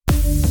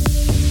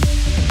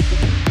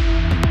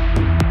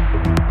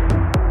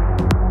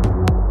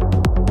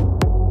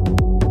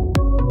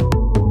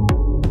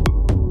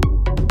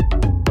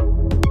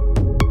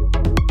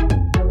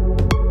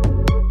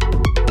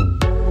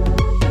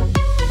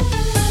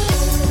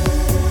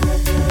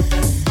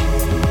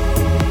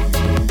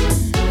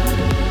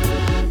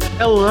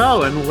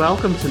Hello and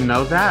welcome to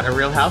Know That, a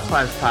Real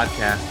Housewives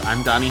podcast.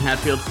 I'm Donnie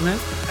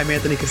Hatfield-Smith. I'm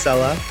Anthony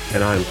Casella.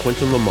 And I'm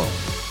Quentin Lamont.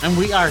 And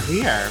we are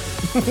here.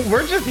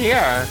 We're just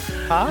here.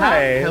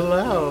 Hi.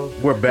 Hello.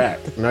 We're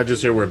back. Not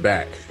just here, we're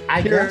back.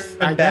 I guess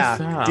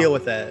so. Deal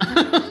with it.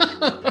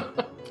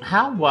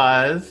 How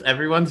was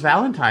everyone's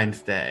Valentine's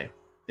Day?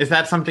 Is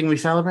that something we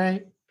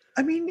celebrate?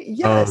 I mean,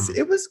 yes,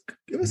 it was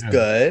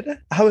good.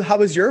 How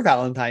was your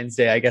Valentine's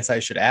Day? I guess I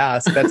should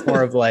ask. That's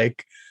more of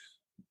like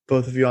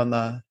both of you on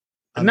the...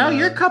 No,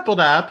 you're coupled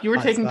up. You were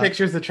taking spot.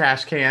 pictures of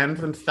trash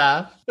cans and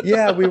stuff.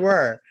 Yeah, we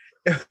were.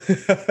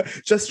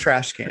 Just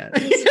trash cans.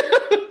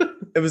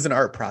 It was an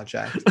art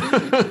project.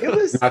 It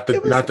was not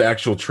the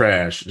actual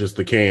trash, just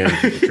the cans.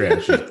 The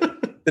trash.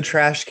 The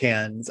trash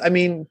cans. I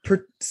mean,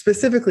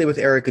 specifically with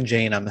Erica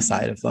Jane on the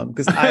side of them,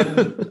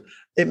 because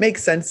it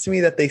makes sense to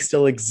me that they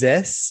still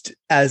exist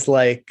as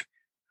like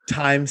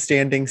time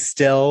standing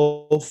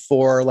still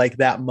for like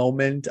that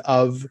moment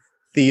of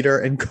theater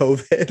and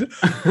COVID,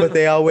 but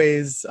they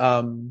always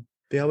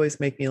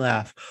make me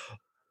laugh.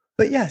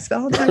 But yes,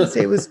 Valentine's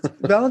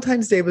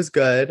Day was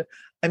good.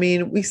 I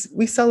mean,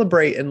 we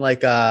celebrate in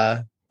like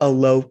a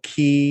low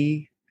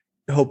key,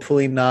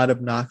 hopefully not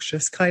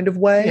obnoxious kind of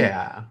way.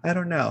 Yeah. I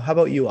don't know. How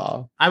about you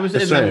all? I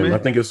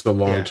think it's the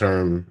long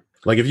term.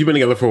 Like if you've been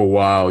together for a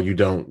while, you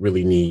don't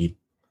really need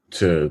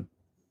to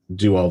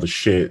do all the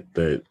shit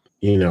that,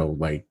 you know,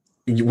 like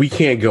we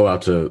can't go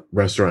out to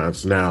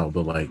restaurants now,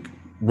 but like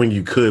when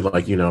you could,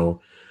 like, you know,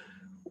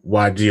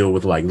 why deal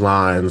with like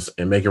lines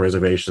and making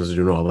reservations and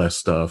doing all that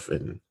stuff?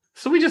 And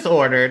so we just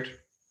ordered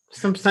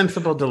some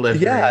sensible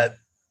delivery. Yeah,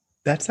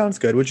 that sounds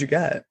good. What'd you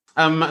get?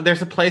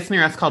 There's a place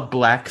near us called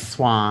Black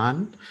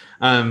Swan.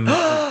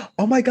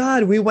 Oh my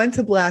God, we went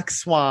to Black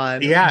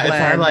Swan. Yeah, it's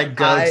our like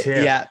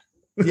go-to.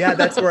 Yeah,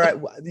 that's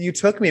where you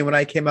took me when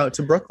I came out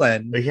to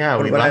Brooklyn. Yeah,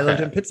 when I lived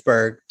in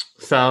Pittsburgh.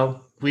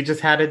 So we just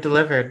had it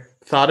delivered.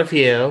 Thought of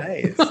you.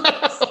 Nice.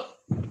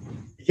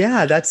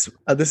 Yeah, that's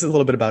this is a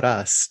little bit about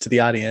us to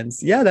the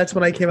audience. Yeah, that's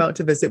when I came out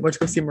to visit, went to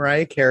go see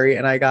Mariah Carey,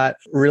 and I got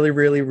really,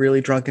 really,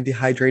 really drunk and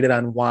dehydrated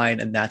on wine,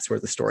 and that's where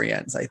the story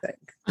ends, I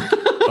think.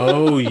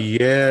 Oh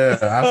yeah,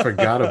 I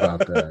forgot about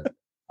that.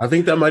 I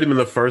think that might have been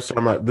the first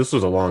time this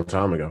was a long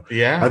time ago.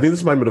 Yeah. I think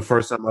this might have been the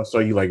first time I saw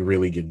you like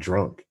really get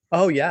drunk.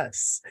 Oh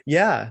yes.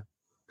 Yeah.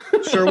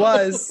 Sure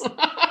was.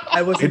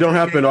 It don't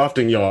happen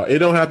often, y'all.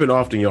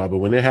 But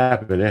when it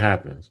happened, it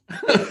happens.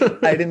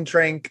 I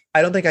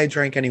don't think I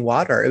drank any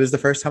water. It was the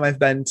first time I've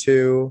been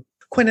to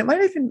Quinn. It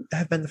might even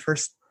have been the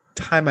first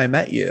time I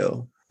met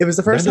you. It was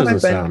the first time I've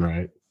been. Sound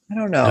right. I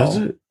don't know. Does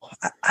it?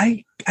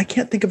 I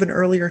can't think of an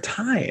earlier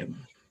time.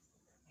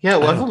 Yeah,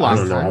 it was a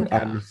long time.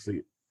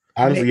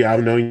 Honestly, yeah,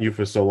 I've known you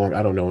for so long.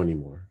 I don't know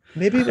anymore.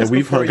 Maybe it was and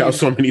we've hung out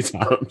so many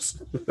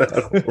times.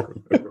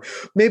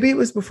 Maybe it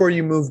was before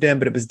you moved in,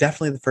 but it was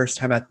definitely the first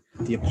time at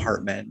the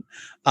apartment.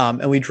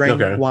 And we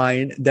drank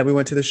wine. Then we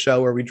went to the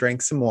show where we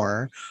drank some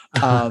more,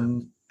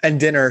 and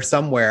dinner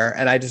somewhere.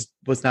 And I just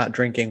was not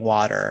drinking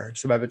water.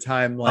 So by the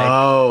time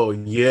oh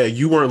yeah,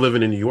 you weren't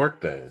living in New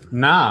York then.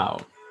 No,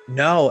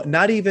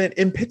 not even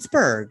in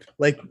Pittsburgh.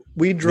 Like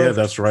we drove. Yeah,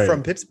 that's right.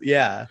 From Pittsburgh.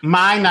 Yeah,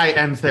 my night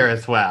ends there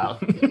as well.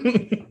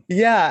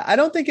 Yeah, I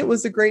don't think it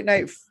was a great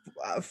night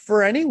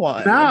for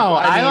anyone. No,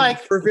 I mean,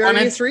 for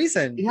various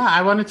reasons. Yeah,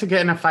 I wanted to get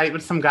in a fight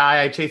with some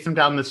guy. I chased him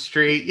down the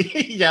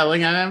street,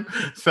 yelling at him.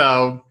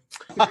 So,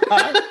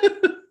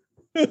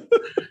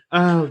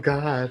 oh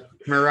God,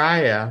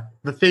 Mariah,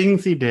 the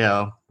things you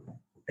do.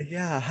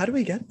 Yeah, how do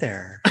we get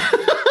there?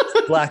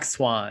 Black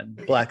Swan.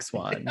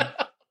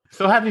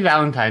 So happy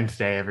Valentine's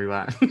Day,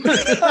 everyone.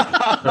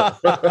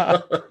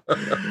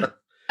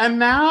 And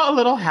now a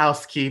little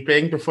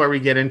housekeeping before we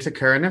get into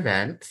current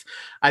events.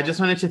 I just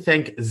wanted to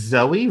thank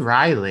Zoe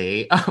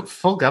Riley,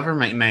 full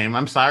government name.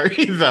 I'm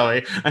sorry,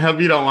 Zoe. I hope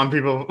you don't want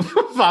people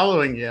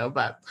following you,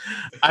 but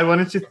I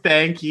wanted to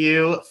thank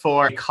you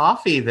for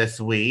coffee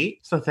this week.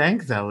 So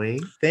thanks, Zoe.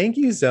 Thank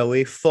you,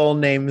 Zoe. Full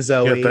name,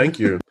 Zoe. Yeah, thank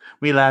you.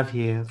 We love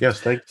you.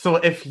 Yes, thank you. So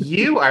if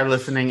you are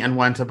listening and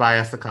want to buy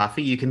us a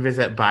coffee, you can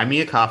visit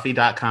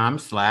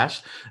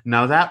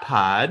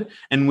buymeacoffee.com/knowthatpod,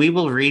 and we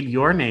will read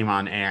your name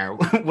on air.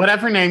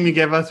 Whatever name you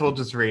give us, we'll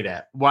just read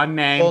it. One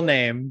name.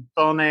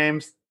 Full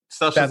names.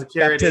 Social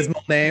Security.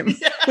 Baptismal name.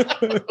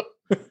 Yeah.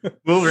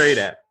 We'll read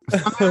it.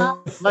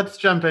 Let's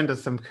jump into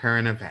some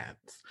current events.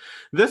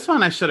 This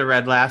one I should have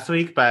read last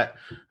week, but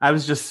I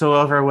was just so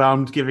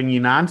overwhelmed giving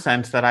you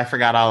nonsense that I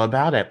forgot all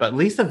about it. But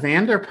Lisa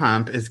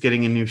Vanderpump is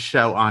getting a new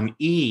show on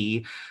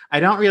E! I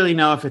don't really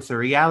know if it's a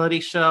reality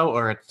show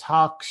or a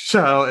talk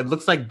show. It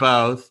looks like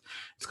both.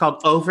 It's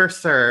called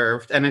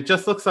Overserved, and it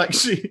just looks like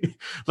she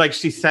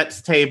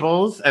sets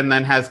tables and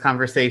then has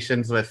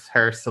conversations with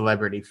her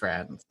celebrity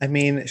friends. I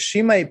mean,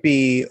 she might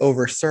be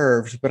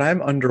overserved, but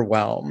I'm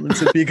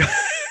underwhelmed because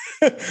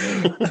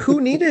who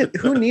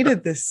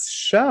needed this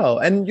show?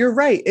 And you're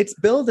right, it's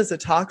billed as a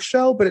talk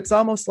show, but it's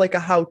almost like a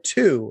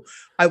how-to.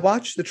 I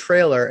watched the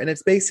trailer, and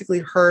it's basically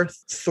her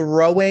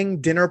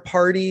throwing dinner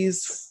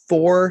parties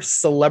for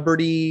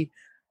celebrity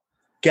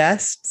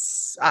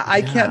guests.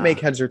 I can't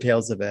make heads or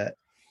tails of it.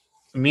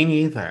 Me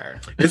neither.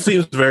 It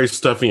seems very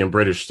stuffy and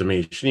British to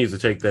me. She needs to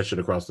take that shit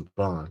across the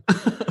pond.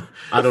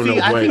 I don't know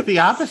I what. think the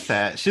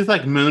opposite. She's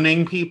like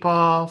mooning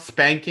people,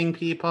 spanking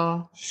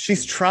people.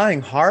 She's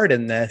trying hard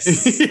in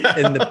this, Yeah.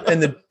 in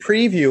the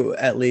preview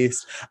at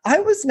least. I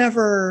was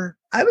never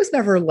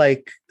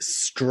like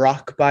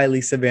struck by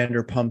Lisa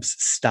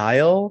Vanderpump's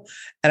style,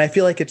 and I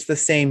feel like it's the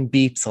same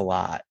beats a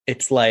lot.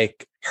 It's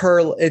like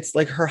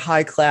her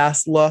high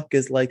class look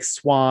is like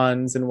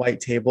swans and white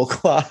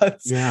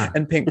tablecloths Yeah.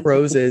 and pink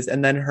roses,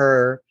 and then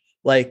her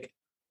like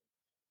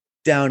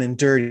down and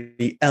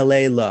dirty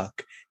LA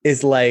look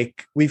is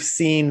like, we've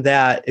seen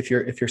that if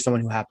you're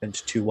someone who happened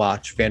to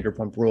watch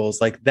Vanderpump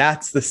Rules, like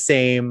that's the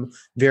same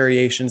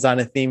variations on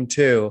a theme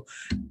too,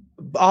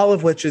 all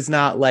of which is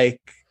not like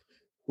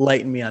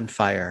lighting me on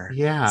fire.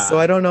 Yeah. So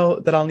I don't know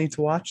that I'll need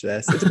to watch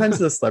this. It depends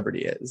who the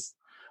celebrity is.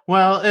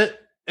 Well,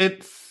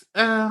 it's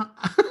I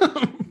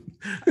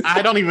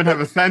don't even have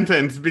a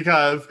sentence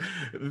because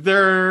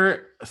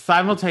they're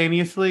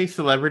simultaneously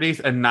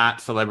celebrities and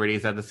not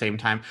celebrities at the same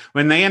time.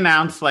 When they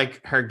announced like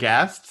her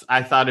guests,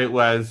 I thought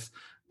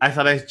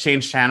I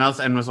changed channels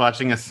and was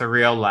watching a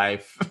Surreal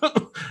Life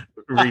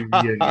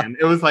reunion.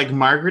 It was like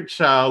Margaret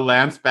Cho,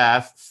 Lance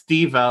Bass,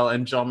 Steve-O,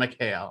 and Joel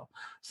McHale.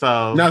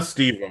 So Not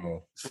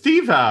Steve-O.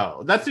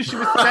 Steve-O. That's who she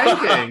was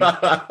spanking.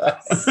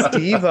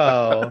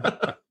 Steve-O.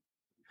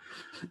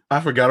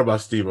 I forgot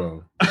about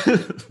Steve-O.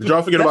 Did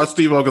y'all forget about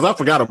Steve-O? Because I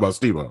forgot about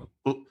Steve-O.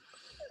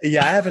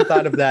 Yeah, I haven't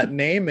thought of that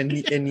name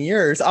in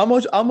years.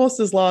 Almost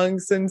as long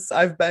since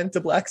I've been to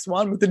Black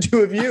Swan with the two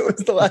of you.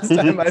 It's the last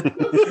time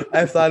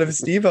I've thought of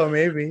Steve-O,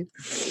 maybe.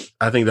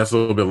 I think that's a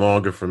little bit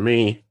longer for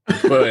me.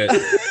 But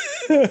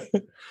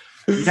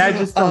I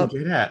just don't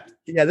get it.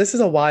 Yeah, this is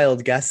a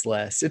wild guest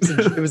list.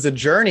 It was a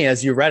journey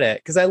as you read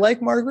it, because I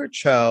like Margaret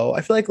Cho.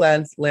 I feel like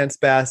Lance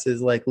Bass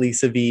is like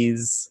Lisa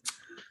V's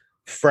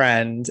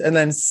friend, and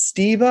then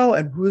Steve-O,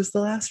 and who was the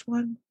last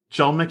one?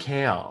 Joel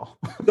McHale.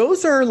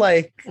 Those are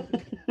like,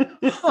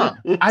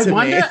 I to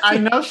wonder. me. I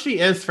know she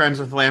is friends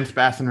with Lance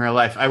Bass in real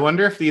life. I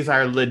wonder if these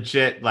are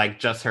legit, like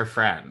just her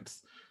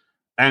friends,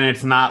 and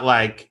it's not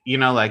like,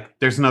 like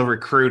there's no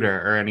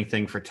recruiter or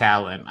anything for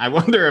talent. I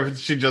wonder if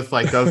she just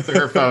like goes to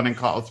her phone and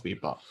calls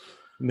people.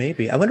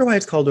 Maybe. I wonder why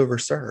it's called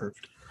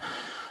Overserved.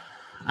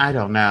 I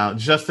don't know.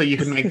 Just so you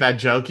can make that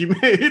joke you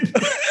made.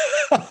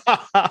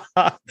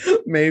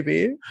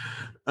 Maybe.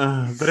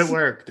 But it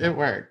worked. It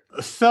worked.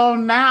 So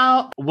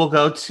now we'll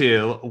go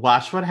to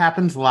Watch What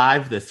Happens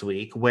Live this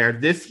week, where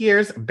this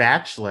year's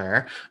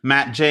Bachelor,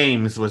 Matt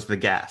James, was the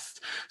guest.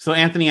 So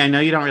Anthony, I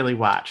know you don't really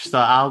watch, so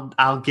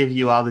I'll give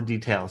you all the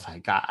details I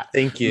got.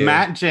 Thank you.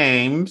 Matt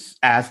James,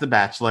 as the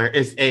Bachelor,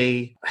 is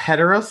a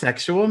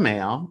heterosexual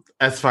male.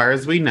 As far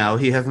as we know,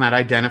 he has not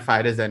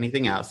identified as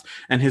anything else.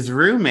 And his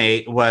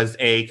roommate was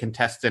a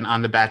contestant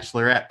on The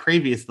Bachelorette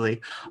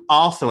previously,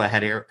 also a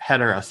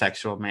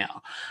heterosexual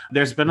male.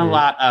 There's been a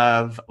lot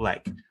of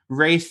like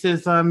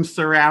racism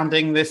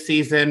surrounding this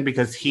season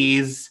because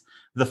he's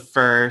the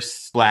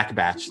first Black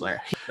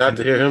Bachelor. not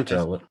to hear him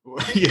tell it.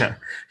 Yeah,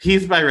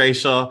 he's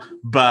biracial,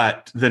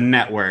 but the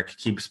network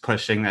keeps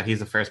pushing that he's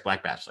the first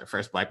Black Bachelor.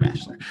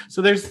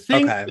 So there's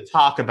things to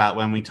talk about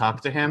when we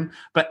talk to him.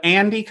 But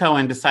Andy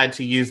Cohen decided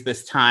to use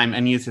this time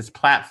and use his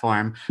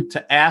platform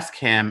to ask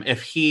him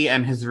if he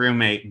and his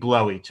roommate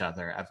blow each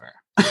other ever.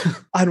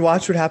 On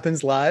Watch What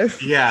Happens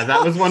Live? Yeah,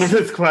 that was one of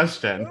his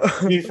questions.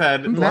 He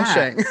said,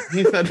 Matt,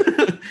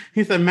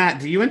 he said, Matt,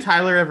 do you and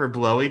Tyler ever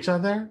blow each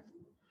other?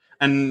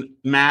 And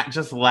Matt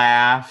just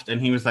laughed, and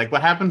he was like,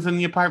 what happens in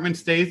the apartment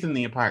stays in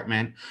the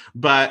apartment.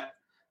 But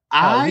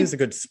he's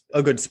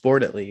a good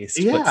sport at least.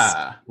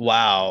 Yeah.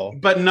 Wow.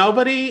 But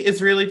nobody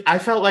is really, I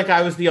felt like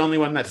I was the only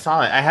one that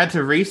saw it. I had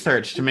to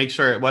research to make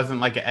sure it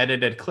wasn't like an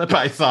edited clip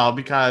I saw,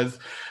 because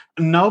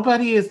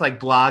nobody is like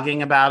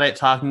blogging about it,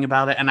 talking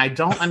about it. And I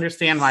don't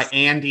understand why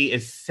Andy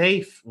is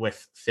safe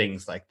with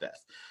things like this.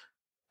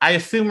 I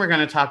assume we're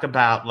going to talk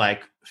about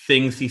like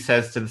things he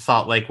says to the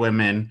Salt Lake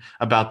women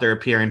about their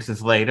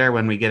appearances later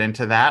when we get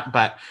into that.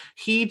 But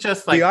he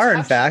just like... We are,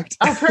 in fact.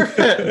 Oh,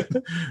 perfect.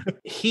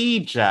 He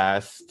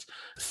just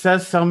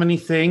says so many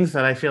things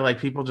that I feel like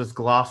people just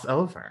gloss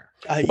over.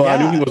 I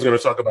knew he was going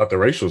to talk about the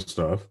racial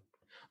stuff.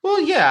 Well,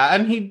 yeah,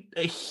 and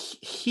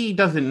he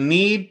doesn't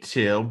need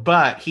to,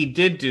 but he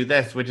did do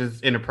this, which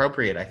is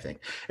inappropriate, I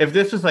think. If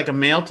this was like a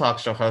male talk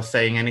show host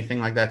saying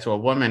anything like that to a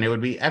woman, it would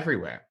be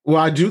everywhere.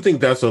 Well, I do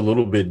think that's a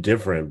little bit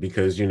different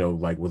because,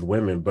 like with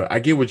women, but I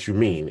get what you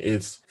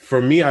mean.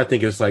 For me, I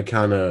think it's like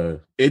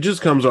it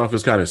just comes off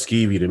as kind of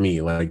skeevy to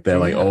me, like that,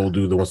 like old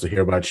dude that wants to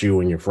hear about you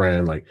and your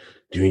friend, like,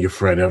 do you and your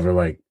friend ever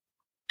like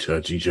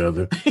touch each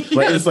other?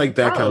 Like it's like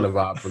that kind of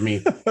vibe for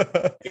me.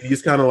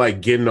 He's kind of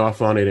like getting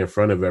off on it in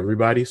front of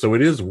everybody, so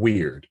it is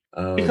weird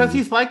because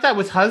he's like that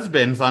with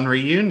husbands on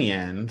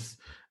reunions,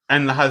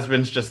 and the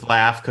husbands just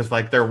laugh because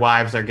like their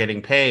wives are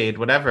getting paid,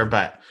 whatever.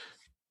 But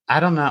I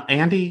don't know,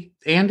 Andy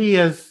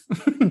is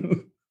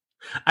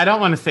I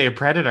don't want to say a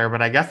predator,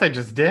 but I guess I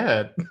just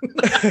did.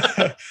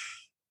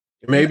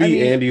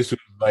 Maybe Andy's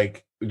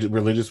like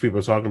religious people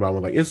are talking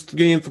about, like, it's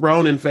getting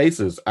thrown in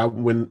faces.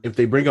 If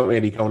they bring up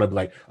Andy Cohen, I'd be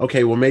like,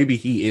 okay, well, maybe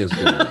he is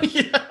doing that.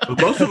 Yeah.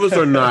 But most of us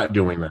are not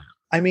doing that.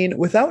 I mean,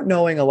 without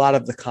knowing a lot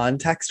of the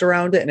context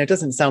around it, and it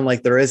doesn't sound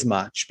like there is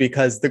much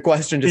because the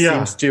question just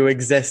seems to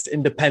exist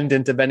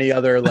independent of any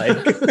other like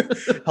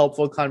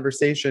helpful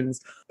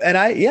conversations. And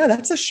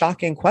that's a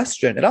shocking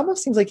question. It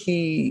almost seems like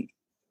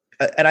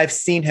and I've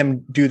seen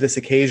him do this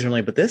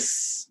occasionally, but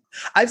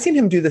I've seen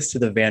him do this to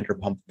the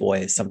Vanderpump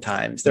Boys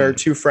sometimes. There are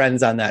two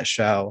friends on that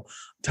show,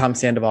 Tom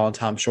Sandoval and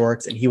Tom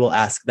Schwartz, and he will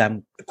ask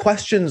them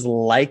questions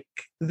like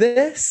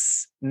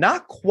this,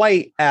 not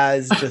quite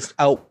as just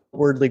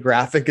outwardly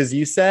graphic as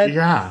you said.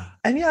 Yeah.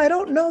 And I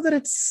don't know that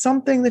it's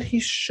something that he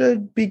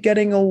should be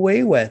getting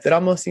away with. It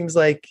almost seems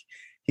like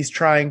he's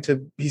trying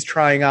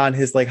on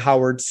his like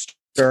Howard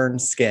Stern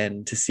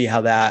skin to see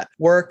how that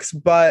works.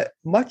 But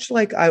much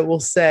like I will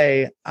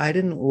say, I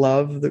didn't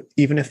love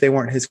even if they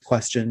weren't his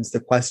questions, the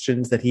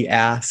questions that he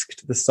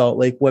asked the Salt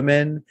Lake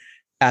women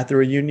at the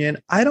reunion.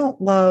 I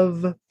don't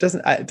love,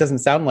 it doesn't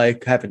sound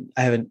like I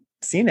haven't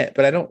seen it,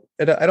 but I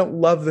don't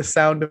love the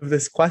sound of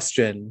this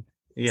question.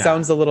 Yeah.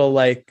 Sounds a little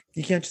like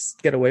you can't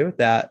just get away with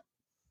that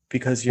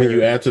because you're when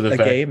you add to the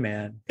gay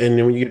man. And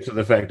then when you get to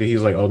the fact that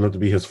he's like old enough to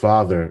be his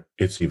father,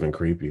 it's even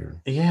creepier.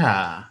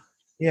 Yeah.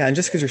 Yeah. And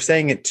just because you're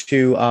saying it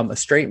to a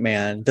straight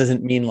man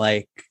doesn't mean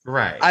like,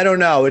 right. I don't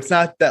know. It's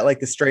not that like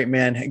the straight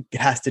man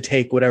has to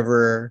take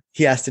whatever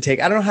he has to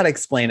take. I don't know how to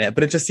explain it,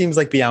 but it just seems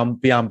like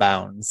beyond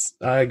bounds.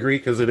 I agree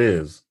because it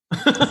is.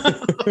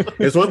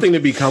 It's one thing to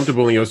be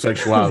comfortable in your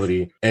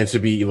sexuality and to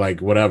be like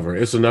whatever.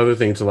 It's another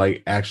thing to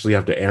like actually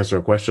have to answer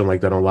a question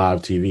like that on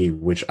live TV,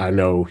 which I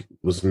know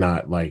was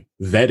not like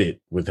vetted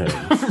with him.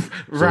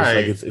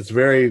 Right. So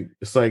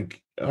it's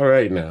like all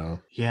right now.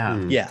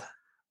 Yeah. Yeah.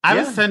 I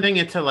was sending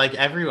it to like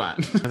everyone.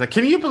 I was like,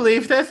 can you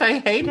believe this? I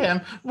hate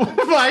him.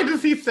 Why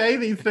does he say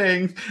these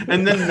things?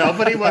 And then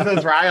nobody was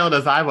as riled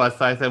as I was.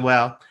 So I said,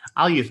 well,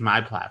 I'll use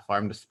my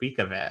platform to speak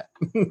of it.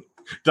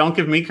 Don't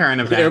give me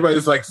current events.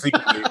 Everybody's like,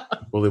 secretly,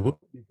 well, it would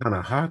be kind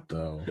of hot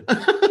though.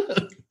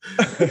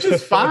 Which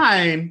is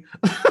fine.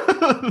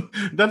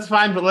 That's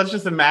fine, but let's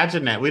just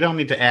imagine it. We don't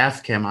need to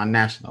ask him on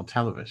national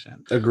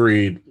television.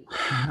 Agreed.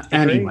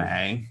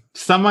 Anyway,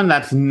 someone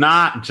that's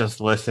not just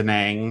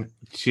listening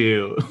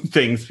to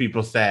things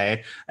people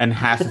say and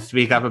has to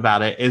speak up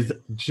about it is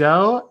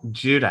Joe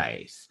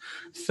Giudice.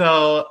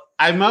 So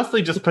I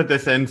mostly just put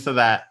this in so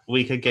that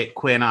we could get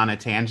Quinn on a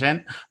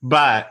tangent,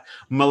 but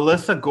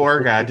Melissa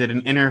Gorga did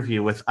an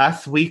interview with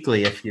Us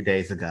Weekly a few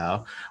days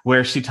ago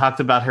where she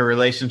talked about her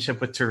relationship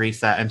with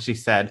Teresa, and she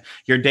said,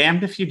 you're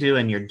damned if you do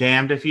and you're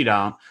damned if you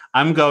don't.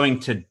 I'm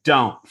going to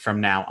don't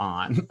from now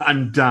on.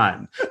 I'm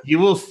done. You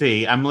will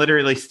see. I'm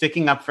literally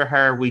sticking up for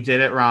her. We did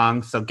it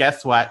wrong. So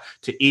guess what?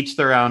 To each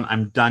their own.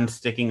 I'm done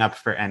sticking up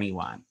for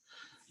anyone.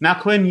 Now,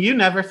 Quinn, you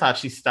never thought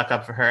she stuck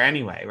up for her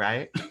anyway,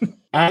 right?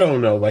 I don't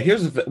know. Like,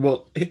 here's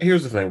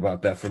the thing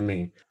about that for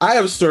me. I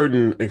have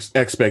certain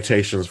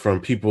expectations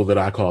from people that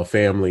I call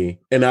family,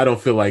 and I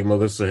don't feel like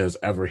Melissa has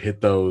ever hit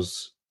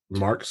those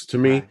marks to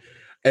me. Right.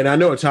 And I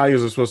know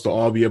Italians are supposed to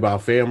all be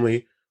about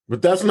family,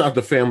 but that's not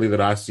the family that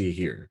I see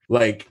here.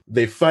 Like,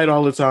 they fight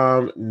all the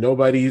time.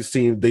 They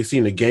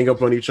seem to gang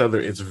up on each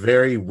other. It's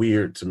very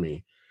weird to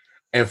me.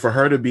 And for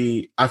her to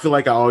be, I feel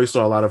like I always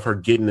saw a lot of her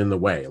getting in the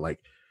way.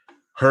 Like,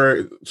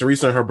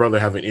 Teresa and her brother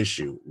have an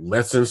issue.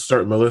 Let's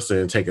insert Melissa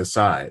and take a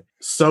side.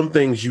 Some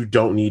things you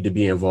don't need to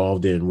be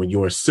involved in when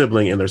your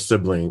sibling and their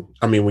sibling,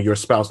 when your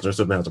spouse and their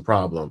sibling has a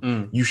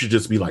problem, you should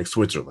just be like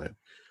Switzerland.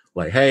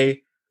 Like,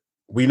 hey,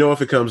 we know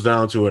if it comes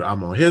down to it,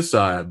 I'm on his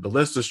side, but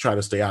let's just try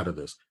to stay out of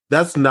this.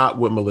 That's not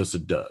what Melissa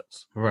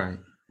does. Right.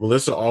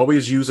 Melissa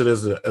always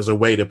uses it as a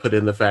way to put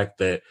in the fact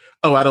that,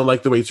 oh, I don't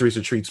like the way Teresa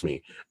treats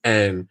me,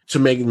 and to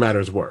make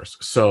matters worse.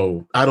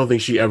 So I don't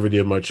think she ever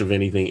did much of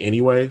anything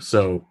anyway.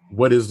 So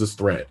what is this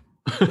threat?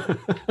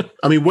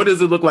 What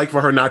does it look like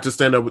for her not to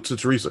stand up to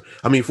Teresa?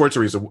 For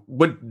Teresa,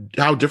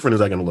 how different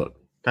is that going to look?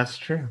 That's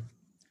true.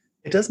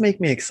 It does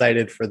make me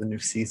excited for the new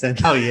season.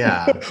 Oh,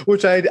 yeah.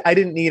 Which I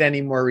didn't need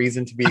any more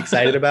reason to be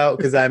excited about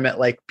because I'm at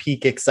like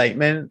peak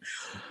excitement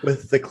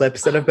with the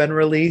clips that have been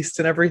released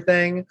and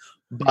everything.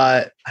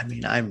 But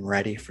I'm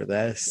ready for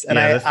this. And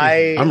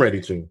I'm ready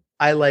too.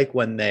 I like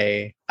when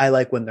they're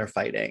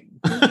fighting.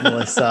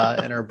 Melissa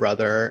and her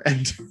brother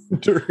and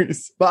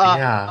Teresa.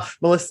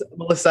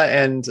 Melissa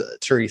and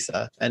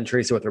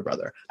Teresa with her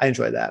brother. I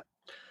enjoy that.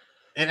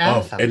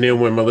 And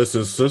then when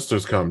Melissa's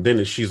sisters come,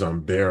 then she's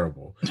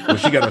unbearable. When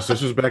she got her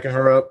sisters backing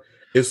her up,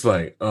 it's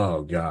like,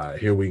 oh God,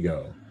 here we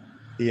go.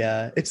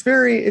 Yeah, it's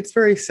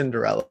very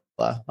Cinderella.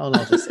 I'll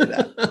just say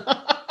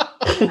that.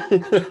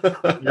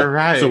 You're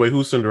right. So wait,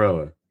 who's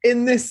Cinderella?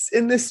 In this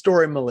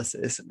story,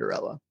 Melissa is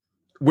Cinderella.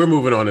 We're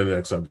moving on to the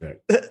next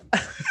subject.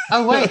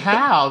 Oh wait,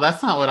 how?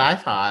 That's not what I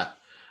thought.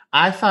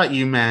 I thought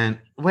you meant.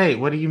 Wait,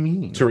 what do you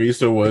mean?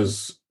 Teresa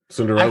was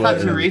Cinderella. I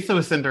thought Teresa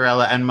was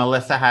Cinderella, and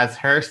Melissa has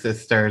her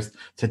sisters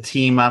to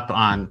team up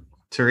on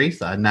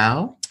Teresa.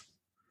 No.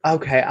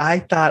 Okay, I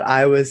thought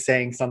I was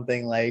saying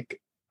something like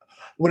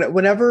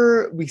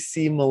Whenever we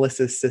see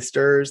Melissa's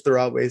sisters, they're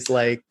always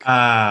like,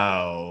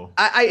 oh,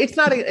 it's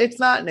not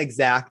an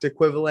exact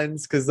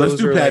equivalence because Let's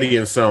those do are Patty like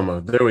and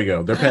Selma. There we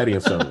go. They're Patty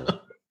and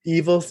Selma.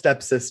 evil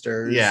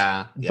stepsisters.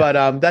 yeah.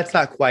 But that's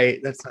not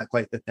quite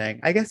the thing.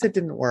 I guess it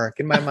didn't work.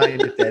 In my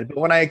mind it did. But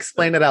when I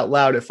explain it out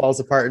loud, it falls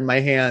apart in my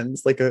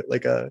hands like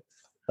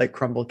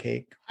crumble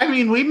cake. I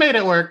mean, we made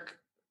it work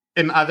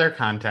in other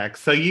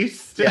contexts. So you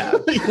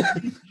still,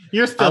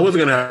 you're still. I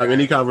wasn't gonna have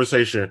any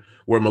conversation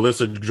where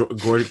Melissa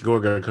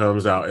Gorga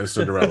comes out as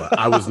Cinderella.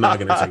 I was not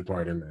gonna take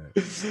part in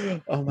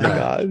that. Oh my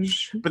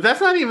gosh! But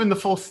that's not even the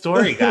full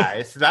story,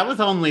 guys. That was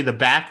only the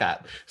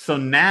backup. So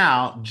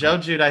now Joe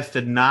Giudice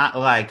did not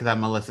like that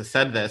Melissa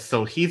said this.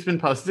 So he's been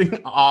posting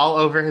all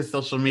over his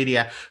social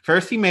media.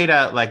 First, he made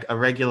a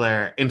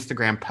regular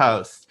Instagram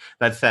post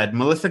that said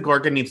Melissa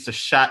Gorga needs to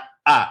shut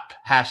up,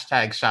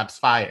 #shots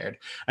fired.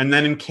 And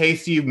then in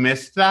case you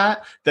missed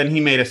that, then he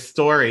made a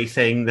story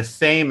saying the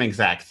same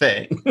exact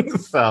thing.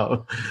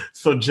 so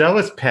Joe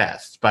is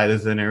pissed by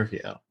this interview.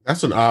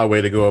 That's an odd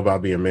way to go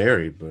about being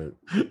married, but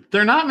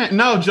they're not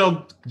no,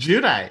 Joe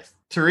Giudice,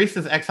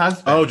 Teresa's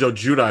ex-husband. Oh, Joe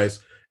Giudice.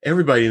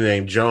 Everybody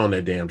named Joe on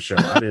that damn show.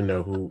 I didn't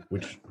know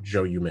which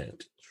Joe you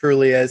meant.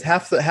 Truly is.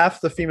 Half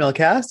the female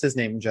cast is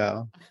named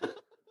Joe.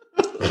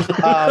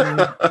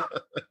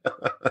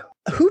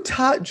 Who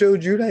taught Joe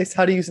Giudice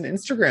how to use an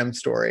Instagram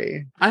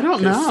story? I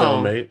don't know.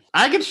 Soulmate.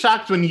 I get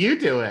shocked when you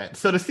do it.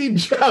 So to see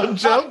Joe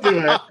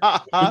do it,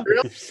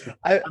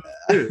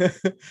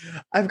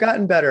 I've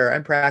gotten better.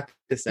 I'm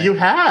practicing. You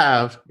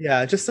have?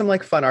 Yeah, just some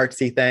fun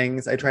artsy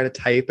things. I try to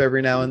type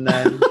every now and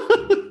then.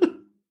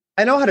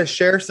 I know how to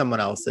share someone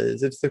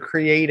else's. It's the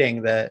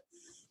creating that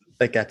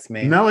gets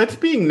me. No, it's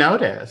being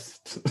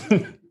noticed.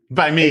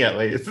 By me, at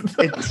least.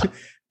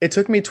 It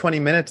took me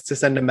 20 minutes to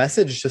send a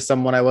message to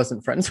someone I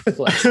wasn't friends with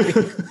last week.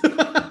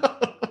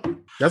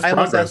 That's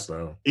progress,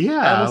 though.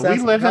 Yeah, we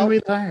live and we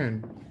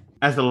learn,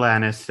 as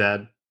Alanis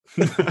said.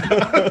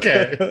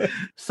 Okay.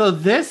 So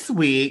this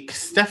week,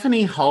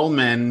 Stephanie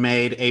Holman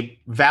made a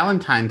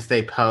Valentine's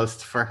Day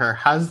post for her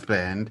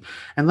husband.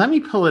 And let me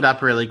pull it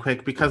up really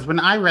quick because when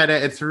I read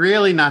it, it's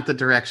really not the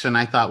direction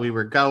I thought we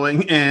were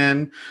going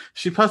in.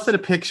 She posted a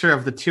picture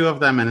of the two of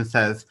them and it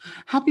says,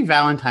 "Happy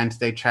Valentine's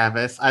Day,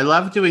 Travis. I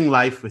love doing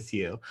life with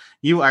you.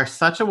 You are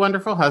such a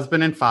wonderful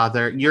husband and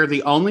father. You're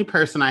the only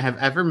person I have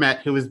ever met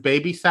who was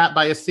babysat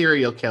by a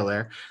serial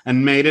killer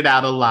and made it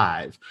out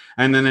alive."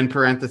 And then in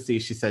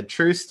parentheses, she said,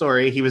 "True story.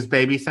 He was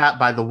babysat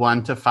by the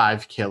 1 to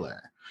 5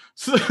 killer."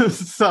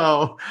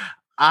 So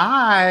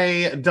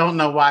I don't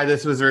know why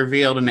this was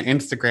revealed in an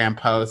Instagram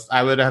post.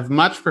 I would have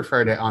much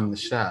preferred it on the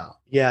show.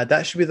 Yeah,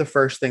 that should be the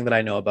first thing that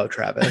I know about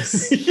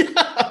Travis.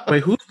 Yeah.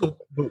 Wait,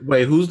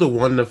 who's the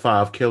 1 to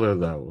 5 killer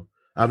though?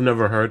 I've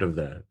never heard of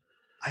that.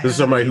 This is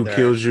somebody who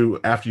kills you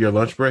after your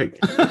lunch break?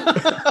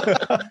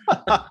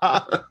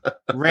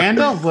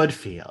 Randall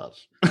Woodfield.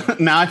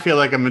 Now I feel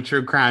like I'm a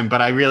true crime,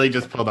 but I really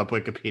just pulled up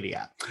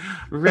Wikipedia.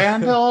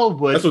 Randall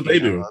Woodfield. That's what they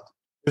do.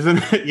 Is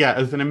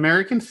an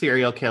American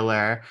serial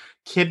killer,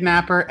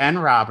 kidnapper,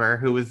 and robber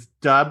who was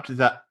dubbed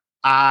the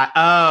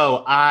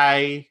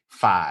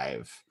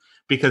I-5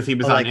 because he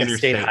was on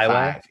Interstate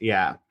Highway. 5.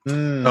 Yeah.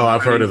 Oh,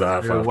 I've heard of the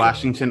I-5.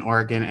 Washington,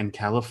 Oregon, and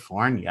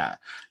California.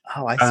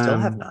 Oh, I still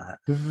have not.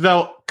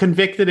 Though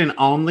convicted in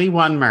only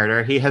one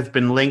murder, he has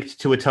been linked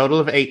to a total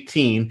of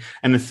 18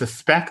 and is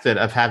suspected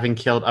of having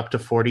killed up to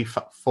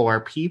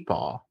 44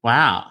 people.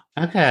 Wow.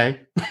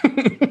 Okay.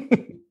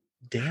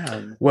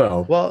 Damn.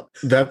 Well,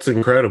 that's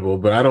incredible,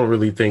 but I don't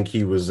really think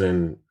he was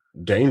in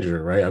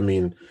danger, right? I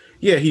mean,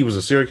 yeah, he was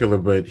a serial killer,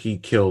 but he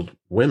killed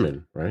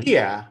women, right?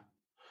 Yeah.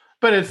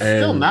 But it's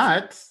still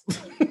nuts.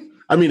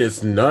 I mean,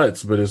 it's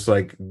nuts, but it's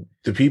like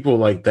the people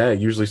like that,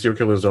 usually serial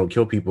killers don't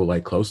kill people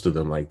close to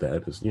them like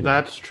that.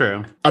 That's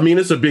true. I mean,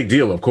 it's a big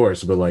deal, of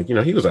course, but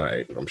he was all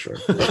right, I'm sure.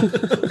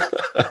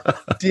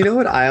 Do you know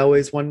what I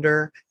always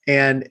wonder?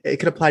 And it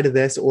could apply to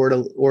this or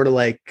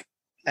to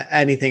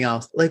anything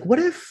else. What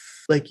if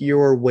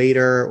your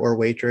waiter or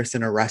waitress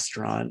in a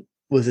restaurant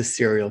was a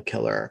serial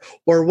killer?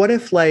 Or what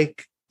if I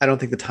don't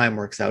think the time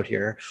works out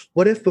here.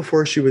 What if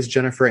before she was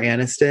Jennifer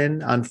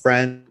Aniston on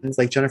Friends,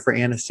 Jennifer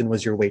Aniston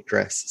was your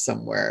waitress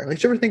somewhere?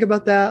 Did you ever think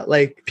about that?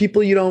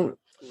 People you don't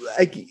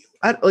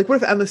what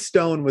if Emma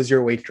Stone was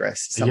your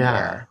waitress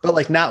somewhere? Yeah.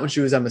 But not when she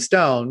was Emma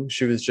Stone,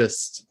 she was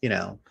just,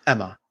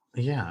 Emma.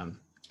 Yeah.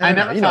 I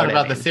never thought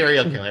about the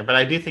serial killer, but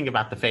I do think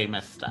about the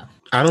famous stuff.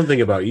 I don't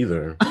think about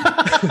either.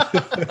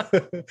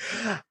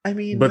 I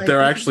mean, but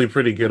they're actually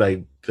pretty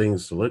good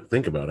things to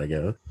think about, I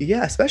guess.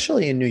 Yeah,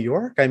 especially in New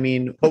York. I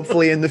mean,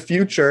 hopefully in the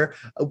future,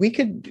 we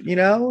could,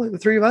 the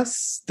three of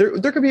us, there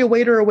could be a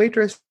waiter or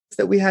waitress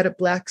that we had at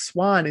Black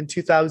Swan in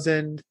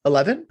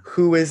 2011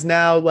 who is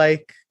now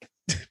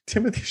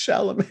Timothy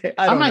Chalamet.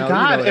 Oh my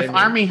God. If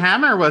Armie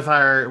Hammer was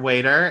our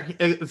waiter,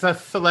 it's a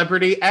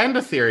celebrity and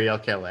a serial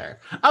killer.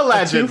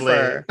 Allegedly.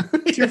 A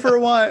two for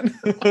one.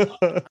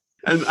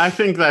 And I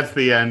think that's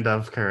the end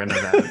of current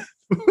events.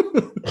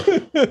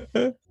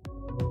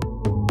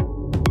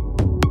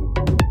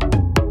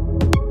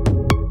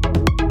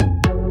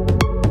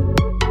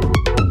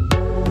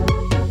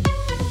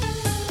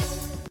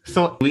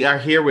 We are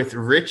here with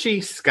Richie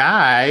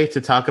Sky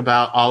to talk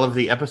about all of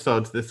the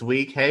episodes this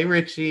week. Hey,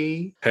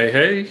 Richie. Hey.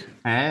 Hey.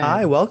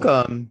 Hi,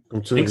 welcome.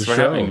 Thanks for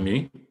having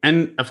me.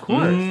 And of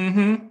course.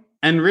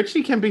 And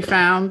Richie can be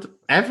found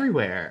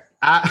everywhere.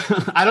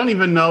 I don't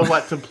even know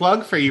what to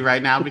plug for you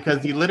right now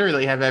because you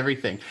literally have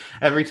everything.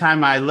 Every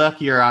time I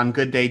look, you're on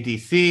Good Day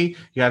DC.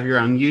 You have your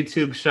own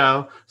YouTube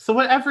show. So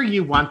whatever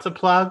you want to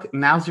plug,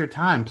 now's your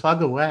time.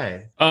 Plug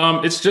away.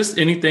 It's just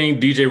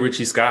anything DJ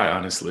Richie Sky,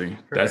 honestly.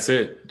 Perfect. That's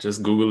it.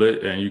 Just Google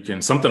it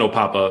and something will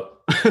pop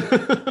up.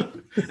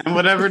 And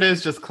whatever it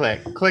is, just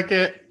click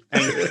it.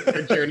 And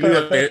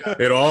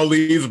it all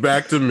leads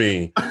back to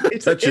me.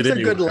 It's a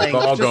good link.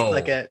 Just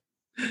click it.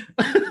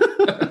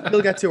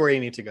 You'll get to where you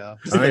need to go.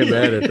 I ain't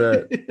mad at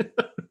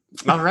that.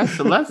 All right,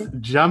 so let's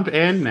jump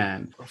in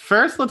then.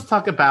 First, let's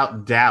talk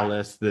about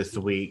Dallas this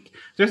week.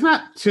 There's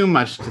not too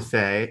much to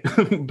say,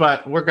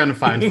 but we're going to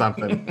find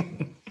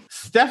something.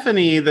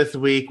 Stephanie this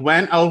week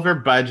went over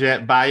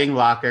budget buying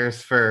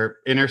lockers for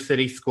inner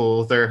city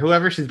schools or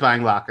whoever she's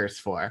buying lockers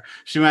for.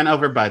 She went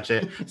over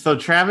budget. So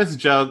Travis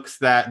jokes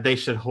that they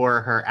should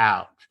whore her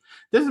out.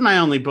 This is my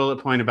only bullet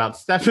point about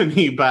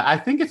Stephanie, but I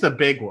think it's a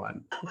big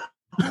one.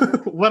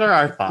 What are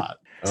our thoughts?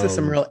 This is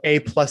some real A+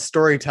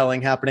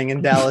 storytelling happening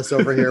in Dallas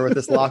over here with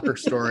this locker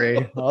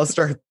story. I'll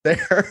start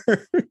there.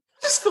 I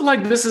just feel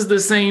like this is the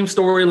same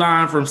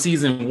storyline from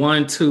season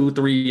 1, 2,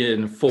 3,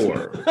 and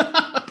 4.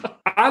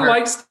 I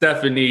like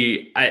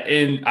Stephanie,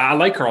 and I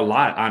like her a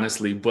lot,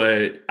 honestly,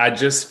 but I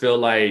just feel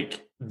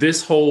like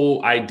this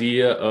whole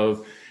idea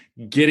of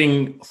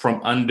getting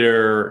from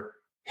under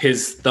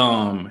his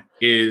thumb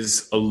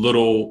is a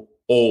little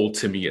old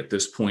to me at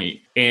this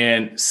point.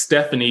 And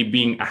Stephanie,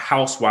 being a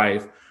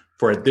housewife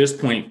for at this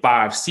point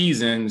 5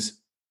 seasons,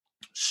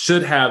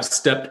 should have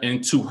stepped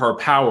into her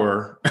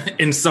power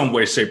in some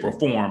way, shape, or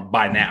form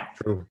by now.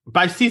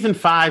 By season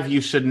 5,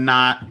 you should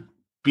not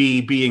be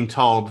being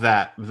told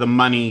that the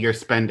money you're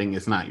spending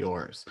is not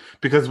yours,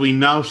 because we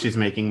know she's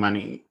making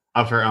money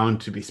of her own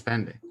to be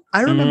spending.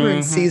 I remember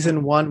in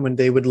season 1 when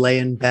they would lay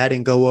in bed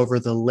and go over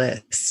the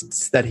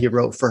lists that he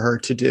wrote for her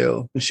to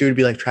do. And she would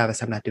be like,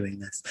 Travis, I'm not doing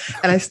this.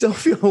 And I still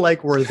feel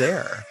like we're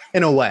there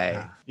in a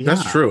way. Yeah.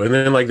 That's true. And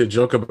then like the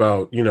joke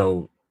about,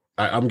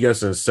 I'm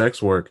guessing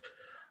sex work.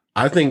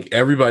 I think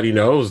everybody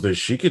knows that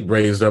she could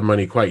raise that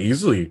money quite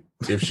easily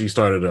if she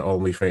started an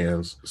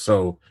OnlyFans.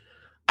 So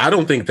I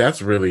don't think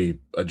that's really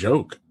a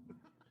joke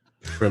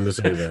for him to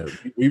say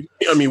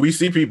that. We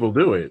see people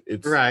do it.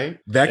 It's right.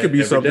 That could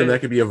be something that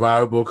could be a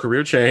viable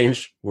career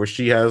change where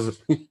she has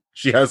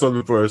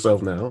something for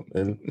herself now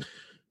and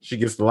she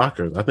gets the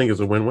lockers. I think it's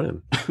a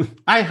win-win.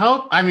 I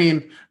hope.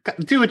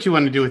 Do what you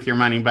want to do with your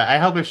money, but I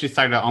hope if she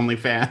started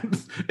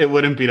OnlyFans, it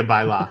wouldn't be to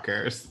buy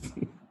lockers.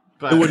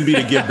 But... It wouldn't be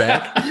to give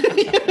back.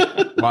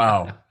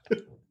 Wow.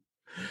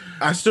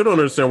 I still don't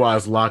understand why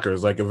it's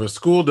lockers. Like if a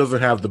school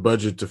doesn't have the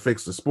budget to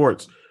fix the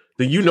sports,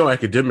 then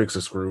academics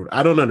are screwed.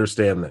 I don't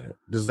understand that.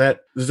 Does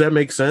that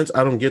make sense?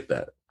 I don't get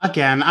that.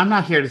 Again, I'm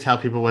not here to tell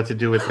people what to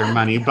do with their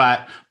money,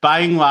 but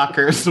buying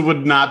lockers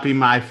would not be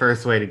my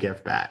first way to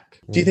give back.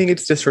 Do you think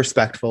it's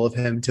disrespectful of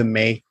him to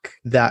make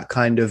that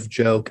kind of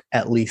joke,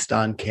 at least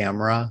on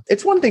camera?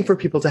 It's one thing for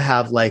people to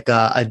have like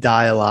a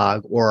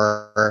dialogue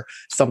or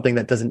something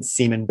that doesn't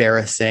seem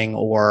embarrassing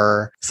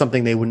or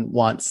something they wouldn't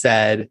want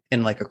said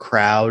in like a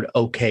crowd,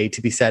 okay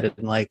to be said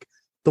in like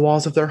the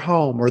walls of their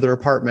home or their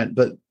apartment.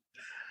 But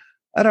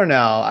I don't know.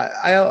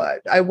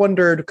 I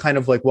wondered kind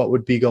of like what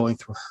would be going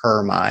through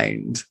her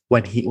mind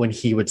when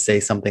he would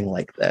say something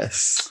like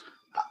this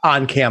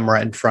on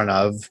camera in front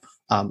of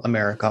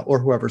America or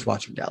whoever's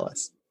watching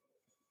Dallas.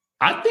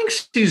 I think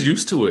she's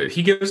used to it.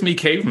 He gives me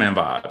caveman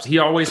vibes. He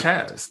always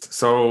has.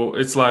 So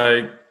it's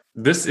like,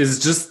 this is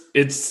just,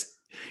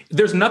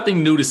 there's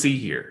nothing new to see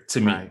here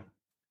to me. Right.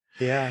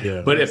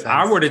 Yeah. But if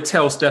I were to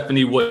tell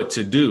Stephanie what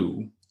to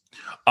do,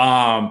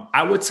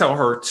 I would tell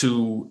her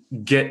to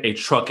get a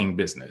trucking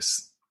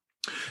business.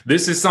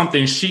 This is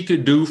something she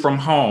could do from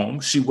home.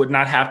 She would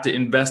not have to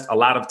invest a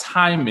lot of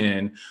time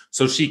in,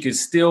 so she could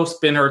still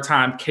spend her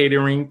time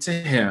catering to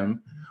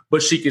him,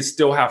 but she could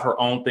still have her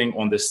own thing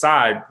on the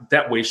side.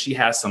 That way she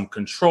has some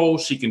control.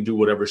 She can do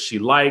whatever she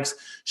likes.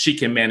 She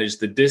can manage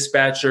the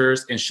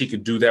dispatchers, and she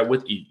could do that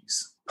with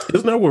ease.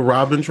 Isn't that what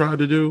Robin tried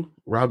to do?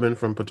 Robin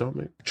from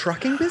Potomac?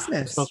 Trucking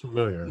business. Sounds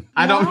familiar.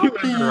 I don't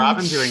remember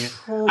Robin doing it.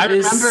 I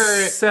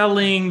remember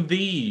selling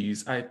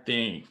these, I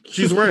think.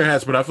 She's wearing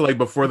hats, but I feel like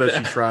before that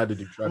she tried to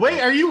do trucking. Wait,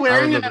 are you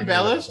wearing an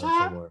embellished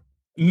hat?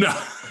 No.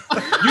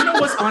 You know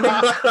what's funny?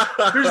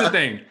 Here's the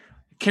thing.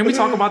 Can we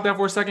talk about that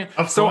for a second?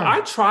 So I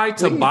tried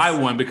to buy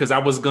one because I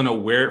was going to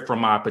wear it for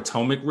my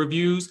Potomac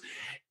reviews.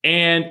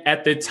 And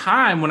at the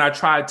time when I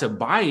tried to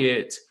buy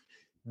it,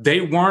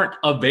 they weren't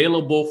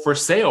available for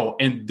sale.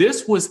 And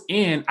this was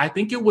I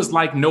think it was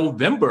like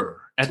November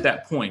at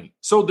that point.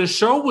 So the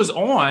show was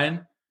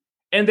on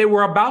and they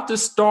were about to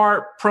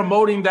start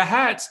promoting the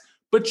hats,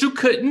 but you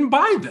couldn't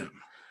buy them.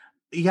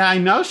 Yeah, I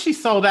know she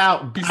sold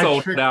out. She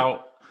sold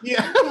out.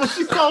 Yeah, well,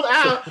 she sold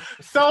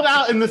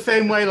out in the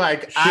same way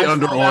like I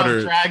sold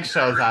out drag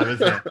shows I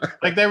was in.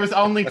 Like there was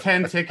only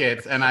 10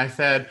 tickets, and I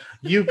said,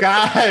 "You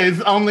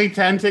guys, only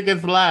 10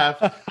 tickets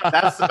left."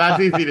 That's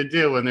easy to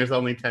do when there's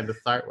only 10 to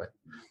start with.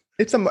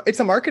 It's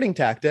a marketing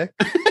tactic.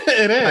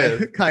 It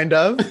is kind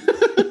of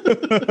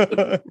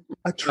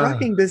a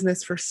trucking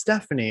business for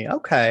Stephanie.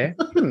 Okay,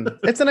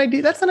 it's an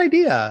idea. That's an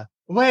idea.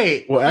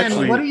 Wait, well,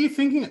 actually, what are you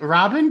thinking?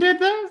 Robin did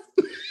this?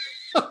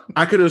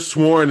 I could have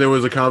sworn there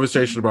was a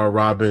conversation about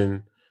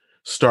Robin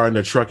starting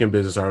a trucking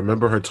business. I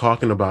remember her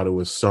talking about it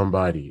with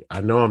somebody.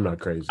 I know I'm not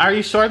crazy. Are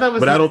you sure that was?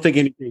 But I don't think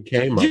anything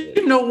came of it.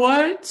 You know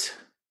what?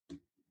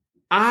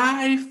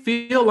 I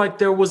feel like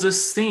there was a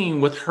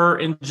scene with her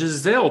and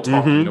Giselle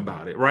talking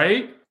about it,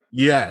 right?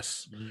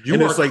 Yes.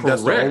 And it's like,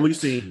 that's the only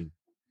scene.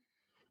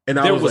 And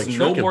there was like,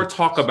 no more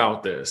talk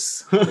about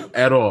this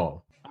at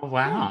all. Oh,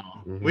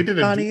 wow. We did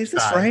a Donnie, is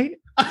this right?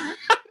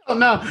 Oh,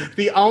 no.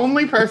 The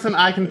only person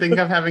I can think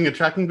of having a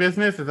trucking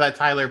business is that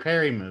Tyler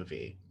Perry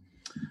movie.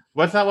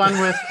 What's that one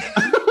with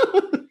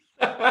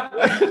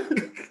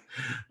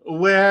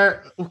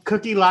where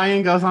Cookie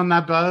Lion goes on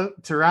that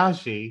boat?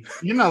 Taraji.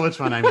 You know which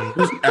one I mean.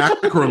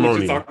 Acrimony.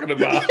 What you talking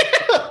about?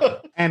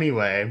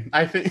 Anyway,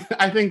 I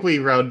think we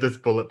wrote this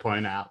bullet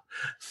point out.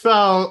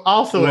 So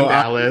also in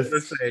Dallas.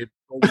 I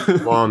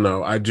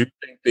do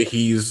think that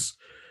he's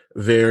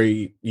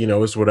very,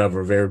 it's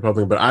whatever, very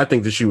Republican, but I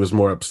think that she was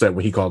more upset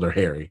when he called her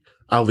Harry.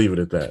 I'll leave it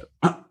at that.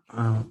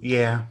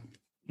 Yeah.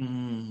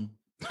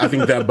 I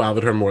think that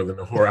bothered her more than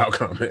the whore out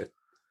comment.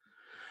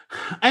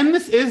 And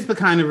this is the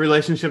kind of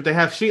relationship they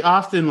have. She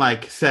often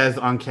says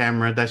on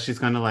camera that she's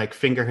going to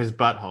finger his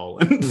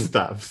butthole and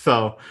stuff.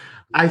 So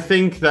I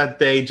think that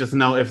they just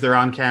know if they're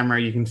on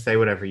camera, you can say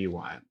whatever you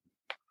want.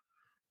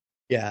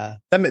 Yeah,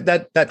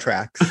 that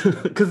tracks.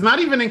 Because not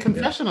even in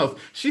confessionals,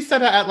 she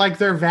said it at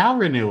their vow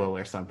renewal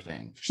or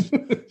something.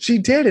 She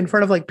did in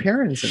front of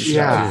parents and stuff.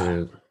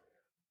 Yeah.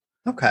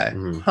 Okay.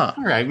 Huh.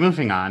 All right,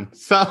 moving on.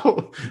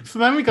 So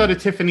then we go to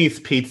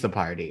Tiffany's pizza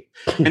party.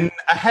 And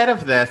ahead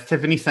of this,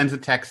 Tiffany sends a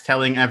text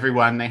telling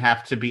everyone they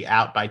have to be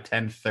out by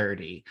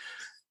 10:30.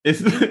 Is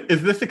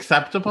this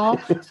acceptable?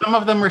 Some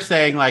of them were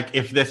saying,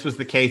 if this was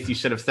the case, you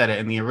should have said it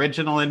in the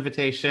original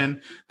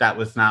invitation. That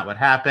was not what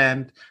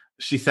happened.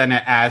 She sent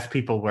it as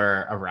people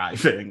were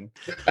arriving.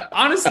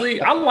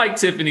 Honestly, I like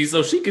Tiffany,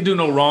 so she could do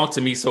no wrong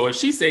to me. So if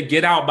she said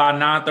get out by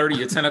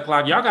 9:30 or 10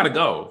 o'clock, y'all gotta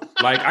go.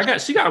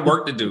 She got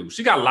work to do.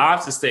 She got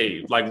lives to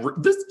save.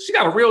 She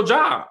got a real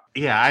job.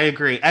 Yeah, I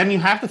agree. And you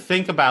have to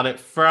think about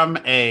it from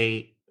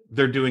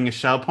they're doing a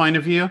show point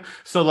of view.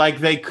 So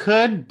they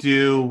could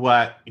do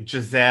what they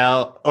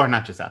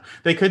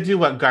could do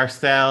what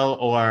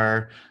Garcelle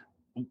or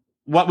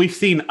what we've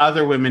seen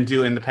other women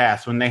do in the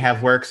past when they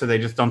have work, so they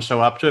just don't show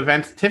up to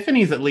events.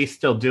 Tiffany's at least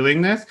still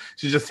doing this.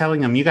 She's just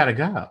telling them, you got to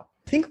go. I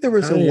think there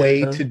was a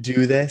way to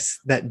do this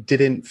that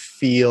didn't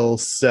feel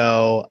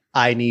so,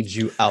 I need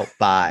you out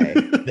by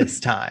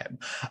this time.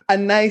 A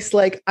nice,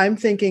 I'm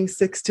thinking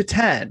 6 to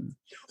 10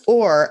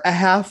 or a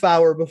half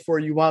hour before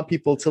you want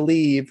people to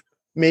leave.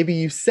 Maybe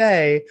you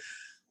say,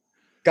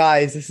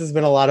 guys, this has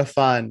been a lot of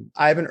fun.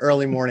 I have an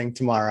early morning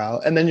tomorrow.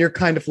 And then you're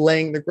kind of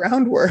laying the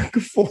groundwork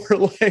for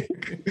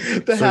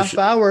half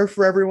hour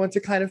for everyone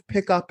to kind of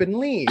pick up and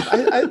leave.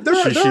 There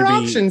are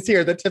options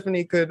here that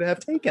Tiffany could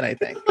have taken, I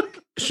think.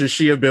 Should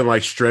she have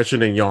been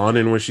stretching and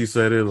yawning when she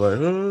said it?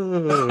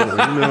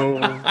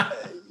 No.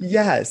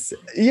 Yes.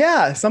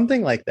 Yeah,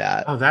 something like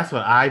that. Oh, that's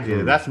what I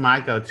do. That's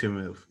my go-to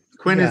move.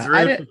 Quinn is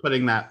rude for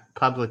putting that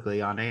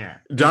publicly on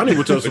air. Donnie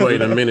will tell somebody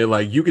in a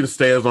minute, you can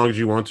stay as long as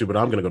you want to, but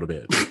I'm going to go to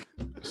bed.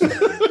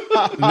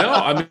 No,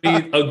 I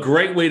mean, a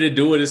great way to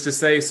do it is to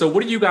say, so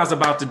what are you guys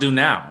about to do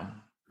now?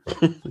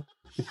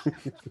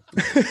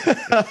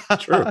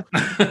 True.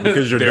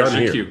 Because you're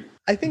done here. Cute.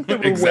 I think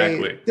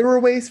there were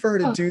ways for her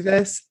to do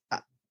this.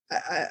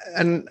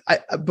 And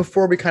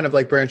before we kind of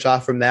branch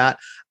off from that,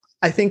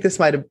 I think this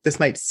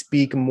might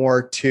speak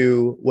more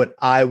to what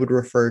I would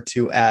refer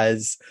to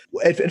as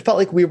it felt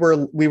like we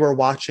were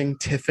watching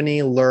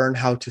Tiffany learn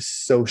how to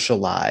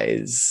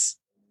socialize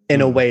in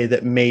a way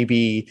that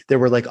maybe there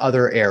were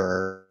other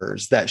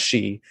errors that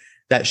she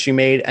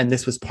made, and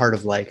this was part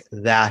of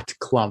that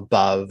clump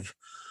of,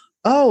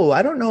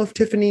 I don't know if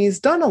Tiffany's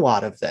done a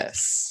lot of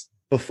this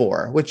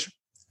before, which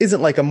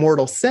isn't a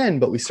mortal sin,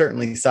 but we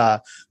certainly saw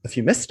a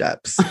few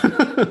missteps.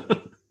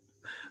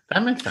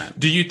 That makes sense.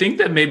 Do you think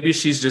that maybe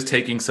she's just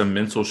taking some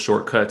mental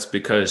shortcuts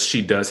because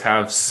she does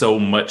have so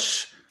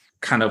much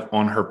kind of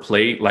on her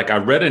plate? I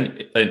read an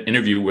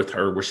interview with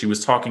her where she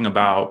was talking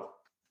about,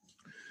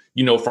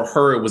 for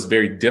her, it was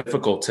very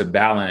difficult to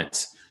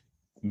balance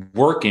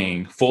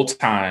working full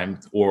time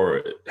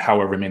or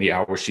however many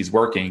hours she's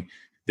working,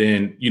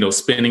 then,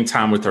 spending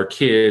time with her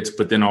kids,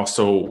 but then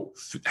also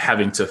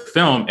having to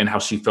film, and how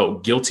she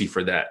felt guilty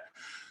for that.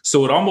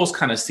 So it almost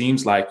kind of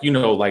seems I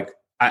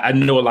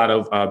know a lot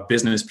of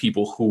business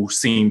people who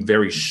seem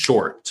very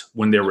short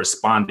when they're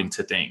responding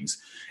to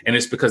things. And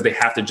it's because they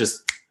have to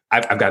just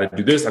I've got to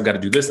do this, I've got to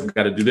do this, I've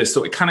got to do this.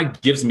 So it kind of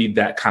gives me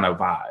that kind of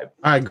vibe.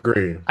 I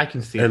agree. I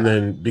can see and that.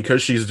 then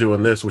because she's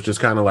doing this, which is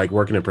kind of like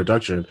working in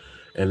production,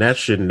 and that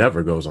shit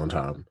never goes on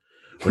time.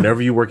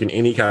 Whenever you work in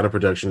any kind of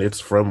production, it's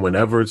from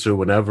whenever to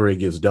whenever it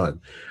gets done.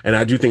 And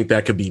I do think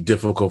that could be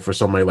difficult for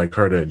somebody like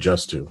her to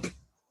adjust to.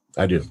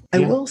 I do. I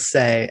will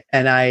say,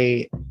 and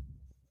I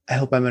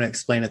hope I'm going to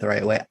explain it the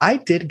right way. I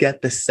did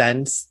get the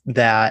sense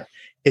that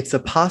it's a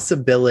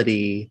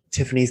possibility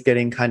Tiffany's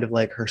getting kind of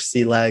like her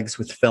sea legs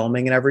with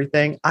filming and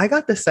everything. I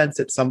got the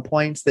sense at some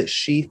points that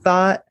she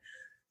thought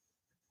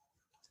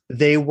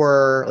they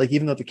were like,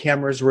 even though the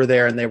cameras were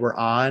there and they were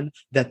on,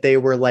 that they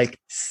were like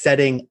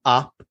setting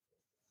up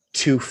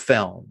to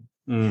film.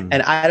 And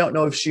I don't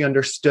know if she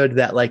understood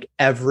that like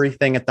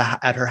everything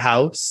at her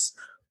house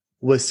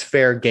was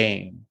fair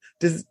game.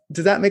 Does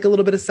that make a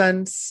little bit of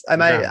sense?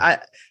 I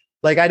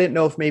didn't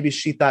know if maybe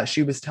she thought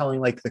she was telling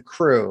like the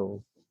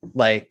crew,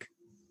 like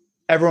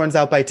everyone's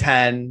out by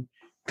 10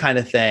 kind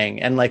of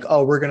thing. And like,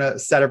 oh, we're going to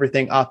set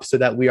everything up so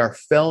that we are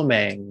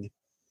filming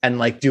and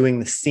like doing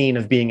the scene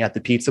of being at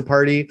the pizza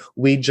party.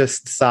 We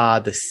just saw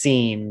the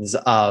scenes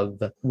of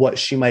what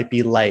she might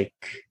be like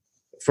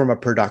from a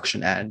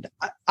production end.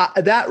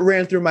 That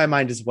ran through my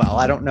mind as well.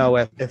 I don't know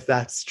if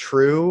that's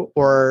true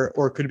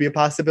or could be a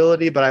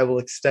possibility, but I will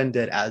extend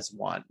it as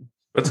one.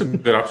 That's a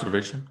good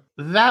observation.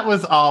 That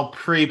was all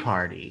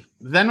pre-party.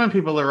 Then when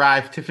people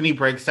arrive, Tiffany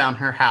breaks down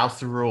her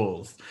house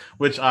rules,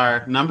 which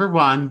are number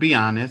 1, be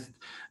honest.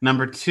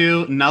 Number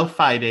 2, no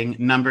fighting.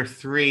 Number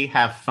 3,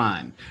 have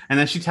fun. And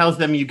then she tells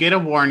them you get a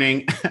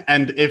warning.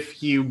 And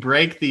if you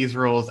break these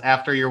rules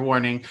after your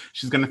warning,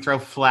 she's going to throw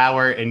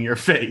flour in your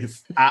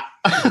face.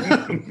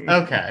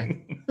 Okay.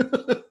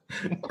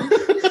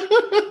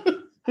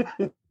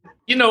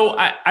 You know,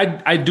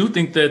 I do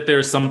think that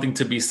there's something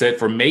to be said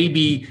for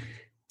maybe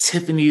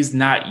Tiffany's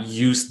not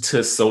used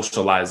to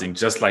socializing,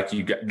 just like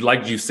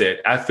you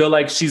said. I feel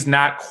like she's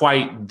not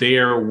quite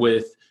there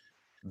with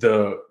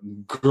the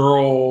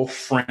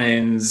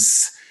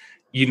girlfriends,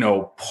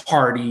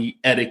 party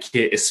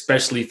etiquette,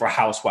 especially for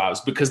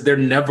housewives, because they're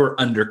never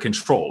under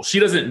control. She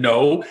doesn't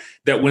know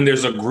that when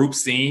there's a group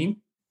scene,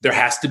 there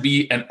has to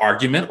be an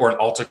argument or an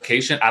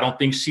altercation. I don't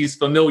think she's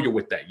familiar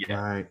with that yet.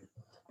 Right.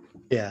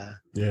 Yeah.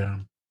 Yeah.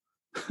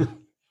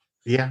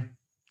 Yeah.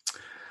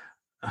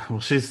 Well,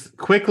 she's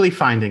quickly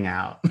finding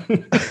out.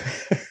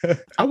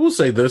 I will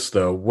say this,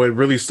 though. What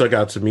really stuck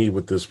out to me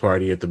with this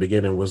party at the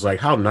beginning was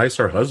like how nice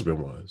her husband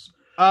was.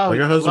 Oh, like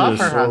her husband is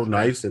so husband.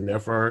 nice and there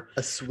for her.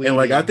 A sweetie. And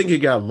like I think it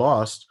got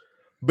lost,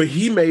 but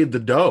he made the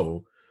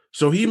dough.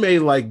 So he made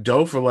like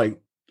dough for like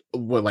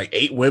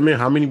 8 women.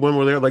 How many women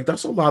were there? Like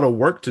that's a lot of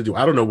work to do.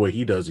 I don't know what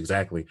he does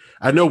exactly.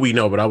 I know we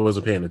know, but I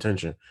wasn't paying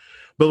attention.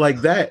 But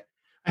like that,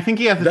 I think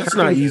he has. That's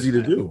not easy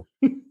to do.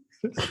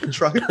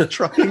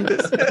 trucking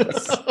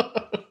business.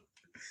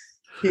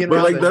 But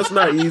like that's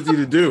not easy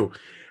to do.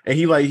 And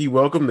he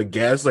welcomed the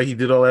guests, like he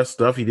did all that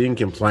stuff. He didn't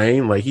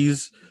complain. Like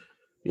he's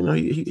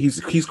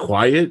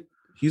quiet.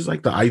 He's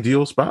like the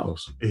ideal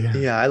spouse.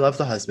 Yeah, I love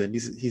the husband.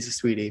 He's a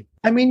sweetie.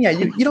 I mean, yeah,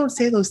 you don't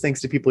say those things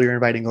to people you're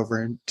inviting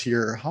over into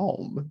your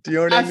home. Do you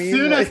know what I mean? As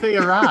soon as they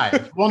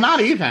arrive. Well,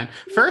 not even.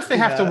 First, they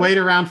have to wait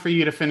around for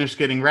you to finish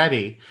getting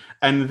ready.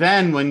 And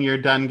then when you're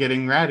done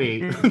getting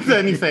ready,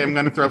 then you say, I'm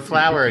going to throw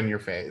flour in your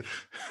face.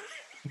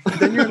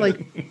 Then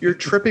you're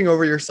tripping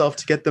over yourself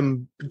to get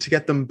them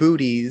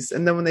booties.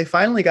 And then when they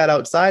finally got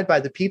outside by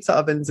the pizza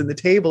ovens and the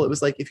table, it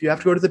was like, if you have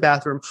to go to the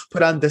bathroom,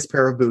 put on this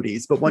pair of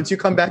booties. But once you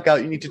come back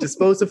out, you need to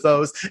dispose of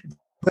those,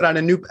 put on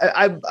a new.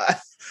 I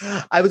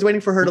was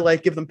waiting for her to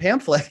like give them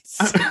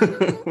pamphlets.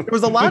 There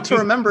was a lot to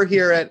remember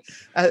here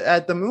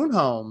at the Moon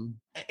Home.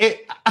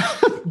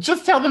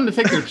 Just tell them to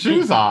take their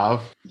shoes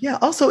off. Yeah.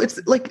 Also,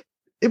 it's like.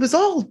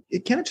 Can't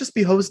it just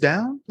be hosed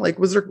down? Like,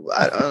 was there?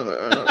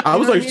 I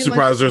was like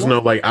surprised there's no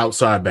like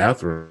outside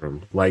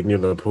bathroom, like near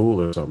the pool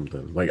or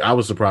something. Like, I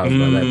was surprised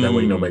by that. That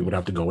way nobody would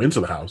have to go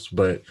into the house.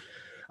 But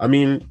I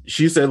mean,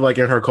 she said like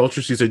in her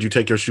culture, she said you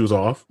take your shoes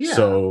off. Yeah.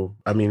 So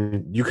I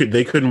mean,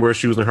 they couldn't wear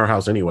shoes in her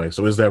house anyway.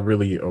 So is that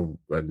really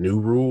a new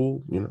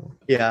rule?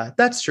 Yeah,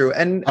 that's true.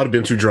 And I'd have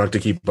been too drunk to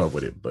keep up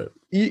with it. But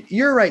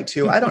you're right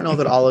too. I don't know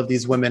that all of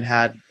these women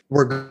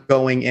were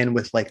going in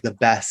with like the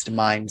best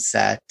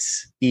mindset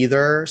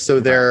either. So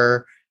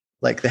they're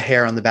like the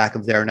hair on the back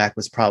of their neck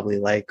was probably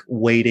like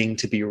waiting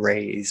to be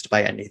raised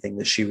by anything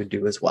that she would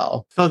do as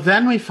well. So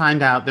then we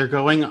find out they're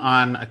going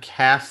on a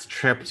cast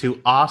trip to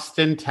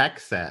Austin,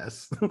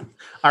 Texas.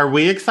 Are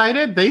we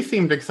excited? They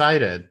seemed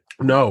excited.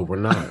 No, we're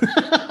not.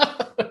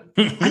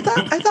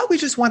 I thought we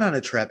just went on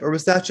a trip, or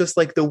was that just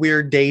like the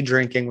weird day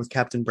drinking with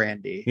Captain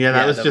Brandy? Yeah,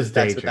 that was just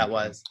day that's drinking.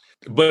 What that was.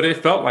 But it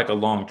felt like a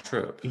long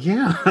trip.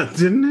 Yeah,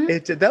 didn't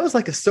it? That was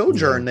like a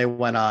sojourn they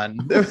went on.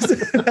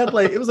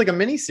 It was like a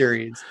mini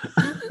series.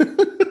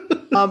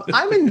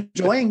 I'm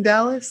enjoying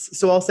Dallas,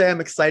 so I'll say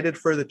I'm excited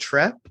for the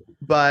trip.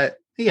 But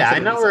yeah, I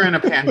know we're in a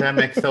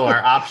pandemic, so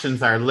our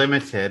options are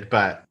limited.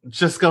 But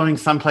just going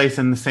someplace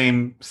in the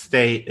same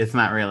state is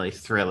not really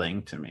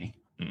thrilling to me.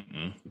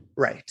 Mm-mm.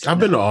 Right. I've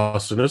been to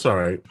Austin. It's all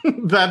right.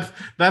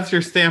 That's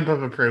your stamp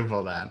of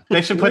approval. Then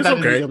they should put It's that.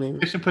 okay.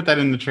 They should put that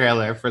in the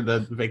trailer for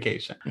the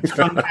vacation.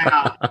 So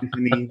now,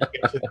 Anthony,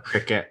 get to the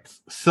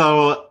crickets.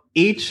 So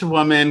each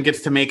woman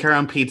gets to make her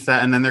own pizza,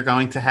 and then they're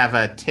going to have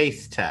a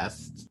taste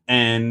test.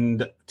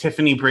 And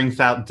Tiffany brings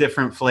out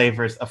different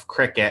flavors of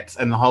crickets,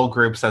 and the whole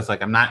group says,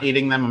 like, I'm not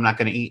eating them. I'm not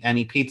going to eat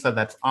any pizza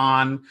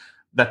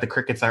that the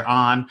crickets are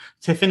on.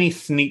 Tiffany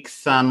sneaks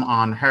some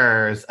on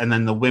hers, and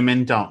then the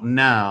women don't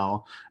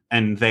know,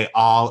 and they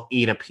all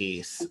eat a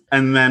piece.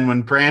 And then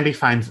when Brandy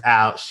finds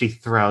out, she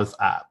throws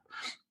up.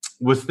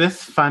 Was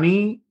this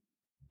funny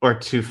or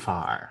too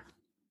far?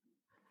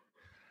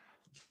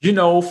 You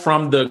know,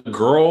 from the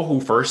girl who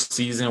first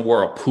season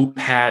wore a poop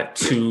hat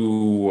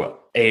to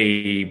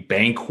a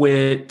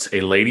banquet,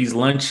 a ladies'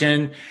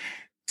 luncheon,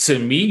 to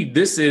me,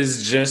 this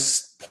is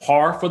just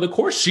par for the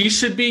course. She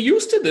should be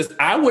used to this.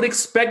 I would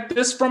expect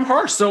this from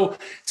her. So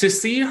to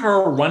see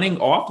her running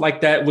off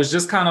like that was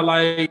just kind of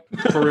like,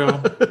 for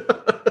real.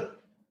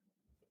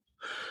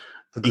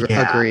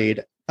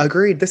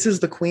 Agreed. This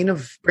is the queen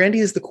of Brandy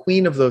is the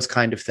queen of those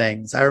kind of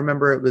things. I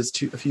remember it was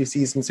a few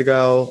seasons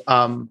ago,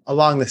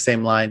 along the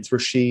same lines, where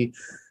she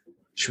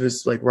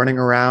was like running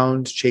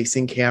around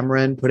chasing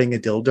Cameron, putting a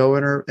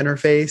dildo in her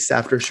face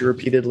after she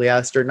repeatedly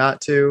asked her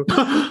not to.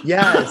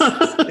 Yes,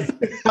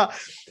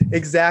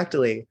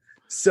 exactly.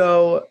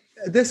 So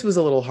this was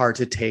a little hard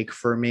to take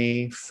for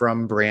me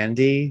from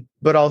Brandy,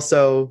 but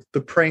also the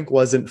prank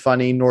wasn't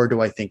funny, nor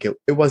do I think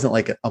it wasn't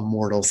like a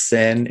mortal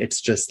sin. It's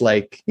just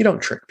like, you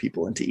don't trick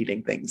people into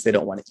eating things they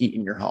don't want to eat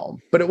in your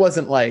home. But it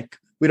wasn't like,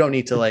 we don't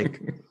need to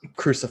like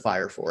crucify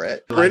her for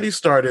it. Brandy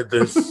started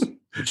this.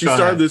 She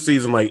started this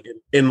season like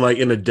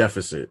in a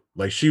deficit.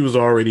 Like she was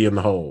already in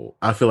the hole.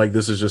 I feel like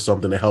this is just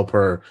something to help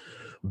her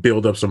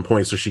build up some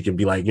points so she can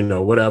be like,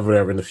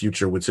 whatever in the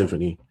future with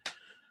Tiffany.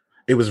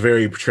 It was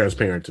very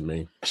transparent to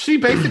me. She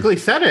basically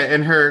said it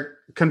in her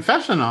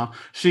confessional.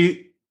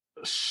 She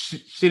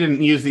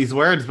didn't use these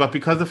words, but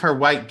because of her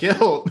white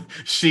guilt,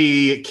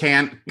 she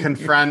can't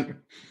confront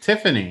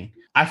Tiffany.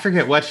 I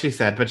forget what she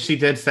said, but she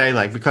did say,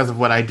 like, because of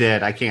what I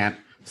did, I can't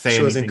say she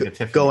anything to wasn't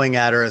Tiffany. going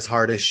at her as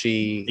hard as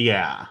she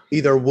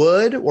either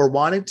would or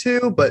wanted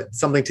to, but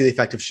something to the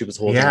effect of she was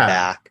holding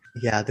back.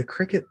 Yeah, the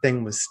cricket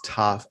thing was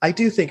tough. I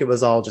do think it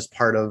was all just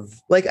part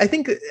of, like, I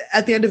think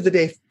at the end of the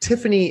day,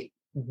 Tiffany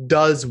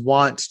does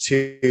want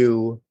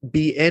to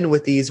be in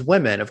with these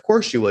women. Of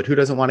course you would. Who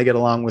doesn't want to get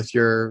along with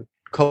your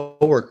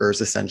coworkers,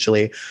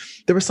 essentially?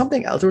 There was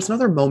something else. There was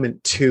another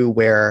moment too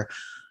where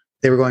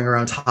they were going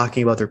around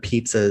talking about their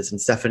pizzas, and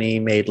Stephanie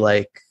made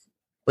like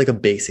a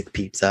basic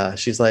pizza.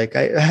 She's like,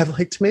 I have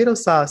like tomato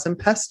sauce and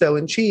pesto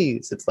and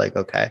cheese. It's like,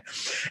 okay.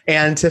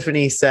 And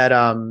Tiffany said,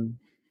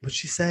 what'd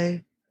she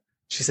say?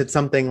 She said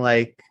something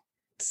like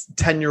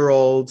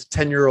 10-year-old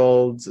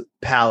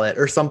palate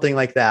or something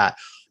like that.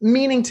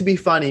 Meaning to be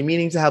funny,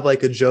 meaning to have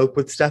like a joke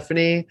with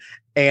Stephanie.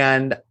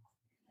 And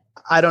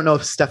I don't know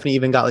if Stephanie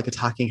even got like a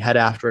talking head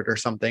after it or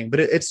something, but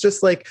it's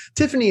just like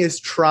Tiffany is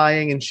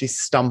trying and she's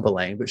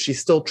stumbling, but she's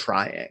still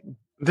trying.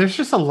 There's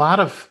just a lot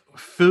of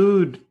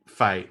food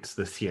fights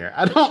this year.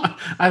 I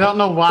don't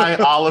know why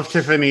all of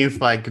Tiffany's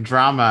like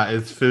drama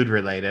is food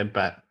related,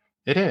 but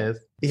it is.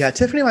 Yeah,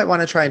 Tiffany might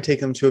want to try and take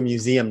them to a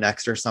museum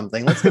next or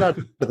something. Let's get out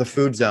of the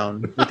food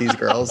zone with these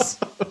girls.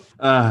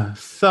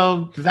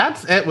 So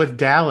that's it with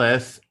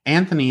Dallas.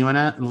 Anthony, you want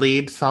to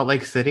lead Salt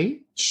Lake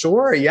City?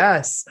 Sure,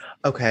 yes.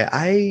 Okay,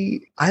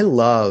 I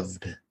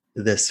loved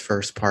this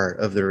first part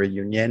of the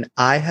reunion.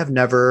 I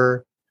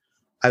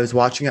was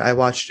watching it. I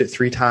watched it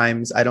 3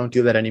 times. I don't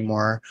do that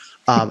anymore.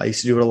 I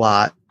used to do it a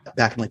lot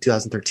back in like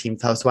 2013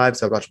 with Housewives.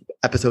 So I watched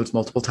episodes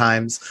multiple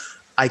times.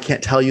 I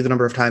can't tell you the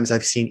number of times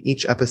I've seen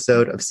each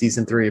episode of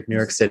season 3 of New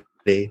York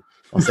City.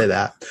 I'll say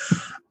that.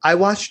 I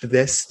watched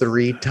this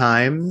 3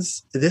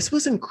 times. This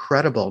was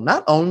incredible.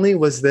 Not only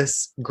was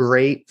this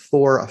great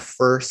for a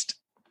first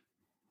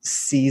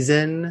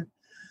season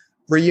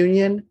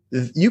reunion,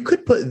 you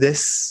could put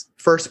this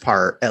first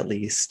part, at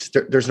least.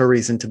 There's no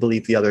reason to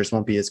believe the others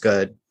won't be as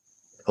good,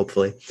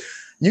 hopefully.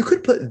 You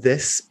could put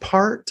this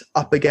part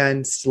up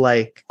against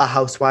like a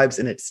Housewives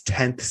in its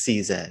 10th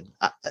season.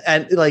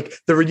 And like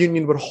the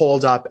reunion would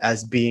hold up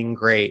as being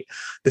great.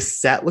 The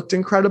set looked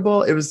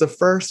incredible. It was the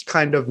first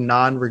kind of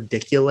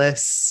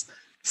non-ridiculous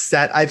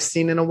set I've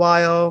seen in a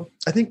while.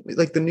 I think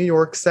like the New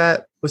York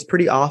set was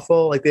pretty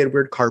awful. Like they had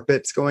weird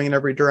carpets going in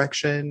every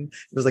direction.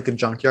 It was like a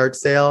junkyard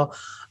sale.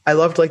 I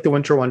loved like the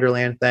Winter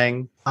Wonderland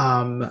thing.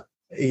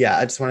 Yeah,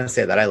 I just want to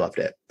say that I loved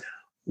it.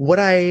 What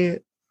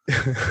I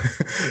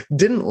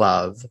didn't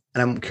love,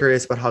 and I'm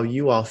curious about how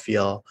you all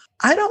feel.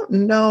 I don't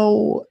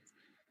know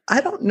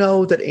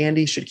that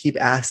Andy should keep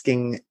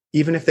asking,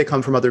 even if they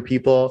come from other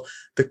people,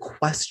 the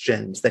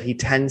questions that he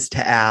tends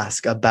to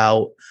ask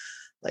about,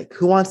 like,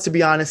 who wants to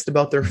be honest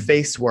about their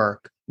face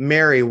work?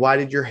 Mary, why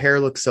did your hair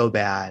look so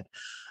bad?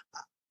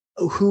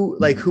 Who,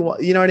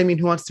 you know what I mean?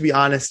 Who wants to be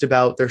honest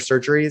about their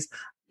surgeries?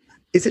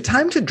 Is it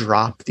time to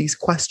drop these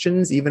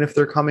questions, even if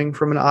they're coming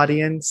from an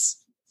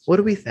audience? What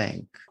do we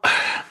think?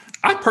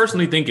 I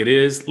personally think it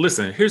is.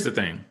 Listen, here's the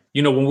thing.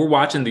 You know, when we're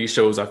watching these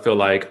shows, I feel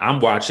like I'm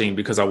watching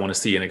because I want to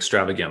see an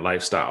extravagant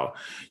lifestyle.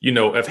 You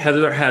know, if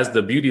Heather has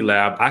the beauty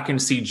lab, I can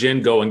see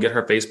Jen go and get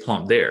her face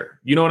plumped there.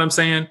 You know what I'm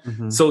saying?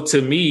 Mm-hmm. So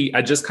to me,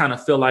 I just kind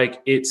of feel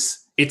like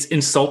it's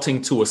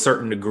insulting to a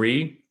certain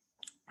degree,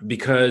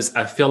 because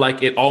I feel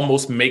like it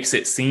almost makes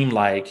it seem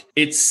like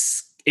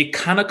it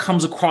kind of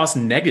comes across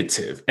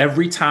negative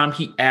every time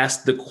he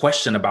asks the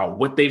question about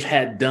what they've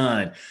had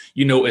done,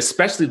 you know,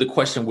 especially the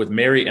question with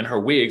Mary and her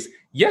wigs.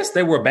 Yes,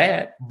 they were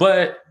bad,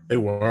 but They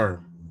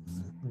were.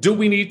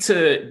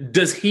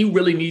 does he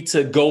really need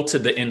to go to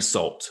the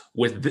insult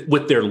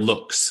with their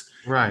looks?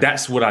 Right.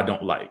 That's what I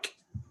don't like.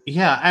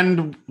 Yeah.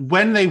 And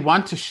when they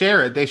want to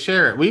share it, they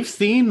share it. We've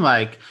seen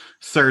like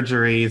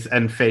surgeries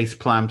and face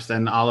plumps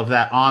and all of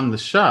that on the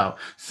show.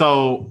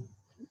 So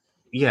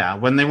yeah,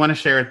 when they want to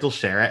share it, they'll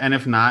share it. And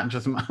if not,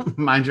 just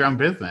mind your own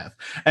business.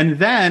 And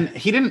then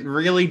he didn't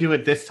really do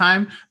it this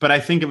time, but I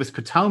think it was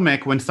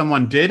Potomac when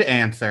someone did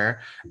answer,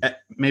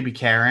 maybe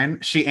Karen,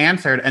 she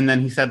answered. And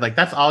then he said, like,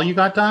 that's all you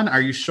got done?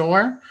 Are you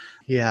sure?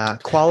 Yeah.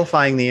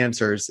 Qualifying the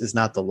answers is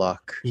not the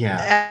look.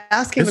 Yeah.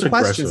 Asking It's the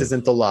questions aggressive.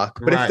 isn't the luck.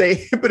 But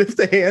Right. if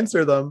they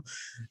answer them,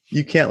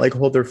 you can't like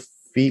hold their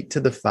feet to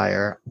the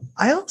fire.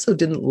 I also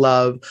didn't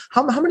love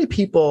how many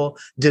people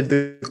did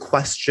the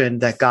question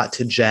that got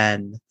to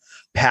Jen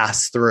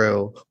pass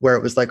through, where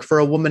it was like, for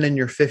a woman in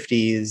your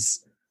 50s,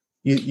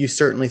 you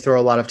certainly throw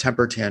a lot of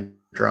temper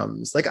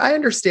tantrums. Like, I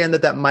understand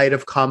that might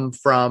have come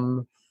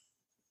from,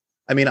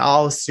 I mean,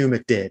 I'll assume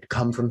it did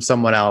come from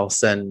someone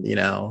else, and you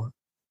know,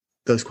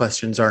 those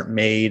questions aren't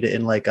made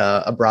in like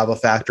a Bravo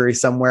factory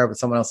somewhere with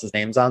someone else's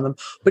names on them.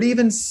 But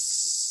even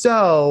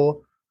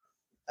so,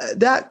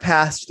 that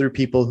passed through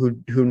people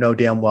who know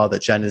damn well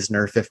that Jen is in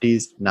her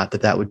 50s. Not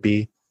that would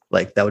be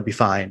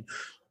fine.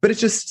 But it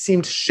just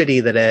seemed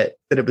shitty that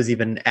it was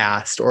even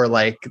asked, or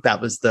like that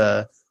was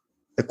the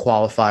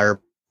qualifier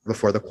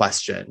before the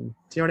question.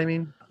 Do you know what I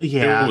mean?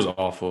 Yeah. It was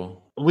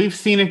awful. We've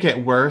seen it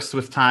get worse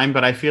with time,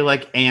 but I feel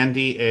like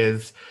Andy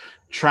is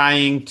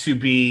trying to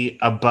be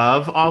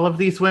above all of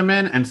these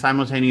women and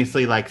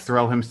simultaneously like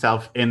throw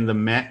himself in the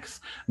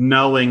mix,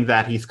 knowing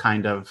that he's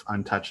kind of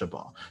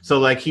untouchable. So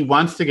like he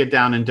wants to get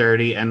down and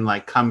dirty and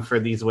like come for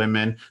these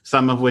women,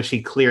 some of which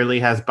he clearly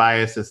has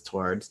biases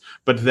towards,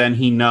 but then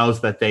he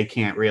knows that they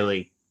can't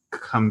really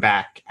come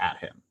back at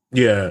him.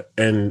 Yeah.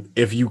 And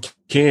if you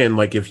can,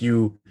 like, if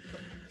you,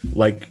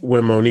 like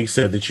when Monique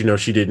said that, you know,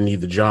 she didn't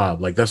need the job,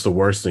 like that's the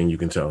worst thing you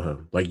can tell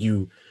him. Like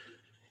he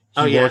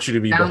wants you to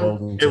be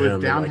beholden to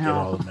him. Downhill and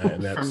all of that.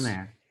 And that's, from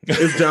there.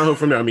 It's downhill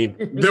from there. I mean,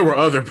 there were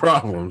other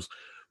problems,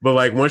 but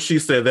like once she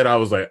said that, I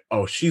was like,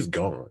 oh, she's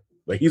gone.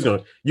 Like he's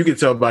gonna. You can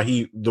tell by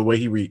the way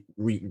he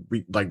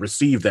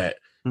received that,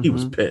 he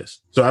was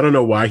pissed. So I don't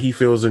know why he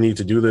feels the need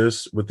to do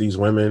this with these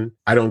women.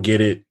 I don't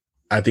get it.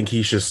 I think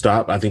he should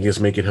stop. I think it's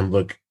making him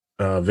look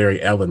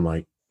very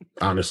Ellen-like,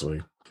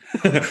 honestly.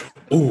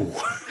 Ooh.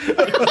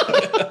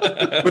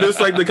 But it's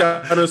like the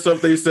kind of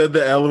stuff they said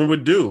that Ellen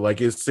would do.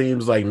 Like it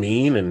seems like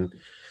mean and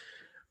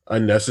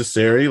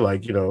unnecessary.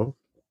 Like, you know,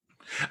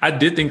 I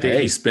did think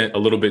that he spent a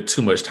little bit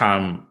too much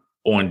time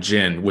on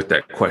Jen with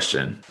that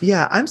question.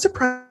 Yeah, I'm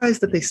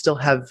surprised that they still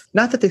have,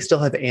 not that they still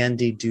have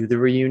Andy do the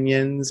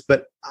reunions,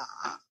 but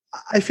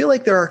I feel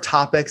like there are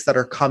topics that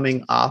are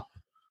coming up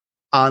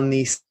on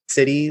these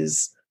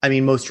cities. I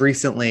mean, most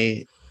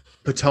recently,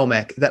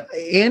 Potomac, that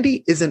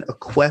Andy isn't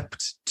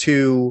equipped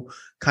to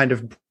kind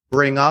of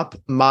bring up,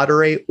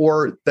 moderate,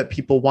 or that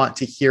people want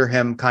to hear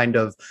him kind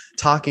of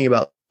talking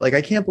about. Like,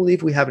 I can't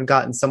believe we haven't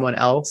gotten someone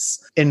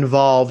else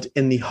involved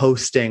in the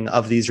hosting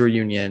of these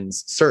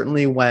reunions.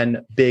 Certainly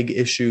when big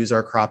issues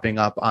are cropping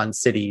up on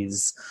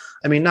cities.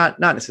 I mean, not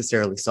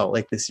necessarily Salt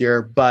Lake this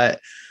year, but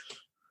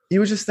you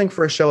would just think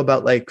for a show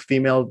about like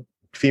female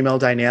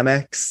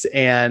dynamics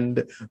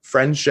and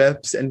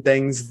friendships and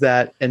things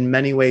that in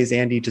many ways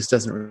Andy just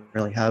doesn't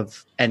really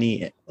have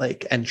any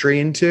like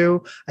entry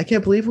into. I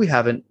can't believe we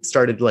haven't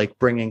started like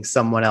bringing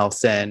someone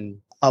else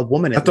in. A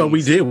woman. I thought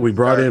we did. We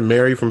brought in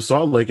Mary from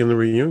Salt Lake in the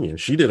reunion.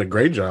 She did a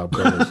great job.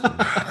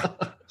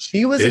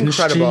 She was Didn't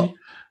incredible.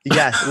 she?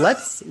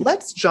 Yes.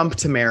 Let's jump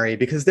to Mary,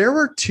 because there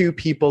were two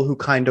people who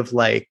kind of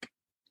like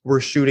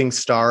were shooting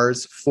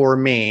stars for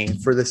me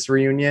for this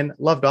reunion.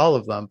 Loved all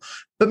of them,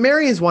 but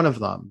Mary is one of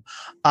them.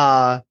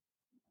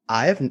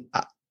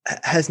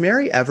 Has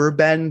Mary ever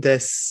been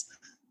this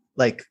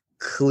like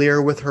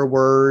clear with her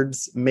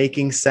words,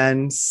 making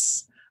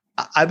sense?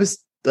 I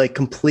was like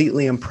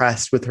completely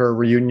impressed with her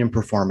reunion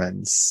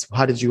performance.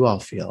 How did you all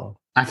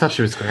feel? I thought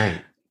she was great.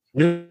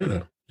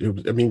 Yeah.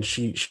 I mean,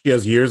 she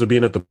has years of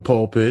being at the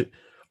pulpit,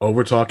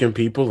 over talking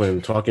people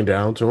and talking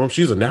down to them.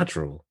 She's a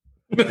natural.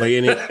 Like,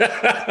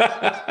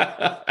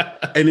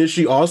 and then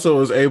she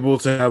also is able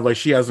to have, like,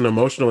 she has an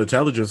emotional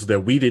intelligence that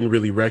we didn't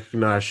really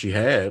recognize she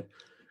had.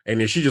 And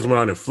then she just went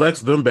on and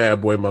flexed them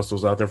bad boy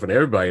muscles out there for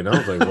everybody. And I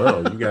was like,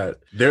 well,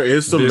 there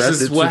is some method to the madness.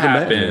 This is what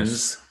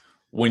happens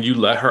when you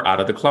let her out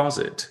of the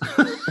closet.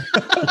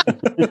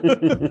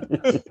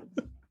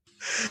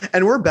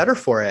 And we're better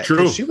for it.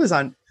 True. She was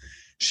on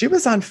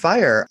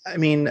fire. I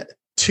mean,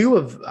 two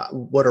of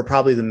what are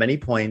probably the many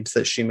points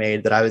that she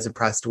made that I was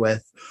impressed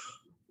with.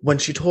 When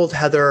she told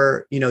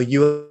Heather,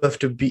 you have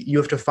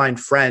to find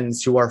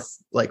friends who are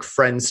like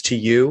friends to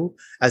you,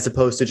 as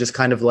opposed to just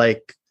kind of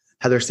like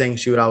Heather saying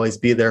she would always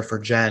be there for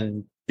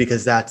Jen,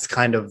 because that's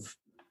kind of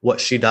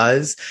what she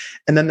does.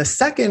 And then the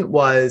second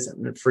was,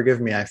 forgive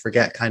me, I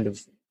forget kind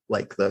of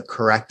like the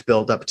correct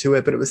build up to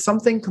it, but it was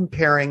something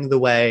comparing the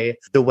way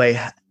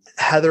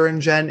Heather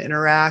and Jen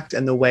interact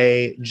and the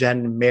way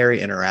Jen and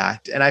Mary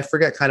interact. And I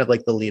forget kind of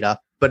like the lead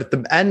up, but at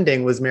the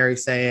ending was Mary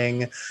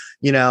saying,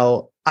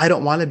 I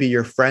don't want to be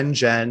your friend,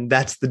 Jen.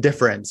 That's the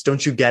difference.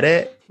 Don't you get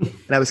it?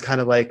 And I was kind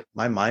of like,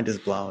 my mind is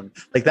blown.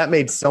 Like that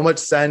made so much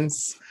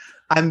sense.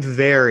 I'm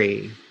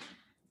very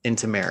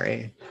into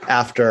Mary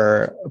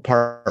after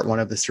part one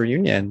of this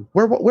reunion.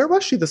 Where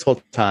was she this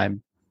whole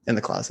time? In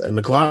the closet. In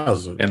the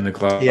closet.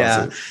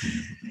 Yeah.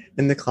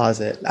 In the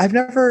closet.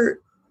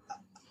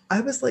 I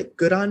was like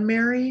good on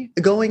Mary.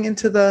 Going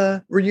into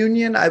the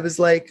reunion, I was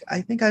like, I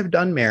think I've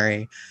done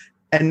Mary.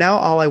 And now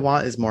all I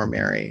want is more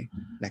Mary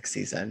next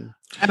season.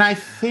 And I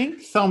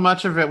think so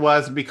much of it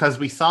was because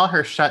we saw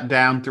her shut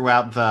down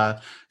throughout the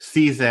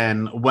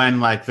season when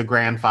like the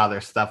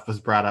grandfather stuff was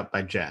brought up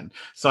by Jen.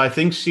 So I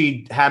think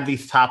she had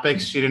these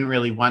topics she didn't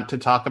really want to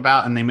talk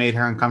about and they made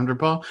her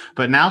uncomfortable.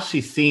 But now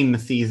she's seen the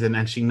season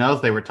and she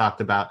knows they were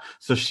talked about.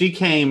 So she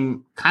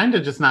came kind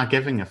of just not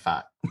giving a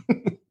fuck.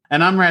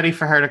 And I'm ready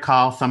for her to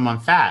call someone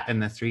fat in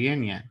this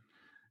reunion.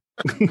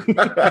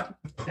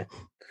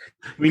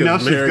 We know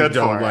she's good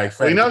for it.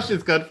 We know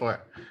she's good for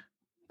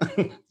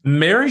it.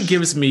 Mary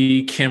gives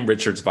me Kim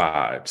Richards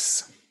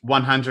vibes.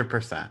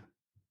 100%.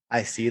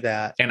 I see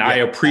that. And I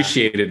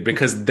appreciate it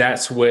because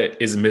that's what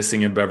is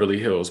missing in Beverly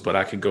Hills. But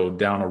I could go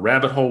down a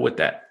rabbit hole with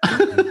that.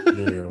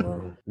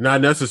 Not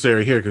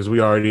necessary here because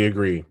we already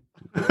agree.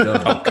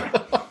 Okay.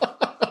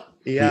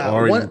 Yeah.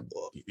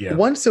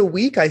 Once a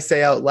week, I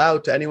say out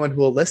loud to anyone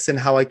who will listen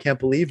how I can't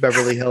believe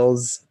Beverly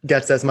Hills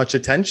gets as much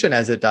attention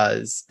as it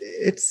does.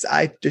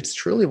 It's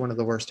truly one of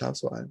the worst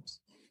housewives.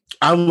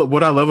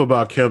 What I love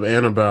about Kim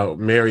and about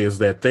Mary is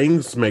that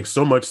things make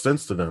so much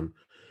sense to them,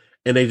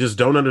 and they just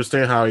don't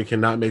understand how it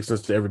cannot make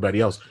sense to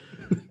everybody else.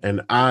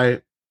 And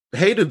I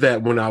hated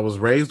that when I was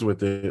raised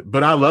with it,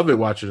 but I love it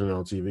watching it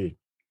on TV.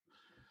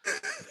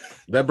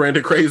 That brand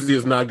of crazy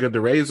is not good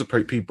to raise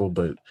people,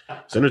 but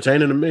it's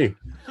entertaining to me.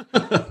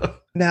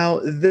 Now,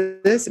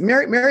 this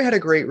Mary had a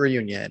great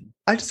reunion.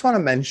 I just want to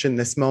mention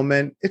this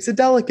moment. It's a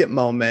delicate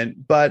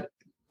moment, but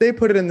they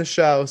put it in the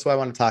show, so I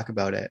want to talk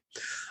about it.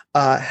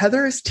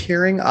 Heather is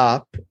tearing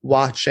up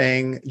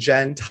watching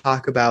Jen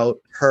talk about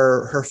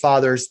her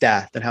father's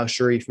death and how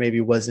Sharif maybe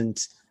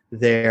wasn't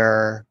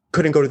there,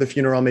 couldn't go to the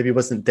funeral, maybe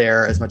wasn't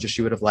there as much as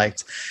she would have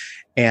liked.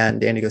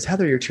 And Andy goes,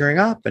 Heather, you're tearing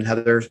up. And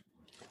Heather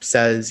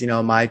says,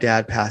 my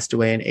dad passed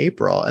away in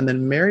April. And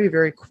then Mary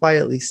very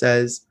quietly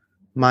says,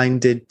 mine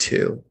did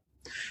too.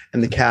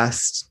 And the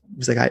cast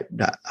was like,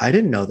 I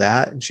didn't know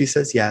that. And she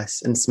says,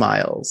 yes, and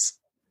smiles.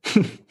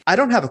 I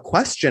don't have a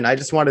question. I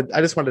just wanted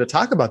to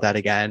talk about that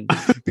again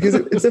because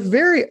it's a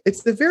very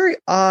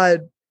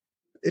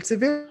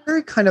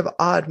kind of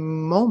odd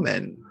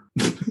moment.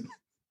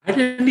 I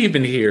didn't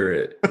even hear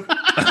it.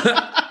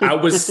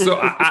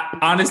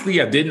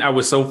 Honestly, I didn't. I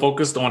was so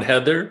focused on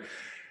Heather.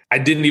 I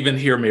didn't even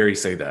hear Mary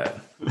say that.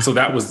 So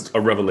that was a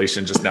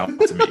revelation just now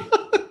to me.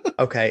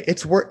 Okay,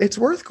 it's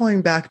worth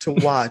going back to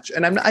watch,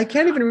 and I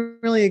can't even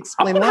really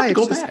explain why. Have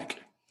to go back.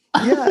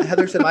 Yeah,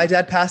 Heather said my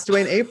dad passed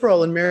away in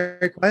April, and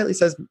Mary quietly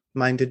says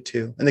mine did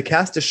too, and the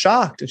cast is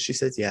shocked, and she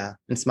says yeah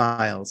and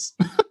smiles,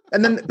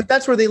 and then but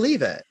that's where they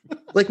leave it.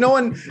 Like no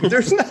one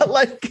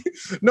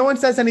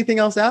says anything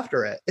else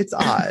after it. It's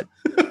odd.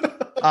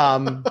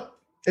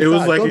 It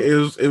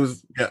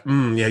was yeah.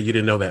 You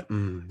didn't know that.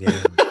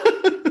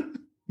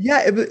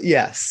 Yeah.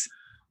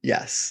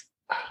 Yes.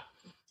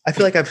 I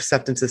feel like I've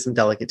stepped into some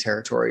delicate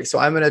territory. So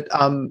I'm going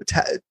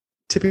to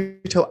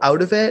tippy-toe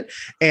out of it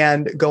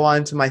and go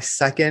on to my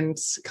second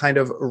kind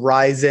of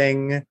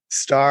rising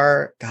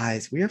star.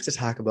 Guys, we have to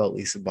talk about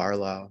Lisa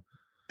Barlow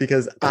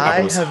because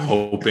I was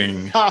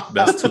hoping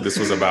that's what this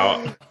was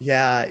about.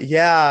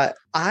 Yeah.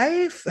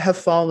 I have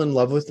fallen in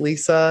love with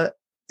Lisa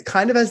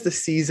kind of as the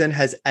season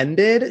has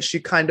ended. She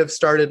kind of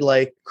started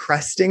like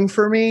cresting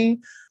for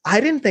me. I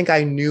didn't think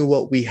I knew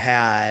what we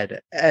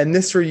had. And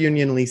this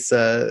reunion,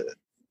 Lisa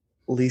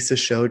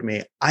showed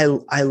me.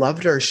 I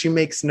loved her. She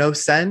makes no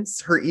sense.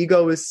 Her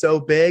ego is so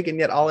big, and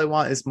yet all I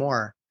want is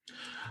more.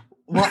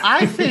 Well,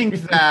 I think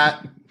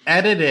that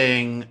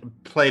editing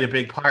played a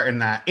big part in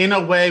that, in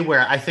a way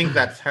where I think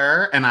that's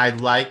her, and I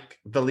like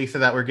the Lisa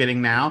that we're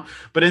getting now.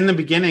 But in the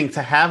beginning,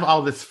 to have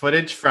all this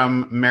footage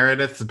from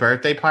Meredith's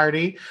birthday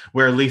party,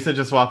 where Lisa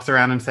just walks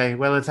around and say,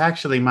 well, it's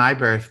actually my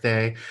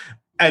birthday.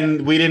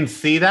 And we didn't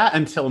see that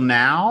until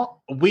now.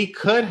 We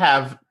could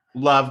have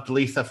loved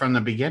Lisa from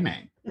the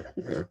beginning.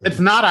 It's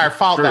not our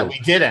fault that we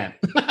didn't.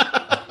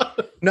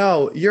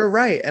 No, you're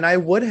right. And I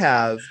would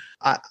have.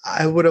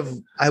 I would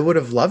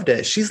have loved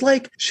it. She's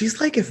like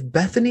if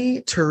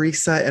Bethany,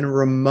 Teresa, and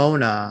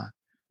Ramona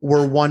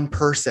we're one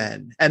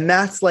person. And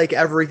that's like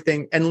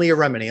everything. And Leah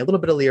Remini, a little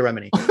bit of Leah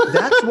Remini.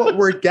 That's what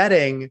we're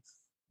getting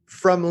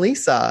from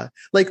Lisa.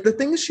 Like the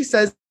things she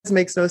says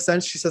makes no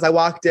sense. She says, I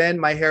walked in,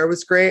 my hair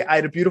was great. I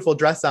had a beautiful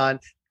dress on.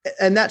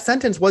 And that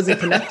sentence wasn't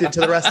connected to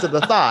the rest of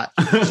the thought.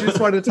 She just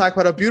wanted to talk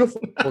about how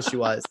beautiful she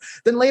was.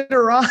 Then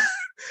later on,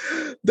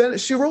 then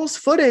she rolls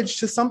footage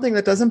to something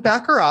that doesn't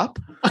back her up.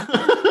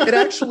 It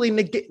actually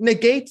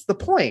negates the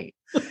point.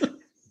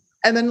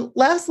 And then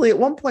lastly, at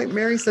one point,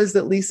 Mary says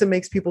that Lisa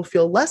makes people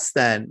feel less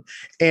than.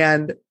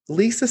 And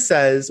Lisa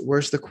says,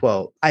 where's the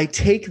quote? I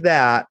take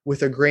that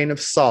with a grain of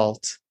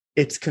salt.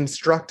 It's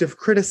constructive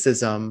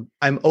criticism.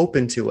 I'm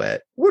open to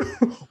it.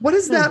 What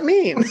does that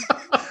mean?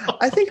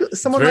 I think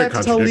someone might have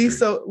to tell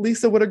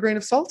Lisa what a grain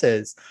of salt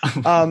is.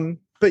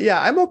 But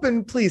yeah, I'm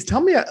open. Please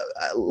tell me.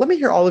 Let me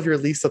hear all of your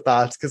Lisa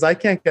thoughts because I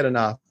can't get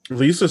enough.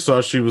 Lisa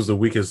saw she was the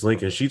weakest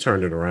link and she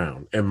turned it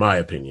around, in my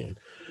opinion.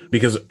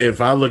 Because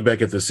if I look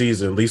back at the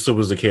season, Lisa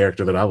was the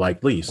character that I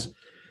liked least.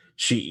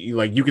 She,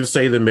 like, you can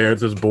say that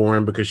Meredith is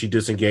boring because she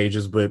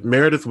disengages, but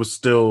Meredith was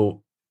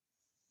still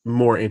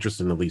more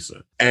interested in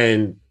Lisa.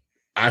 And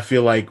I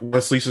feel like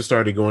once Lisa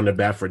started going to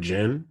bat for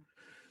Jen,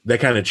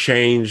 that kind of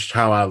changed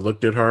how I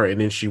looked at her.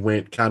 And then she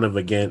went kind of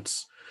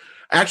against,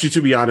 actually,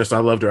 to be honest, I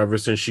loved her ever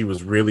since she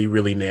was really,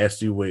 really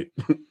nasty with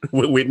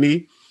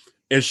Whitney.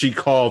 And she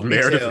called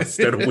Meredith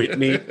instead of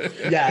Whitney.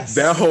 Yes.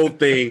 That whole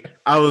thing,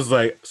 I was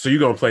like, so you're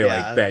going to play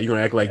like that. You're going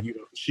to act like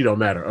she don't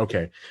matter.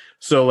 Okay.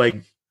 So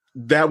like,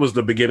 that was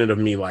the beginning of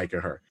me liking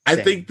her. Same.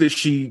 I think that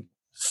she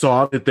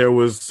saw that there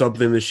was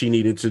something that she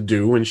needed to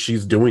do and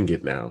she's doing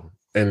it now.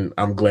 And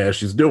I'm glad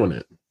she's doing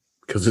it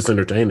because it's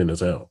entertaining as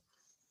hell.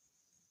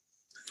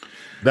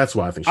 That's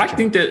why I think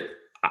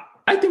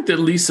I think that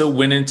Lisa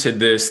went into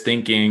this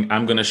thinking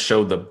I'm going to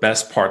show the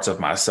best parts of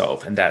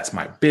myself, and that's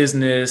my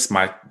business,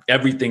 my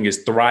everything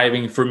is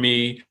thriving for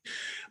me.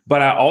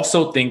 But I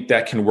also think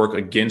that can work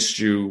against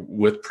you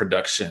with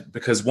production,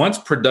 because once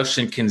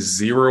production can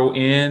zero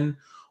in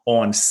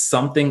on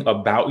something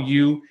about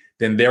you,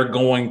 then they're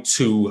going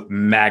to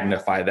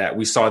magnify that.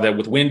 We saw that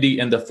with Wendy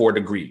and the 4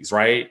 Degrees,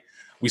 right?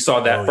 We saw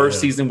that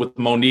season with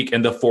Monique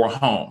and the 4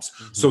 Homes.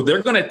 Mm-hmm. So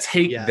they're going to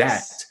take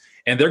that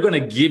and they're going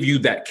to give you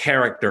that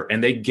character.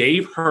 And they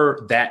gave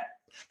her that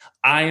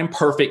I am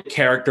perfect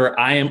character.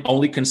 I am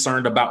only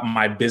concerned about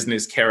my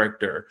business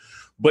character.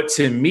 But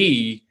to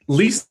me,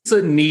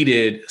 Lisa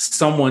needed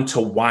someone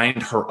to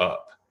wind her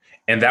up.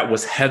 And that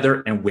was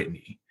Heather and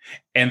Whitney.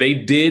 And they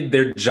did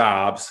their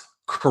jobs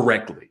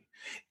correctly.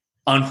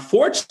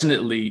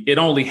 Unfortunately, it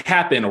only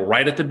happened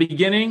right at the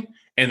beginning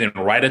and then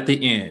right at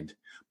the end.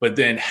 But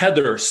then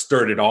Heather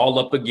stirred it all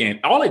up again.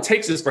 All it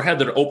takes is for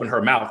Heather to open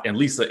her mouth and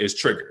Lisa is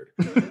triggered.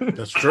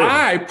 That's true.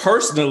 I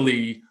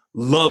personally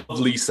love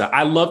Lisa.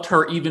 I loved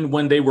her even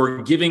when they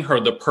were giving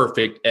her the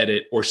perfect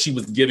edit, or she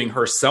was giving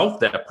herself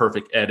that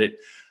perfect edit.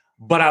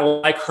 But I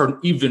like her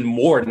even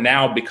more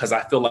now because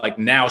I feel like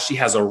now she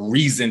has a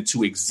reason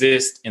to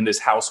exist in this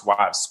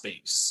housewives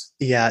space.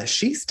 Yeah,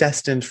 she's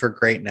destined for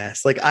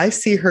greatness. Like I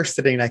see her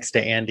sitting next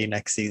to Andy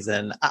next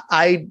season.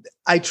 I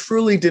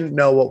truly didn't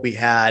know what we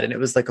had. And it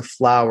was like a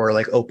flower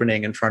like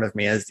opening in front of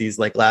me as these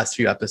like last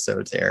few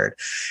episodes aired.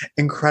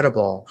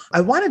 Incredible.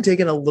 I want to dig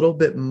in a little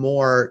bit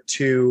more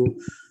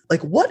to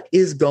like what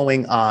is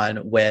going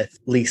on with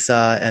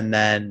Lisa and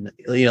then,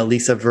 you know,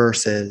 Lisa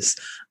versus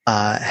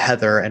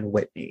Heather and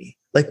Whitney.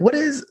 Like what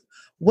is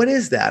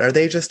that? Are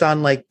they just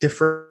on like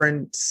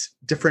different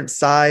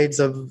sides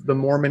of the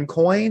Mormon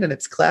coin and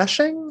it's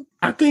clashing?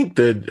 I think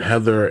that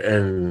Heather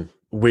and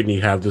Whitney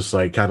have this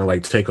like kind of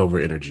like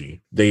takeover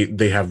energy.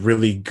 They have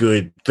really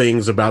good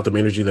things about them,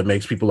 energy that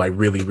makes people like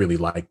really, really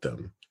like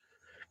them.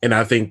 And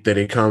I think that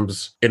it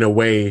comes in a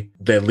way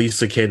that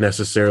Lisa can't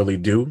necessarily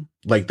do.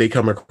 Like they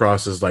come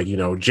across as like, you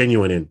know,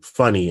 genuine and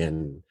funny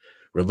and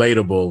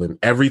relatable and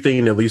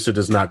everything that Lisa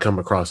does not come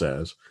across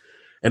as.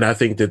 And I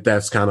think that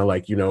that's kind of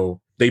like, you know,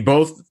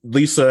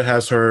 Lisa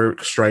has her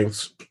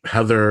strengths,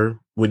 Heather,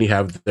 Whitney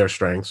have their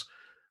strengths,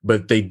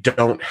 but they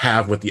don't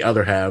have what the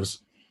other has.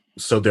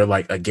 So they're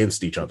like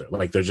against each other.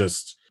 Like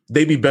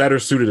they'd be better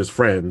suited as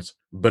friends,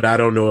 but I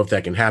don't know if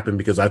that can happen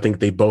because I think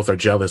they both are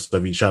jealous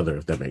of each other,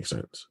 if that makes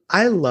sense.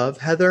 I love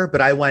Heather, but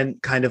I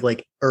went kind of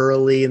like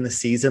early in the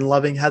season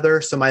loving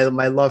Heather. So my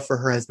love for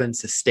her has been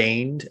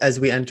sustained as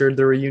we entered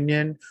the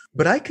reunion.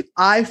 But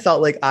I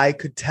felt like I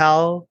could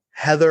tell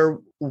Heather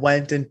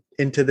went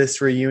into this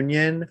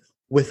reunion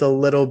with a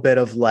little bit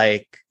of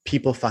like,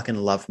 people fucking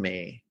love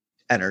me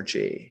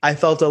energy. I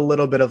felt a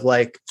little bit of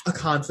like a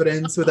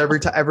confidence with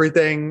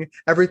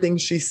everything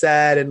she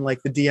said. And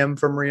like the DM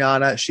from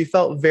Rihanna, she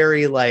felt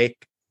very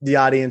like the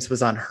audience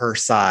was on her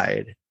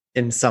side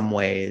in some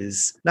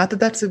ways. Not that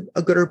that's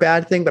a good or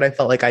bad thing, but I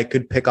felt like I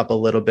could pick up a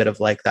little bit of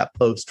like that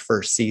post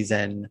first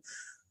season.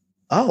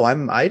 Oh,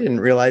 I didn't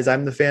realize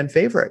I'm the fan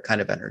favorite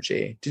kind of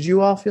energy. Did you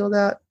all feel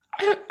that?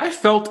 I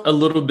felt a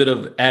little bit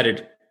of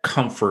added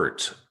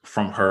comfort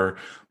from her,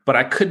 but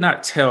I could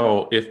not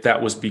tell if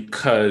that was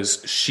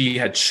because she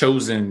had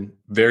chosen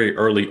very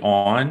early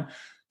on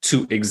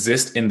to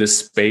exist in this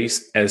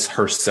space as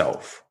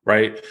herself.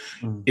 right?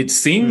 Mm. It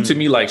seemed to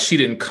me like she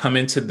didn't come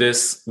into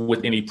this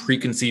with any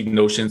preconceived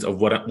notions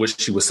of what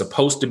she was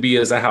supposed to be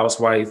as a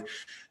housewife.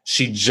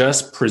 She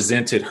just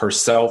presented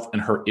herself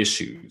and her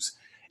issues.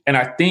 And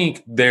I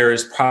think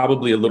there's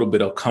probably a little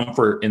bit of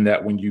comfort in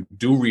that when you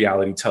do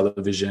reality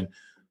television,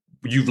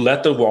 you've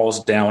let the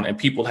walls down and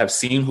people have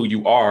seen who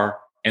you are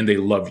and they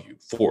love you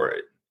for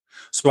it.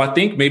 So I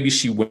think maybe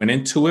she went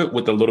into it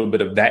with a little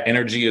bit of that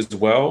energy as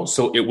well.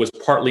 So it was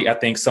partly, I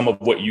think, some of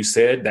what you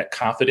said, that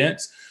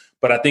confidence,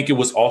 but I think it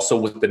was also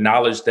with the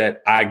knowledge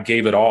that I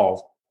gave it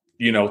all,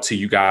 to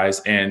you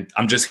guys, and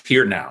I'm just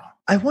here now.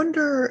 I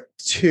wonder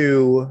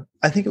too,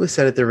 I think it was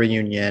said at the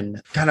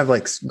reunion, kind of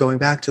like going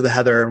back to the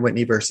Heather and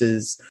Whitney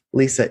versus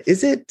Lisa.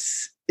 Is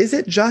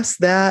it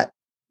just that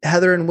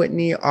Heather and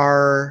Whitney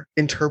are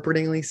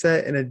interpreting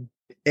Lisa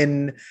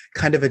in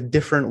kind of a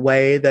different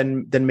way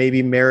than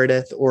maybe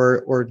Meredith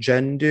or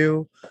Jen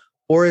do?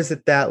 Or is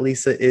it that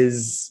Lisa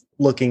is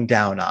looking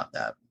down on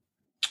them,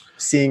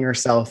 seeing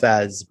herself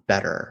as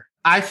better?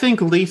 I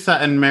think Lisa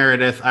and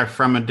Meredith are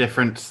from a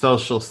different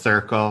social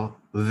circle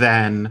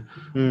than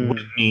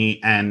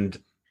Whitney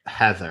and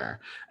Heather.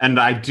 And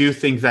I do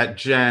think that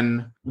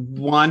Jen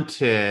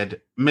wanted,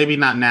 maybe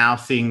not now,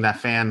 seeing that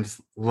fans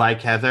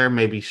like Heather,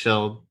 maybe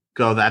she'll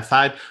go that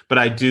side. But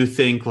I do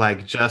think,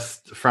 like,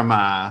 just from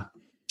a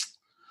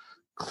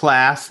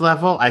class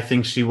level, I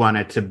think she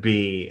wanted to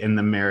be in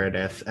the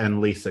Meredith and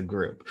Lisa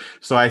group.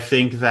 So I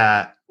think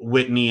that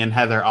Whitney and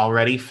Heather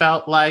already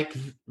felt like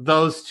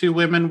those two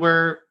women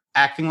were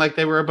acting like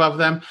they were above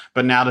them,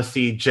 but now to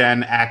see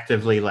Jen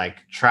actively like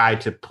try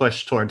to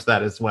push towards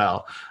that as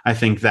well, I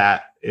think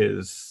that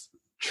is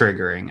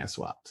triggering as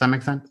well. Does that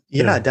make sense?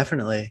 Yeah,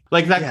 definitely.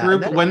 Like that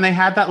group, when they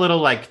had that little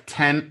like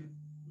tent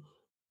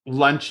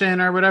luncheon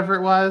or whatever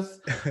it was,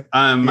 yes.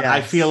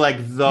 I feel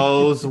like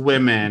those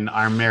women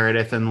are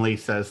Meredith and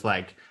Lisa's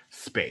like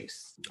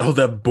space. Oh,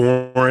 that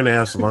boring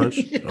ass lunch.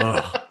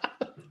 Oh.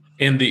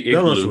 In the igloo.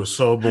 That lunch was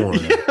so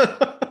boring.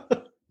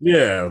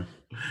 Yeah.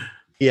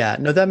 Yeah,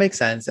 no, that makes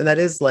sense. And that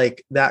is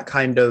like that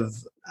kind of,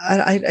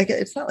 I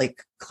it's not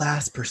like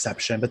class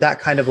perception, but that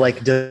kind of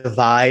like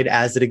divide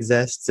as it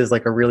exists is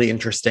like a really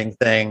interesting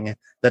thing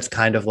that's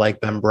kind of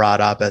like been brought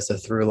up as a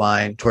through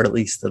line toward at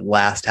least the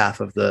last half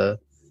of the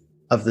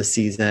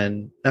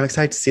season. I'm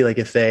excited to see like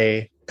if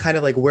they kind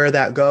of like where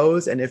that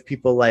goes and if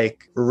people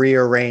like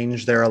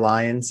rearrange their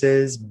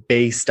alliances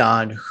based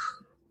on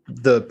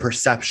the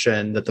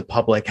perception that the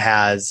public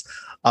has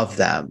of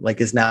them. Like,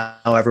 is now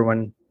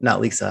everyone,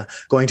 not Lisa,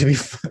 going to be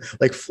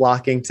like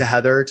flocking to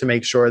Heather to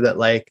make sure that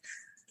like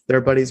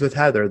they're buddies with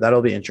Heather?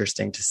 That'll be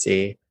interesting to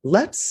see.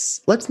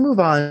 Let's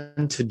move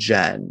on to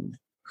Jen,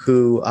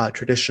 who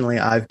traditionally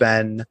I've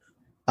been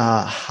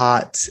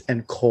hot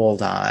and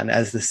cold on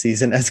as the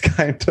season has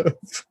kind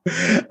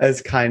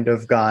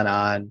of gone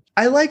on.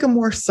 I like a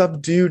more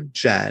subdued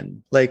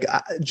Jen. Like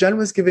Jen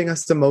was giving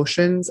us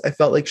emotions. I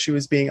felt like she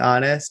was being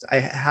honest.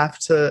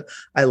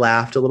 I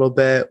laughed a little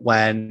bit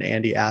when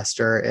Andy asked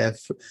her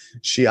if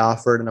she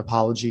offered an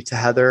apology to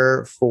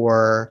Heather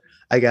for,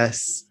 I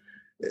guess,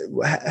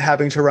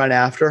 having to run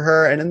after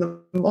her. And in the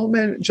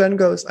moment, Jen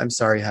goes, "I'm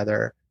sorry,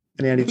 Heather."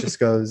 And Andy just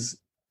goes,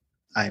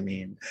 "I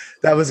mean,"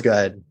 that was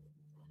good.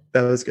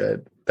 That was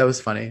good. That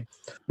was funny.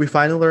 We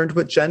finally learned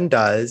what Jen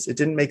does. It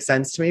didn't make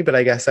sense to me, but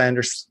I guess I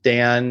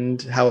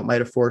understand how it might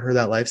afford her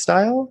that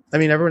lifestyle. I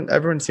mean,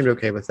 everyone seemed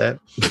okay with it.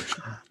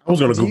 I was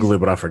going to Google it,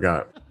 but I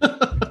forgot.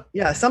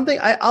 Yeah,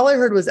 all I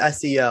heard was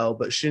SEO,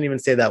 but she didn't even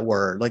say that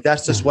word. Like,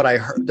 that's just what I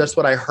heard. That's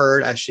what I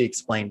heard as she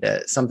explained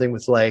it. Something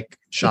with like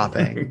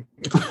shopping.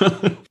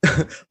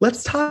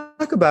 Let's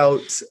talk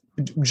about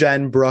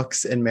Jen,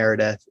 Brooks, and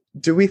Meredith.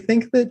 Do we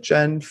think that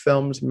Jen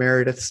filmed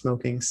Meredith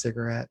smoking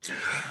cigarettes?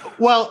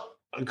 Well,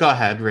 go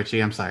ahead,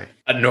 Richie. I'm sorry.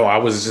 No, I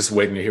was just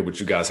waiting to hear what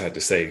you guys had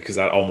to say because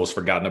I'd almost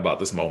forgotten about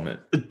this moment.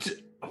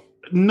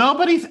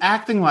 Nobody's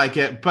acting like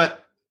it,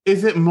 but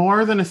is it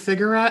more than a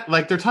cigarette?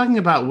 Like, they're talking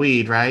about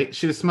weed, right?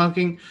 She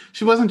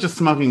wasn't just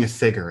smoking a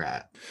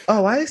cigarette.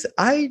 Oh,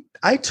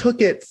 I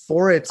took it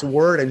for its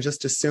word and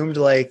just assumed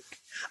I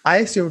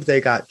assumed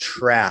they got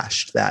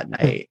trashed that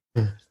night.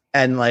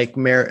 And like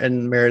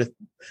Meredith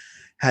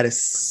had a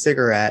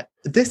cigarette.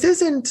 This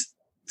isn't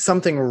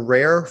something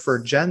rare for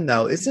Jen,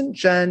 though. Isn't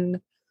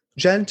Jen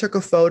took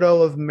a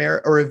photo of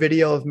or a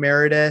video of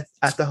Meredith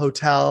at the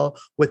hotel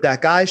with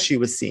that guy she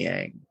was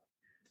seeing.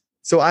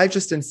 So I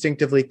just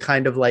instinctively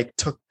kind of like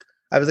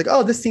I was like,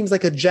 oh, this seems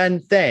like a Jen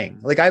thing.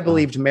 Like I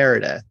believed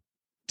Meredith.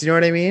 Do you know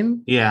what I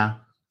mean? Yeah.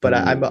 But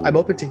I'm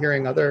open to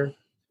hearing other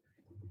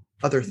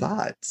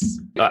thoughts.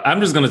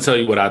 I'm just going to tell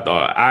you what I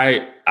thought.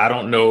 I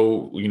don't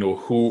know,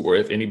 who or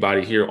if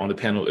anybody here on the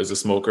panel is a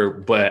smoker,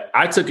 but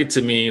I took it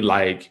to mean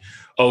like,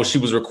 oh, she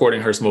was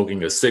recording her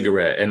smoking a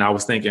cigarette. And I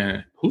was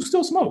thinking, who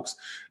still smokes?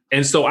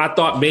 And so I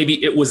thought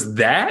maybe it was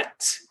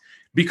that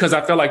because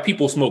I felt like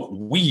people smoke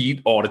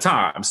weed all the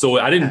time. So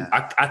I didn't,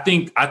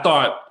 I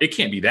thought it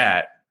can't be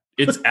that.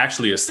 It's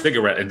actually a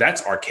cigarette and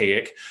that's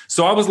archaic.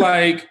 So I was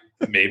like,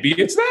 maybe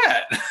it's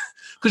that.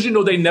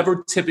 Because, they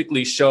never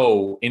typically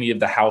show any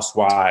of the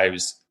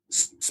housewives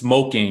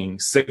smoking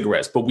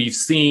cigarettes, but we've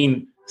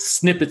seen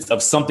snippets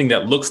of something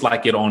that looks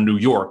like it on New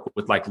York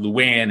with like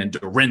Luann and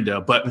Dorinda,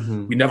 but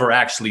we never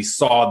actually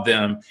saw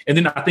them. And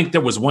then I think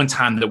there was one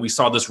time that we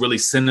saw this really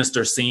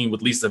sinister scene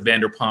with Lisa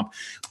Vanderpump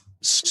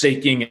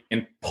shaking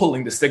and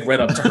pulling the cigarette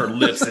up to her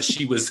lips as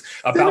she was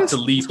about to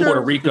leave Puerto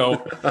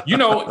Rico. You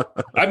know,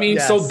 I mean,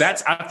 Yes. so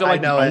that's, I feel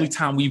like the only it.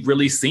 time we've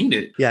really seen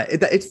it. Yeah,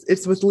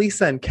 it's with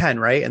Lisa and Ken,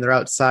 right? And they're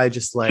outside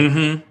just like,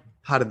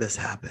 how did this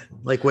happen?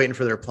 Like waiting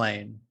for their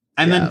plane.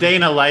 And then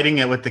Dana lighting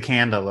it with the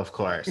candle, of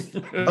course.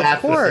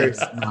 Of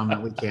course.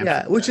 Moment we can't.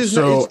 Yeah, which is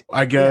So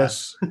I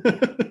guess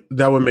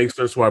that would make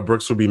sense why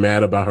Brooks would be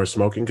mad about her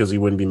smoking, because he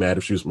wouldn't be mad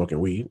if she was smoking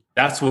weed.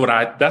 That's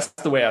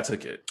the way I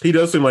took it. He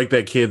does seem like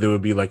that kid that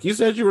would be like, you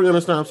said you were going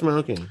to stop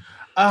smoking.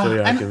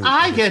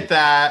 I get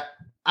that.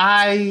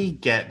 I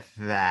get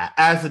that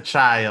as a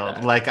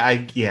child. Like,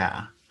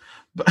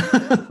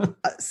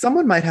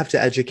 someone might have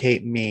to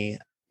educate me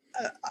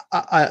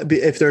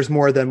if there's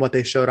more than what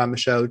they showed on the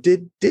show.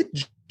 Did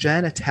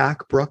Jen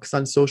attack Brooks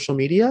on social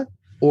media,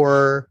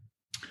 or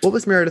what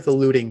was Meredith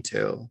alluding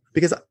to?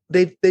 Because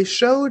they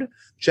showed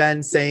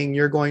Jen saying,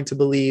 you're going to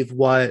believe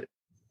what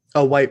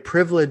a white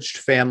privileged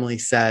family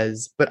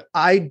says, but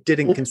I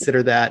didn't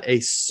consider that I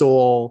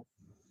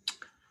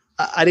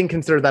didn't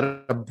consider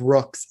that a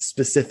Brooks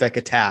specific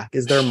attack.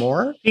 Is there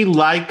more? He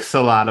likes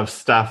a lot of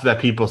stuff that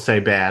people say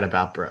bad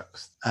about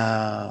Brooks.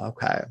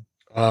 Okay.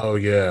 Oh,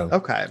 yeah.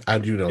 Okay. I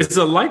do know. Is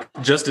a like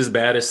just as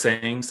bad as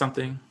saying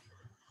something?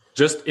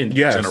 Just in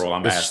general,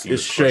 I'm asking.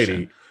 It's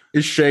shady.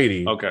 It's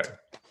shady. Okay.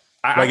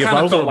 Like if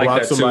I was going to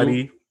block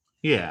somebody,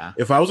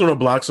 if I was going to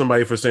block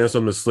somebody for saying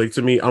something slick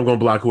to me, I'm going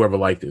to block whoever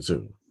liked it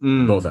too.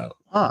 Both out.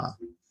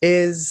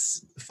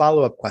 Is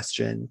follow-up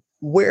question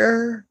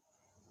where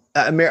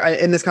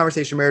in this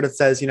conversation, Meredith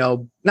says,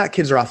 not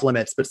kids are off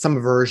limits, but some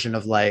version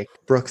of like,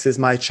 Brooks is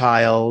my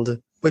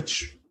child,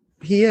 which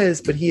he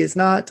is, but he is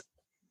not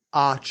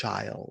a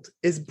child.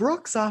 Is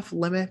Brooks off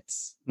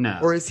limits? No.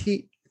 Or is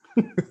he?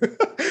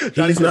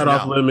 He's not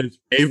off limits.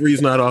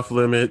 Avery's not off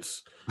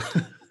limits.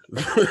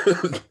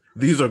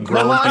 These are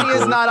grown Melania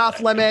people. is not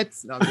off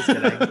limits. No, I'm just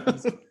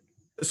kidding.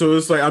 So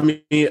it's like, I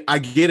mean, I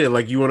get it.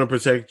 Like, you want to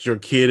protect your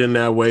kid in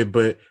that way,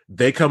 but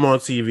they come on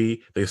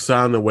TV, they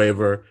sign the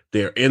waiver,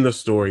 they're in the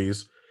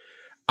stories.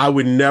 I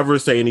would never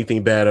say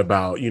anything bad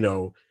about,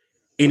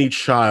 any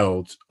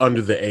child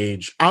under the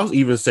age. I'll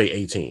even say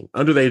 18,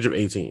 under the age of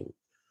 18.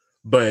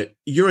 But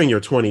you're in your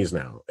 20s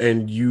now,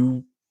 and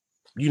you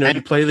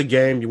play the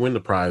game, you win the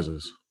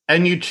prizes.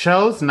 And you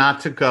chose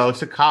not to go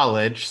to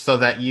college so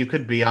that you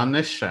could be on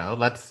this show.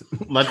 Let's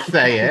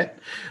say it.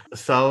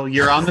 So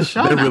you're on the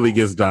show. That now. really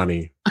gets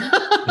Donnie.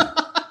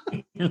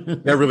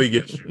 That really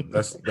gets you.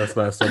 That's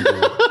not something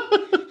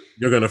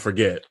you're gonna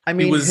forget. I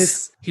mean,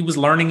 he was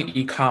learning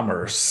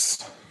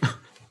e-commerce.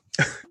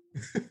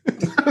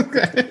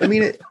 Okay. I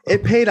mean,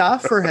 it paid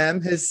off for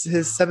him. His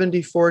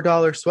 $74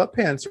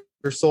 sweatpants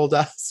were sold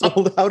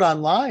out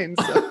online.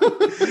 So.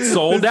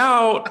 Sold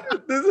out.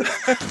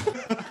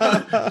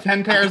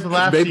 10 pairs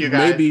left, Maybe, you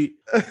guys.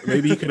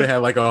 maybe he could have had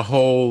like a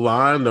whole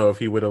line though if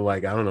he would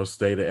have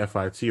stayed at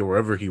FIT or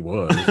wherever he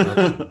was.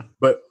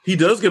 But he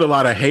does get a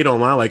lot of hate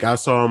online. Like I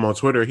saw him on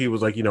Twitter. He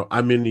was like,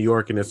 I'm in New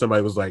York, and then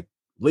somebody was like,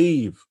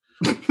 leave.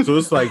 So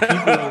it's like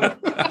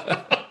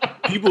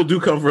people do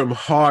come for him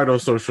hard on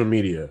social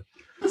media.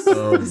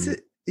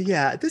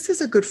 This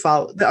is a good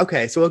follow.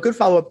 Okay, so a good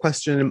follow-up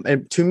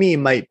question to me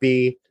might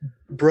be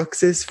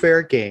Brooks's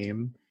fair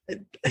game.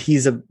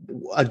 He's an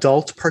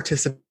adult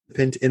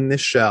participant in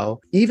this show.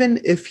 Even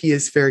if he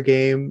is fair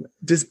game,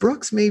 does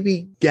Brooks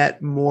maybe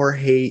get more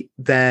hate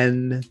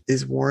than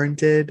is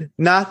warranted?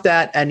 Not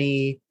that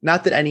any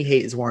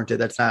hate is warranted.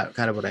 That's not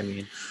kind of what I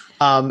mean.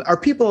 Are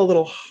people a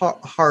little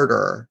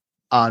harder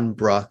on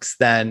Brooks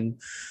than?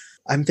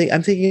 I'm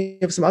thinking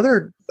of some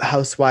other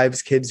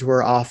housewives' kids who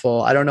are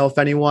awful. I don't know if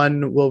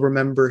anyone will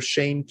remember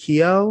Shane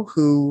Keogh,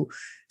 who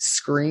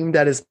screamed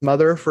at his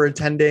mother for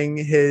attending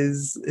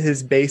his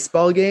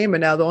baseball game,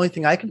 and now the only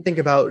thing I can think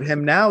about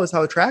him now is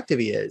how attractive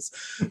he is.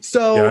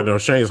 So yeah, I know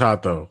Shane's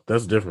hot though.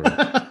 That's different.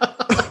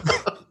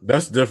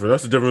 That's different.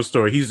 That's a different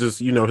story. He's just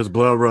his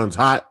blood runs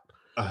hot.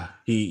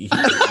 He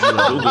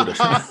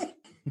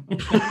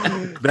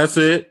that's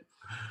it.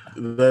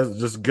 That's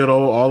just good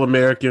old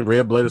all-American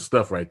red-blooded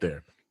stuff right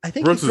there. I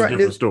think Brooks is a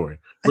different story.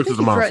 Brooks I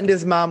think he threatened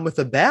his mom with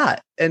a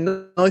bat, and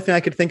the only thing I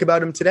could think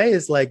about him today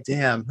is like,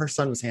 damn, her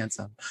son was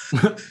handsome.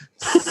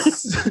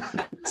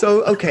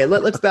 So okay,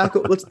 let's back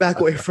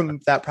away from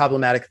that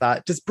problematic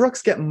thought. Does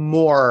Brooks get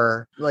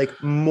more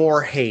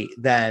hate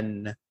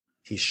than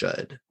he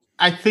should?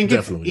 I think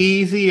Definitely. It's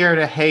easier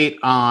to hate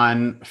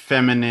on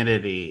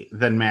femininity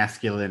than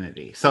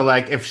masculinity. So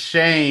like if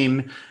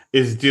Shane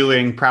is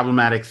doing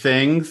problematic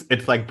things,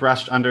 it's like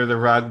brushed under the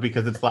rug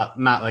because it's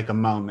not like a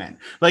moment.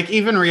 Like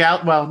even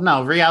reality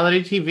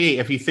TV,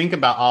 if you think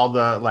about all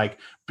the like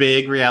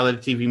big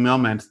reality TV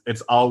moments,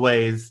 it's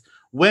always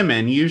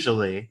women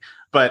usually.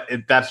 but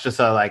that's just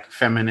a like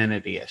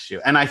femininity issue.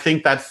 And I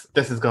think this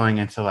is going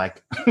into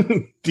like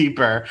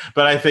deeper,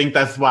 but I think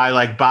that's why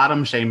like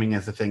bottom shaming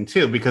is a thing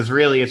too, because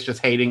really it's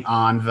just hating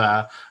on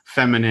the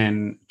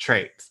feminine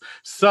traits.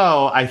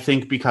 So I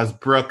think because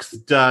Brooks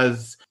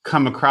does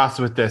come across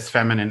with this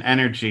feminine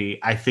energy,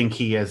 I think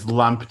he is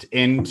lumped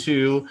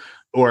into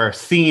or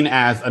seen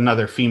as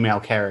another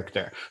female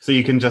character. So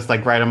you can just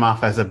like write him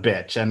off as a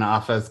bitch and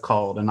off as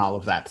cold and all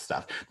of that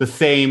stuff. The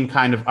same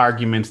kind of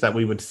arguments that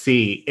we would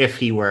see if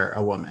he were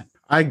a woman.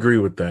 I agree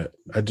with that.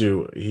 I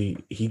do.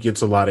 He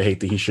gets a lot of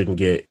hate that he shouldn't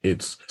get.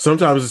 It's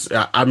sometimes,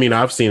 I mean,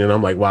 I've seen it.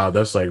 I'm like, wow,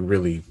 that's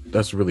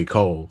really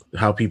cold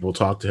how people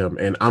talk to him.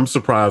 And I'm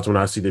surprised when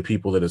I see the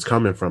people that it's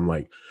coming from.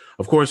 Like,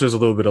 of course, there's a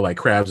little bit of like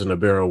crabs in a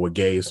barrel with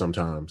gays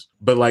sometimes,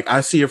 but like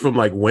I see it from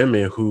like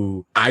women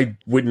who I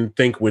wouldn't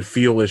think would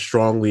feel as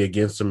strongly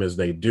against him as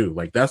they do.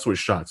 Like that's what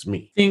shocks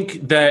me. I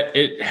think that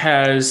it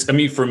has, I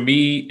mean, for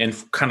me and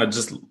kind of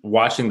just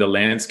watching the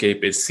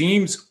landscape, it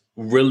seems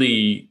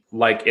really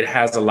like it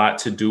has a lot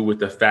to do with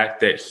the fact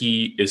that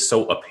he is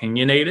so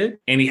opinionated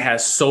and he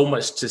has so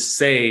much to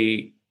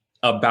say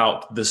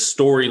about the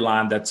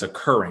storyline that's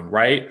occurring,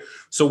 right?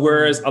 So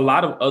whereas a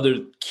lot of other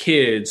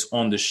kids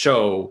on the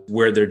show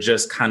where they're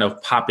just kind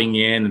of popping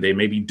in and they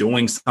may be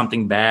doing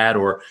something bad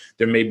or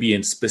there may be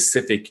a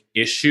specific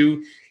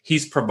issue,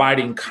 he's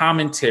providing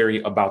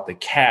commentary about the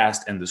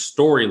cast and the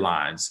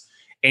storylines.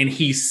 And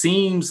he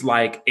seems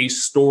like a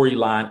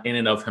storyline in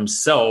and of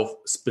himself,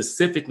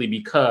 specifically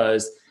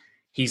because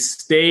he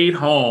stayed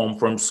home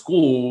from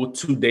school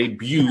to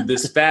debut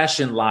this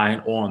fashion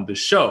line on the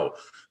show.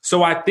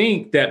 So I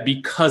think that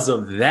because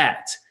of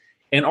that,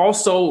 and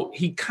also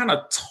he kind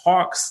of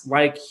talks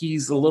like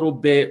he's a little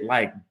bit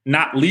like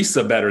not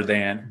Lisa better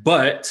than,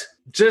 but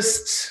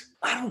just,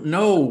 I don't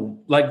know,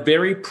 like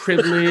very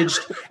privileged.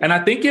 And I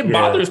think it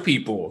bothers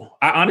people.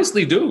 I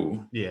honestly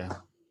do. Yeah.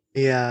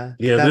 Yeah.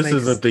 This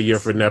isn't the year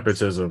for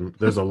nepotism.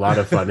 There's a lot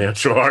of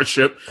financial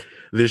hardship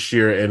this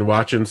year, and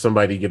watching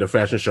somebody get a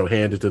fashion show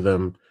handed to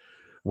them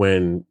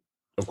when,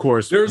 of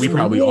course, there's we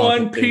probably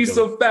one piece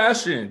of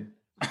fashion.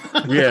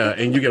 Yeah,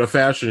 and you get a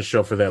fashion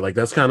show for that. Like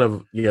that's kind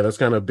of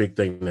a big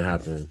thing to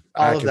happen.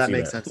 All of that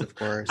makes sense, of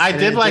course. I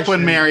did like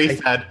when Mary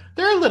said,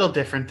 they're a little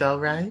different though,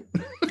 right?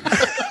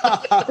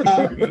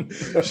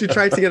 She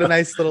tried to get a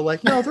nice little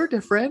like, no, they're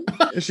different.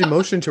 And she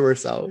motioned to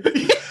herself.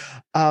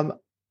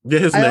 Yeah,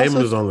 his name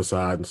is on the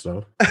side and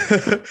stuff.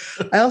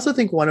 I also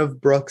think one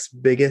of Brooks'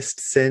 biggest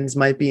sins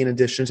might be, in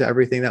addition to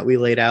everything that we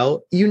laid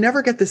out, you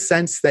never get the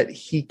sense that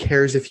he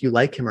cares if you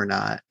like him or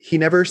not. He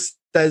never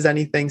says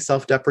anything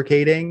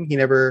self-deprecating. He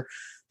never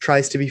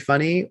tries to be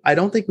funny. I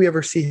don't think we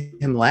ever see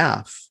him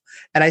laugh.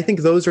 And I think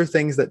those are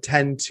things that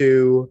tend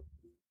to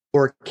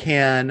or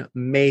can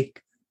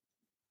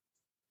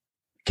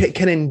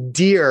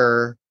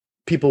endear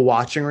people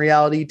watching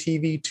reality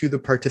TV to the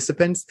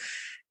participants.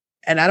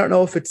 And I don't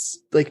know if it's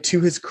like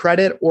to his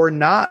credit or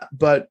not,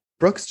 but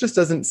Brooks just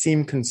doesn't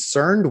seem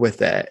concerned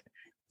with it,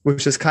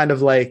 which is kind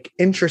of like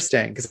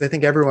interesting because I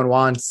think everyone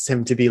wants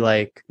him to be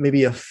like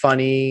maybe a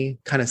funny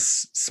kind of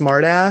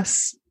smart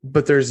ass,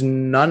 but there's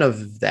none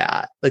of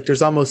that. Like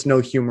there's almost no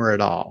humor at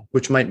all,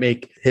 which might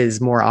make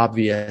his more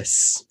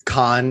obvious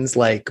cons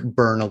like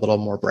burn a little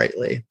more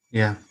brightly.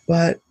 Yeah.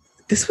 But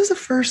this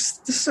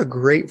is a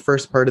great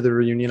first part of the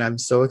reunion. I'm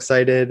so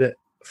excited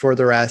for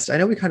the rest. I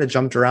know we kind of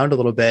jumped around a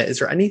little bit. Is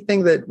there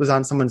anything that was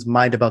on someone's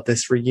mind about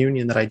this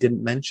reunion that I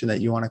didn't mention that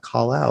you want to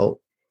call out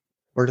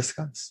or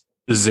discuss?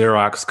 The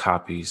Xerox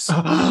copies.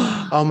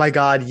 Oh my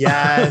God,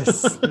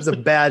 yes. It was a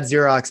bad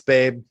Xerox,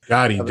 babe.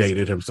 God, he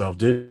dated himself,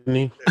 didn't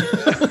he?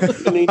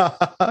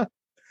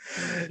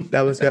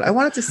 That was good. I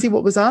wanted to see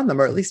what was on them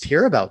or at least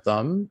hear about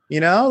them. You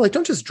know, like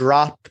don't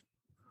drop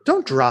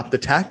the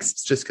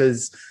texts just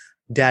because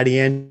Daddy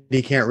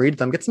Andy can't read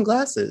them. Get some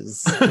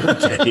glasses.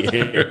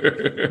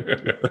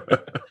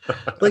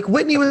 Like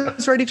Whitney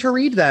was ready to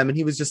read them and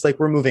he was just like,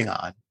 we're moving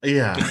on.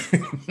 Yeah.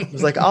 He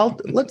was like, how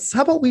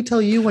about we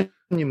tell you when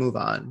you move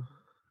on?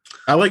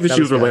 I like that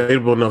she was good.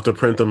 relatable enough to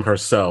print them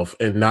herself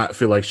and not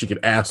feel like she could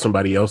ask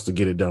somebody else to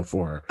get it done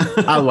for her.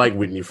 I like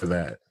Whitney for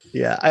that.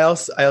 Yeah. I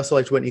also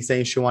liked Whitney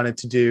saying she wanted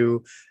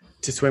to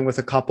swing with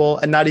a couple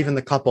and not even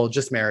the couple,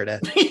 just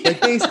Meredith.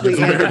 Like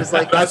basically Andrew was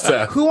like,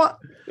 who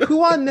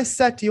on this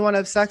set do you want to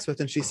have sex with?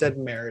 And she said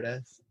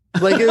Meredith.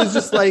 Like it was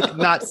just like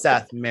not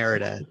Seth,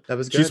 Meredith. That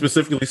was good. She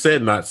specifically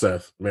said not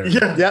Seth, Meredith.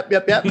 Yeah.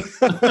 Yep.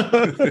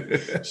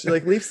 She's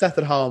like, leave Seth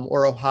at home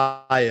or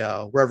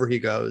Ohio, wherever he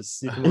goes.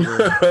 You can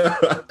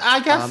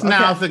I guess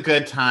now's a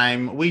good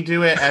time. We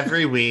do it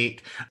every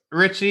week.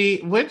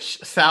 Richie, which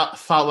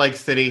Salt Lake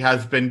City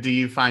husband do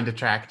you find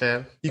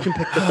attractive? You can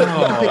pick two.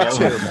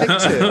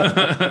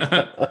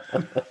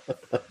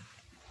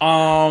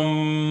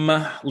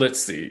 Let's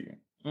see.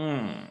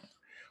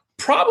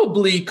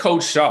 Probably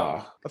Coach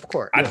Shaw. Of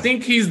course. I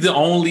think he's the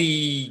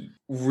only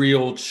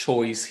real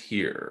choice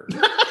here.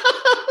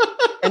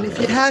 And if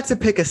you had to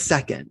pick a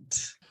second.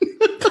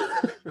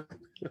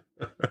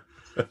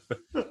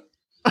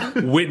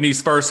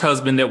 Whitney's first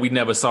husband that we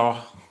never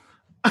saw.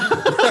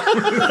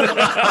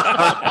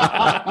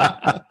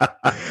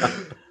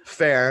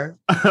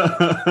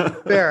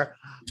 Fair.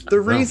 The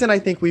reason I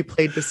think we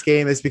played this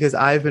game is because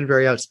I've been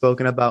very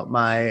outspoken about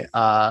my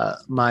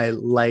my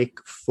like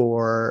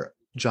for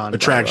John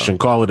Attraction.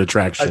 Barlow. Call it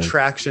attraction.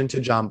 Attraction to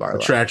John Barlow.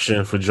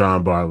 Attraction for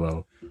John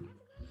Barlow.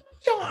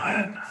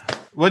 John.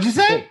 What'd you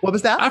say? What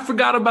was that? I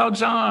forgot about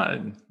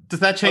John. Does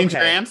that change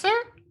your Okay. answer?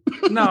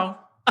 No.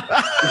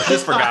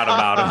 Just forgot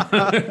about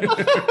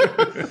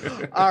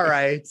him. All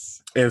right.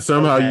 And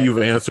somehow Okay. you've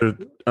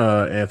answered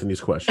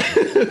Anthony's question.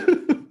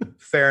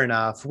 Fair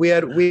enough. We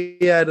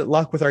had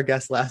luck with our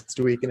guest last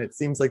week, and it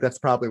seems like that's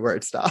probably where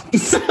it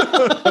stops. All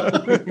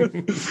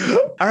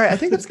right, I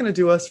think that's going to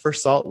do us for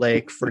Salt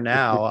Lake for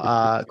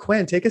now.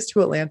 Quinn, take us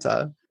to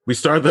Atlanta. We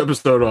start the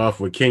episode off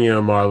with Kenya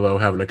and Marlo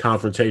having a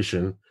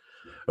confrontation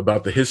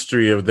about the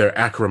history of their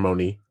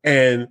acrimony.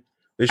 And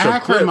they show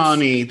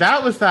Acrimony.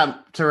 That was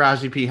that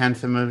Taraji P.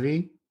 Henson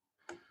movie.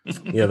 clips.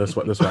 Yeah, that's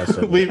what I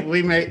said.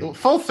 We made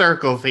full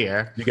circles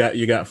here. You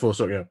got full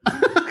circle.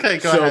 Yeah. Okay,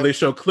 go So ahead. they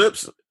show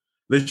clips.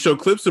 They show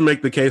clips to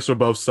make the case for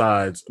both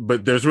sides,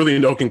 but there's really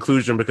no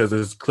conclusion because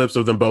there's clips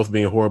of them both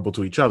being horrible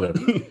to each other.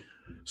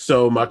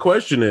 So my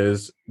question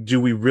is, do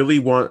we really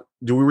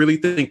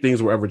think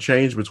things will ever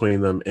change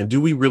between them? And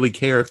do we really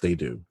care if they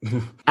do?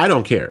 I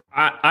don't care.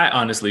 I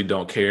honestly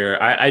don't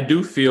care. I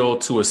do feel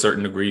to a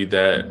certain degree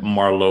that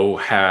Marlo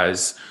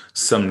has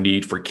some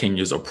need for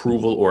Kenya's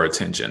approval or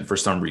attention for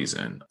some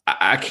reason.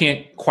 I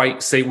can't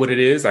quite say what it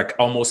is. I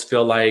almost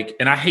feel like,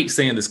 and I hate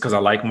saying this because I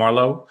like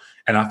Marlo,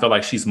 and I feel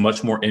like she's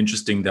much more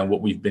interesting than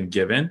what we've been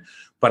given.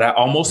 But I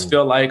almost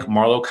feel like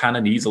Marlo kind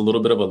of needs a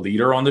little bit of a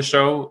leader on the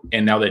show.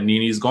 And now that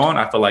Nene's gone,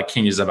 I feel like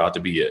Kenya's about to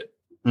be it.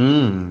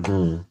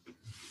 That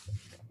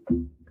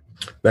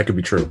could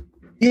be true.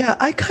 Yeah,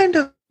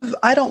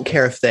 I don't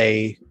care if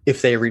they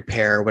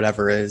repair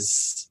whatever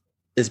is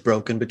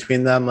broken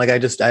between them. Like I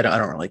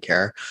don't really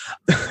care.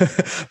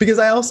 Because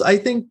I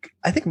think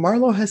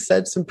Marlo has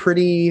said some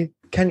pretty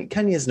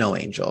Kenya's no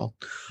angel.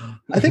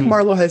 I think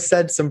Marlo has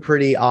said some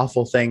pretty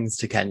awful things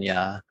to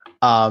Kenya.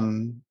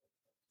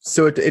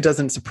 So it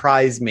doesn't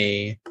surprise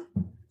me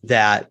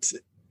that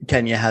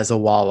Kenya has a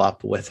wall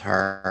up with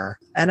her.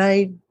 And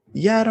I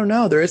don't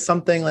know. There is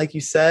something, like you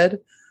said,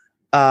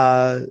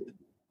 Marlo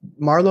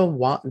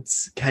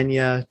wants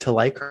Kenya to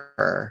like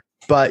her,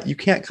 but you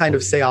can't kind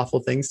of say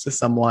awful things to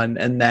someone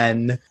and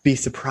then be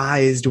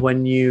surprised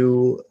when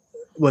you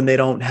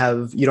don't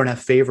have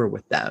favor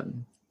with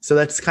them. So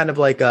that's kind of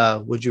like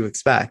a would you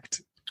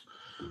expect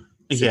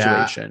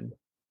situation. Yeah.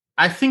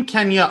 I think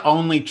Kenya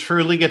only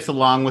truly gets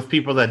along with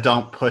people that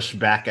don't push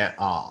back at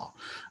all.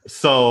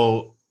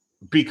 So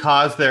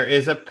because there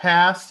is a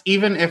past,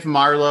 even if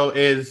Marlo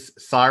is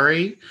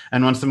sorry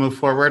and wants to move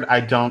forward,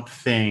 I don't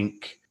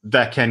think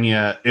that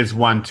Kenya is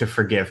one to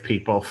forgive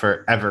people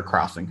for ever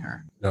crossing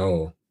her.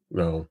 No,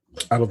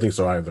 I don't think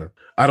so either.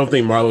 I don't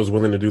think Marlo's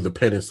willing to do the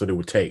penance that it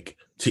would take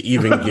to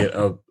even get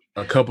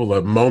a couple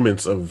of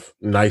moments of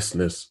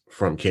niceness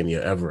from Kenya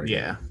ever again.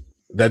 Yeah.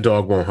 That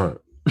dog won't hunt.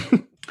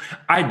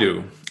 I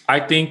do. I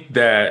think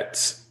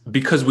that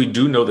because we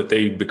do know that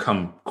they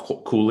become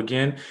cool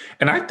again.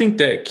 And I think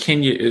that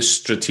Kenya is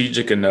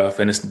strategic enough,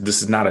 and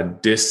this is not a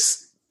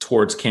diss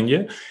towards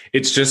Kenya.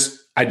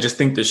 I just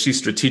think that she's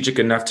strategic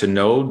enough to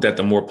know that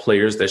the more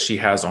players that she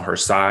has on her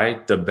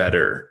side, the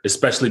better,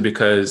 especially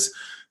because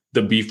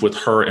the beef with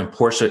her and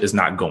Portia is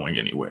not going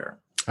anywhere.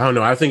 I don't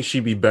know. I think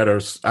she'd be better.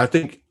 I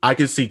think I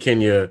could see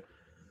Kenya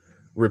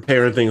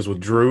repairing things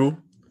with Drew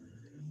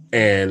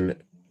and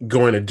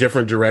going a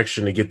different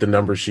direction to get the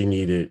numbers she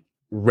needed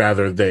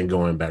rather than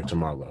going back to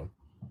Marlo,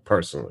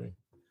 personally.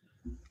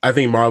 I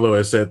think Marlo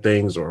has said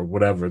things or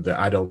whatever that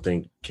I don't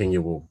think Kenya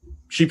will.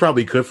 She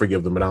probably could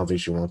forgive them, but I don't think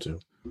she wants to.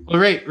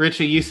 Well, right,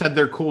 Richie, you said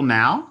they're cool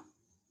now?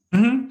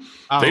 Mm-hmm.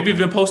 Oh, They've okay.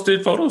 even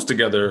posted photos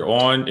together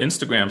on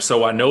Instagram.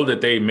 So I know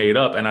that they made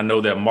up, and I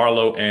know that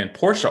Marlo and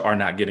Portia are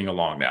not getting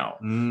along now.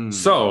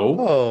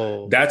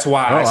 So that's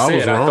why I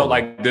said I felt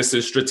like this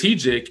is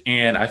strategic,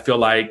 and I feel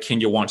like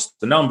Kenya wants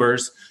the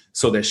numbers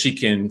so that she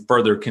can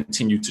further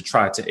continue to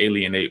try to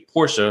alienate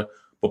Portia.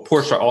 But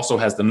Portia also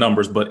has the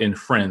numbers, but in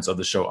friends of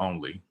the show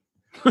only.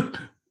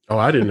 Oh,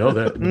 I didn't know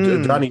that.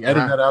 Johnny,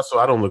 edit that out so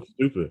I don't look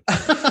stupid.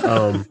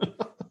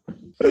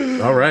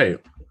 All right.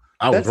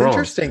 That's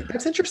interesting.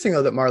 That's interesting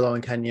though that Marlo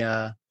and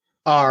Kenya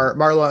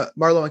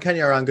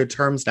are on good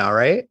terms now,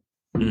 right?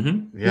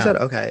 Mm-hmm. Yeah. You said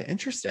okay,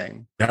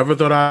 interesting. Never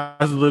thought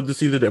I'd live to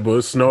see the day, but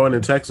it's snowing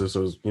in Texas,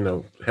 so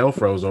hell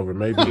froze over.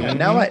 Maybe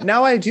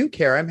Now I do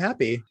care. I'm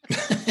happy.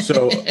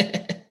 so.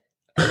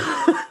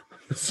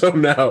 So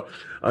now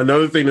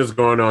another thing that's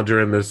going on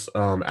during this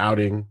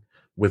outing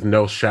with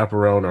no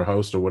chaperone or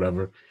host or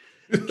whatever,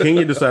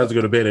 Kenya decides to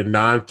go to bed at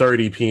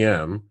 9:30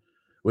 p.m.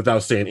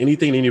 without saying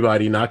anything to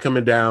anybody. Not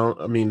coming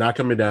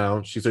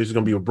down. She says she's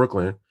gonna be with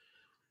Brooklyn,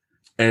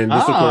 and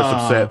this of course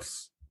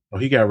upsets. Oh,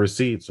 he got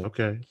receipts.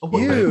 Okay.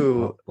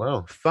 You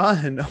wow,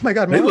 fun. Oh my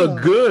god, they Marlo.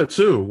 look good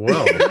too.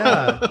 Wow.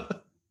 Yeah.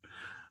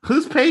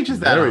 Whose page is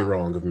that? Very on?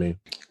 wrong of me.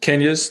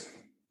 Kenya's.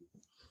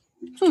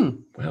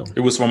 Well, It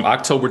was from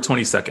October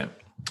 22nd.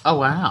 Oh,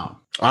 wow.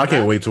 I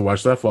can't wait to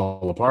watch that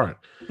fall apart.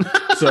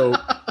 So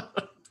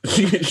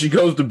she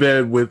goes to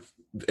bed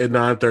at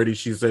 9:30.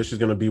 She says she's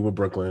gonna be with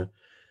Brooklyn.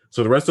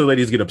 So the rest of the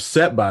ladies get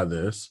upset by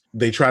this.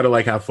 They try to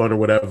like have fun or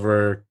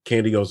whatever.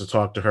 Candy goes to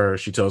talk to her.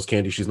 She tells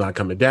Candy she's not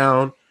coming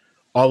down.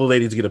 All the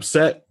ladies get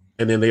upset,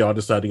 and then they all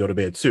decide to go to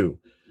bed too.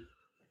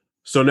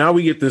 So now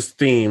we get this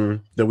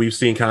theme that we've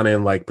seen kind of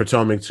in like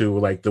Potomac too,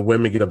 like the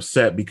women get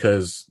upset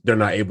because they're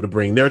not able to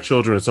bring their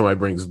children and somebody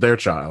brings their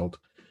child.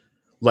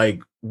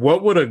 Like,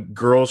 what would a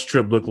girls'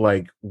 trip look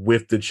like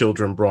with the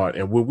children brought?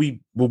 And would we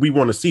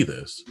want to see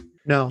this?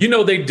 No. You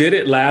know, they did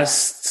it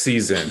last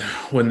season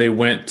when they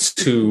went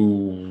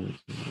to,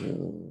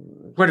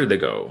 where did they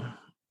go?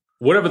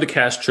 Whatever the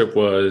cast trip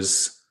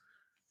was,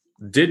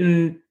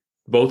 didn't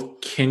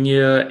both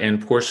Kenya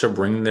and Portia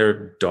bring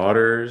their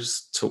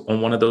daughters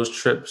on one of those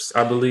trips,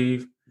 I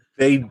believe?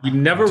 We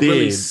never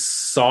really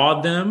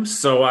saw them,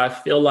 so I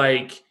feel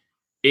like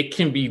it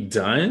can be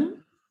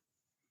done.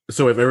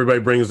 So if everybody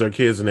brings their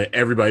kids and then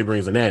everybody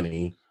brings a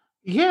nanny.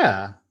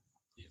 Yeah.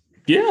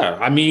 Yeah.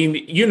 I mean,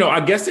 you know, I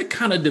guess it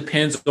kind of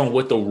depends on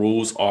what the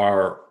rules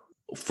are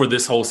for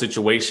this whole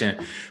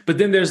situation. But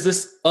then there's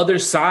this other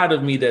side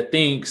of me that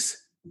thinks,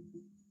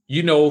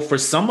 you know, for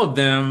some of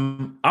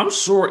them, I'm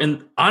sure,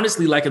 and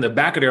honestly, like in the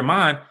back of their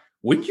mind,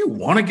 wouldn't you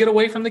want to get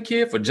away from the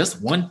kid for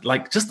just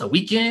a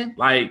weekend?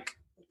 Like,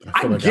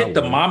 I get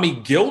the mommy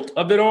guilt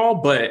of it all,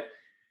 but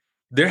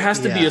there has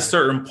to be a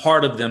certain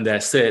part of them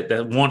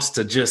that wants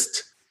to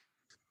just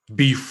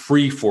be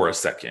free for a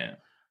second,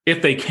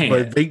 if they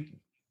can.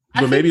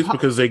 But maybe it's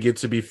because they get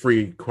to be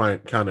free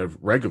quite kind of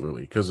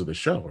regularly because of the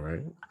show,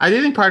 right? I do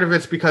think part of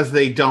it's because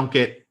they don't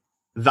get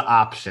the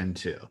option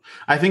to.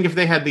 I think if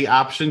they had the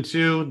option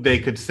to, they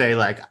could say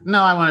like,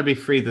 no, I want to be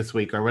free this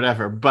week or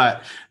whatever.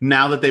 But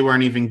now that they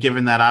weren't even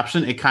given that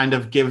option, it kind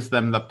of gives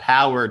them the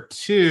power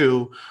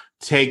to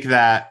take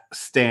that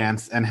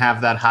stance and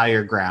have that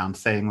higher ground,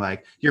 saying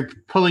like, you're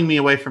pulling me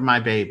away from my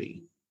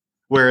baby.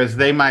 Whereas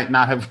they might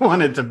not have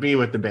wanted to be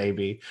with the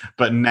baby,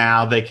 but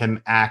now they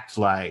can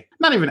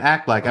not even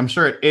act like, I'm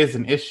sure it is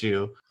an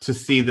issue to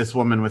see this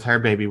woman with her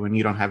baby when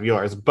you don't have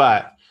yours,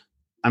 but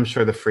I'm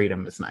sure the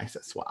freedom is nice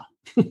as well.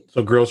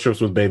 So girls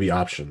trips with baby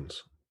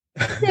options.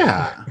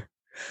 Yeah.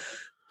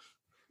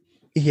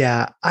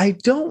 Yeah. I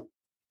don't,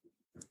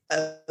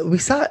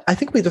 I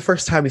think the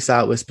first time we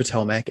saw it was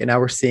Potomac, and now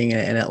we're seeing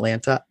it in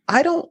Atlanta.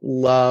 I don't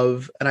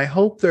love, and I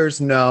hope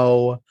there's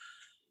no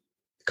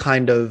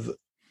kind of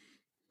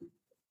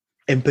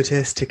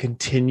impetus to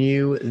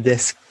continue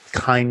this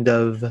kind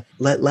of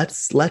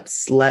let's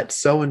let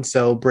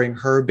so-and-so bring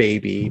her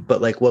baby,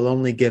 but like we'll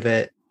only give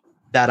it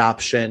that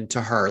option to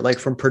her, like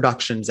from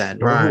production's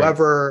end,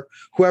 or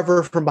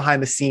whoever from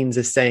behind the scenes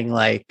is saying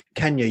like,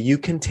 Kenya, you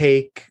can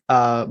take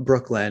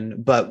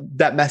Brooklyn, but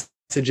that message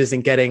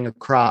isn't getting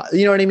across.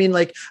 You know what I mean?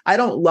 Like, I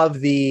don't love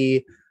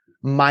the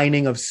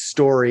mining of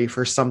story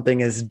for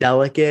something as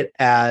delicate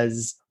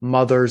as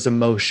mothers'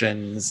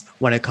 emotions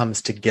when it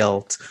comes to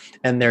guilt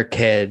and their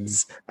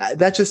kids.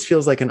 That just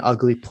feels like an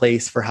ugly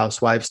place for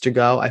housewives to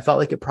go. I felt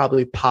like it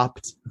probably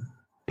popped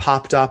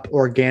up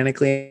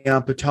organically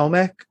on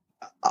Potomac.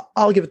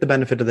 I'll give it the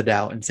benefit of the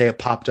doubt and say it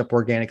popped up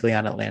organically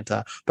on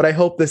Atlanta. But I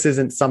hope this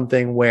isn't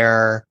something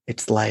where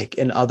it's like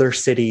in other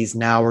cities,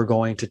 now we're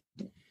going to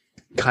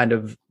kind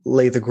of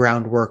lay the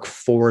groundwork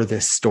for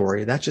this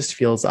story. That just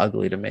feels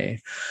ugly to me.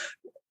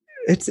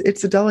 It's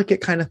a delicate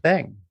kind of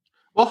thing.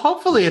 Well,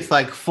 hopefully it's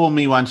like fool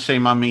me once,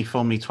 shame on me,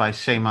 fool me twice,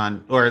 shame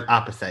on, or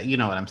opposite. You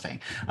know what I'm saying?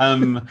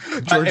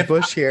 George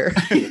Bush here.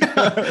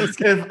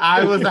 If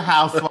I was a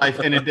housewife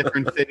in a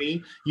different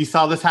city, you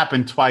saw this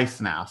happen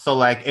twice now. So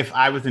like if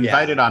I was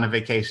invited on a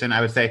vacation,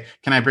 I would say,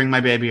 can I bring my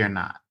baby or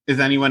not? Is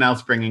anyone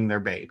else bringing their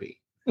baby?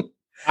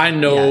 I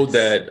know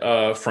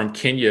that from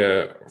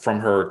Kenya, from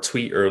her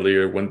tweet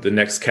earlier, when the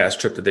next cast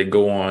trip that they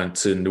go on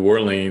to New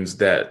Orleans,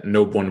 that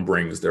no one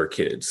brings their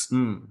kids.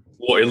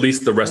 Well, at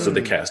least the rest of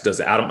the cast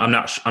does it. I'm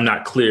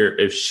not clear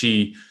if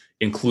she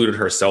included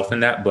herself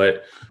in that,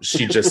 but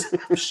she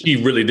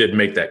really did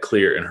make that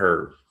clear in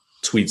her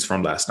tweets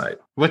from last night.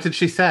 What did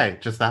she say?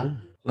 Just that?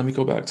 Let me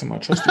go back to my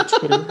trusty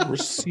Twitter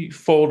receipt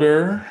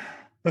folder.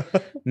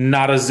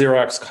 Not a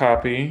Xerox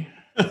copy.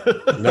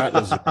 Not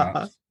a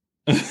Xerox.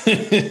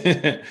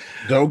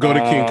 Don't go to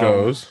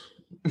Kinko's.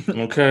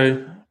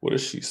 Okay. What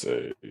does she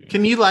say?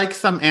 Can you like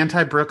some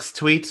anti-Brooks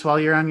tweets while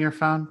you're on your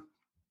phone?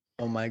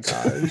 Oh my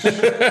gosh.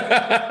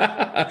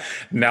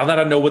 Now that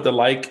I know what to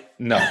like,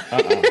 no.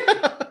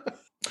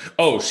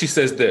 Oh, she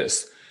says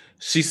this.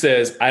 She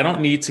says, I don't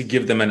need to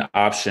give them an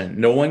option.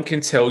 No one can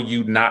tell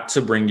you not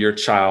to bring your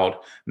child,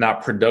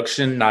 not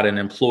production, not an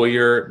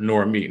employer,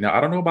 nor me. Now,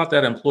 I don't know about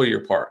that employer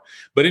part.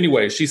 But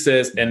anyway, she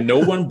says, and no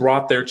one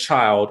brought their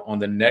child on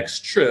the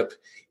next trip,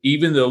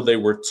 even though they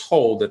were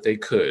told that they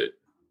could.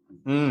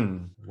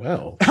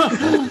 Well.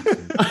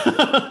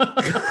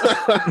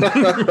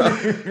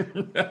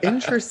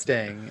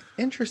 Interesting.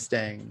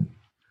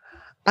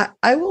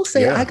 I will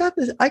say I got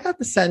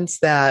the sense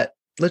that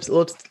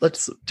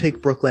let's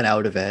take Brooklyn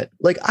out of it.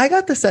 Like, I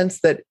got the sense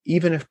that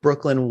even if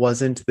Brooklyn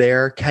wasn't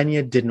there,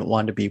 Kenya didn't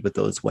want to be with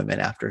those women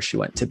after she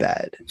went to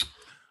bed.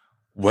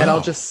 Wow. And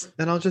I'll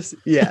just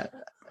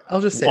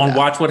I'll just say on that.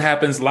 Watch What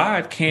Happens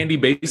Live, Candy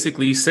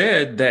basically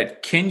said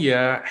that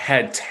Kenya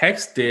had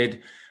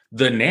texted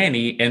the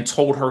nanny and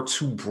told her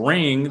to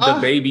bring the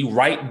baby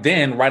right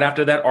then, right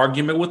after that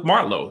argument with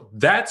Marlo.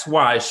 That's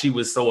why she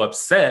was so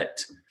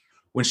upset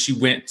when she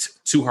went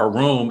to her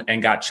room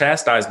and got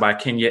chastised by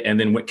Kenya and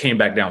then came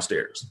back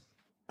downstairs.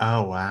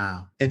 Oh,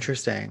 wow.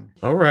 Interesting.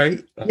 All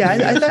right.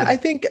 Yeah, I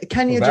think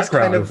Kenya just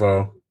kind of...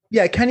 info.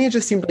 Yeah, Kenya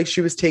just seemed like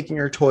she was taking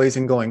her toys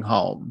and going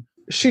home.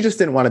 She just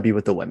didn't want to be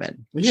with the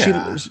women.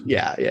 Yeah.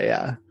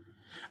 Yeah.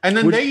 And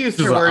then they used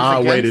her words an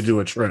odd against... way to do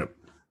a trip.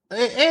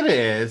 It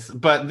is,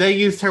 but they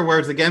used her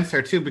words against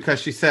her too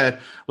because she said,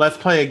 let's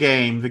play a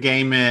game. The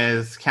game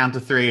is count to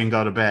 3 and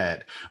go to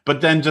bed.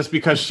 But then just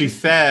because she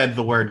said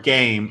the word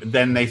game,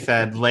 then they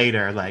said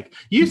later, like,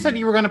 you said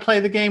you were going to play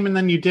the game and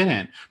then you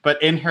didn't.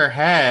 But in her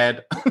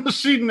head,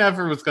 she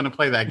never was going to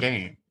play that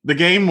game. The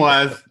game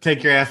was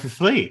take your ass to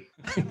sleep.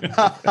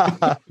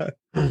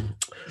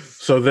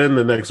 So then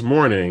the next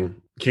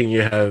morning,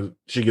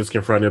 she gets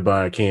confronted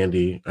by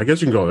Candy. I guess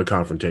you can call it a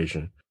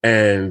confrontation.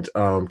 And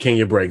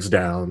Kenya breaks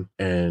down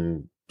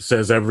and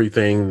says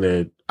everything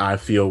that I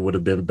feel would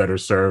have been better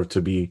served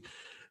to be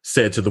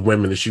said to the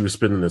women that she was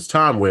spending this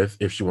time with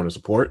if she wanted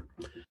support.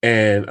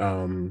 And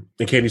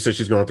Candy says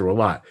she's going through a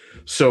lot.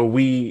 So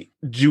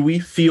do we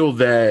feel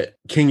that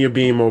Kenya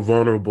being more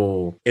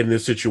vulnerable in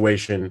this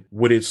situation,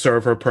 would it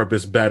serve her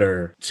purpose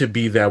better to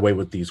be that way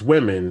with these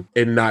women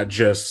and not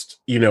just,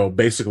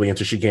 basically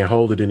until she can't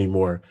hold it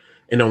anymore?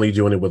 And only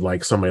doing it with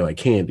like somebody like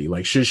Candy.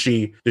 Like, should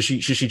she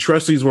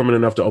trust these women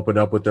enough to open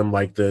up with them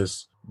like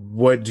this?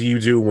 What do you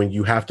do when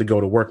you have to go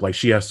to work, like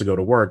she has to go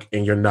to work,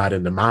 and you're not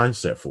in the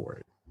mindset for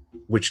it?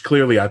 Which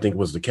clearly I think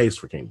was the case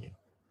for Kenya.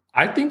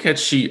 I think had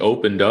she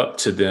opened up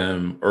to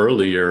them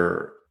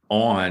earlier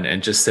on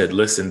and just said,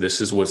 listen,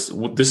 this is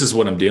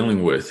what I'm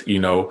dealing with,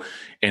 and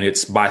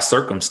it's by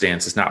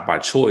circumstance, it's not by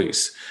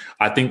choice.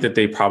 I think that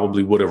they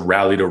probably would have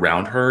rallied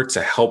around her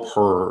to help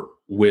her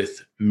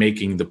with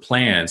making the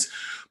plans.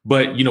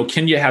 But,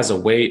 Kenya has a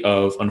way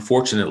of,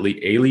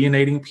 unfortunately,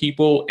 alienating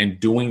people and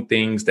doing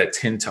things that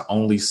tend to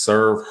only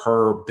serve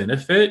her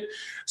benefit,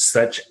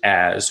 such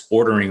as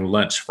ordering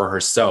lunch for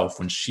herself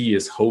when she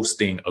is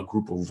hosting a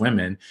group of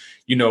women.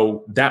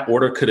 That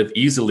order could have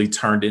easily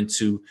turned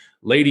into,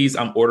 ladies,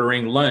 I'm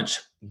ordering lunch.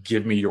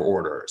 Give me your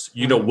orders.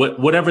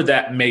 Whatever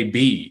that may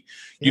be,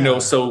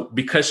 so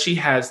because she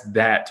has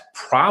that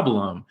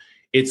problem,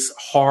 it's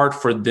hard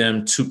for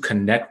them to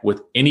connect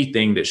with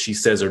anything that she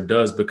says or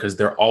does because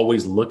they're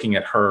always looking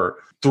at her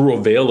through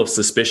a veil of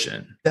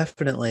suspicion.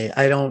 Definitely.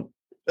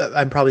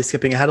 I'm probably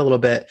skipping ahead a little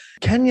bit.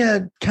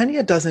 Kenya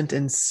doesn't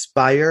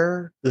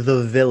inspire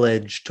the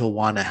village to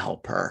want to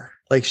help her.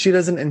 Like, she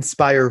doesn't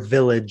inspire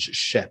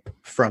village-ship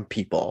from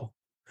people.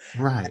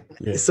 Right.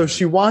 Yeah. So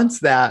she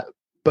wants that,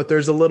 but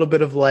there's a little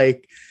bit of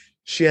like,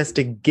 she has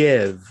to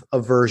give a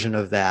version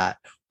of that.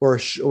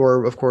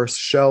 Or of course,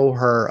 show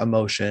her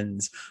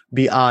emotions,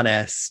 be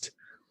honest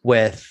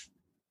with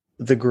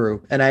the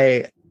group.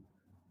 And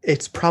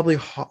it's probably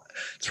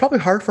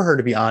hard for her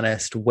to be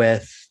honest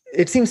with.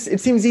 It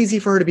seems easy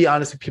for her to be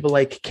honest with people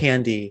like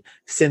Candy,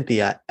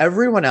 Cynthia,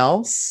 everyone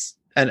else,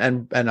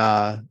 and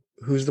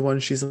who's the one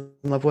she's in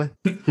love with?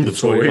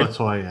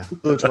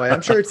 LaToya.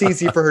 I'm sure it's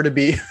easy for her to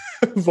be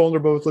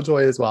vulnerable with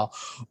LaToya as well,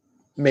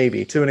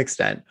 maybe to an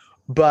extent,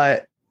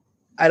 but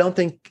I don't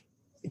think.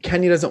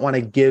 Kenya doesn't want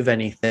to give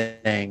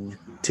anything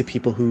to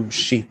people who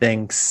she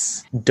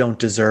thinks don't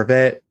deserve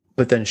it,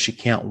 but then she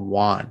can't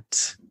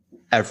want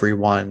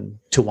everyone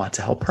to want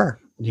to help her.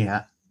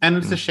 Yeah. And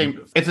it's a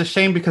shame. It's a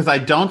shame because I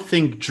don't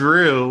think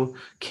Drew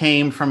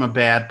came from a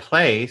bad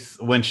place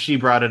when she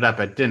brought it up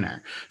at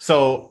dinner.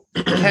 So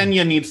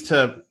Kenya needs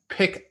to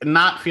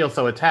not feel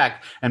so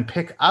attacked and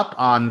pick up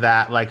on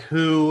that, like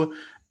who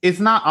is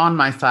not on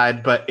my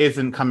side, but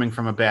isn't coming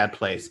from a bad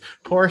place.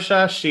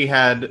 Portia, she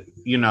had,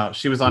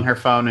 she was on her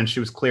phone and she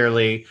was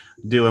clearly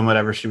doing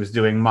whatever she was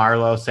doing.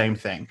 Marlo, same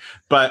thing.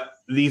 But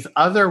these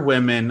other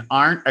women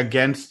aren't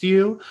against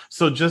you.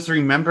 So just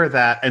remember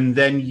that. And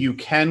then you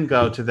can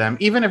go to them,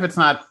 even if it's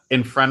not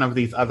in front of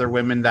these other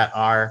women that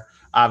are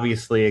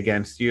obviously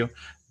against you.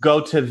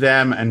 Go to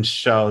them and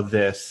show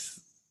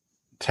this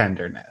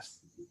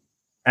tenderness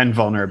and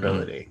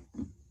vulnerability.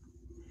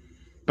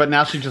 But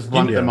now she just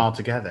lumped them all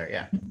together.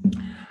 Yeah.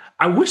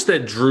 I wish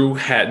that Drew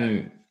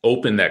hadn't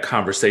opened that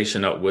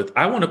conversation up with,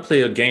 I want to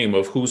play a game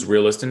of who's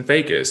realest and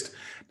fakest.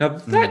 Now,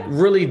 that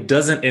really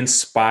doesn't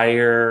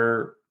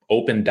inspire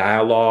open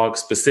dialogue,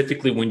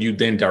 specifically when you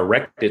then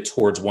direct it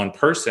towards one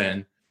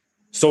person.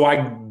 So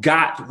I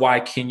got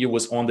why Kenya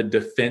was on the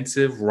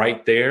defensive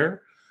right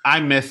there. I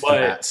missed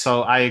that.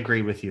 So I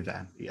agree with you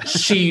then. Yeah.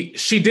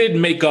 She did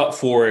make up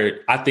for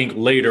it, I think,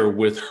 later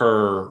with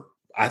her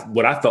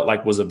what I felt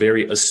like was a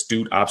very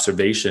astute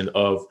observation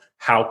of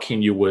how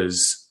Kenya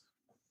was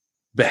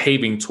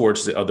behaving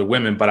towards the other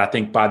women. But I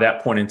think by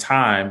that point in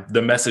time,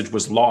 the message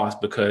was lost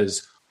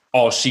because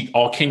all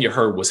Kenya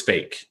heard was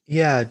fake.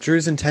 Yeah,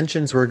 Drew's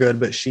intentions were good,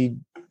 but she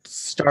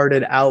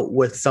started out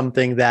with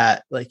something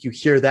that, like, you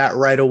hear that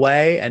right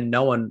away and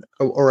no one,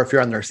 or if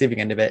you're on the receiving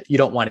end of it, you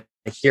don't want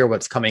hear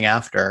what's coming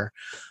after.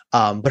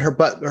 But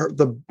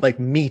the like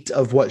meat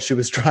of what she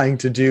was trying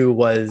to do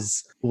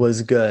was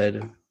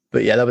good.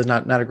 But yeah, that was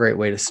not a great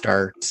way to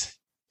start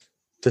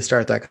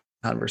that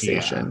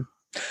conversation.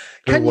 Yeah.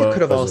 Kenya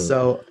could have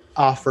also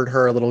offered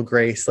her a little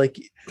grace. Like,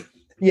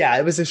 yeah,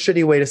 it was a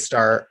shitty way to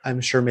start. I'm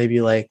sure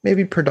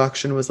maybe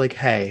production was like,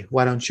 hey,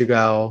 why don't you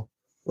go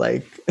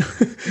like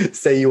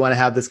say you want to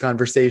have this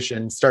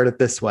conversation, start it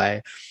this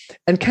way.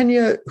 And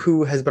Kenya,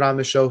 who has been on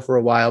the show for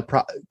a while,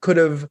 could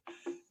have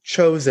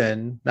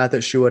chosen, not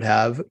that she would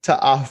have, to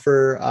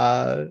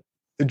offer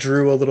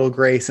Drew a little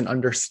grace and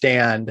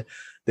understand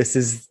this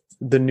is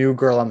the new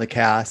girl on the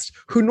cast,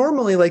 who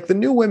normally, like the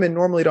new women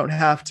normally don't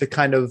have to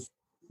kind of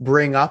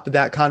bring up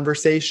that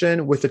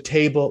conversation with a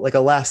table, like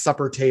a Last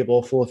Supper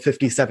table full of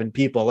 57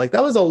 people. Like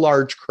that was a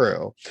large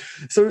crew.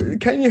 So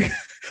Kenya,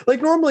 like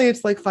normally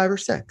it's like 5 or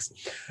 6.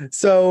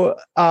 So,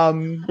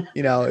 it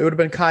would have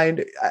been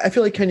kind. I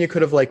feel like Kenya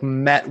could have like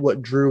met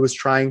what Drew was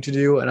trying to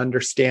do and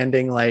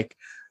understanding like,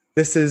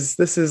 this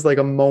is like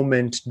a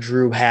moment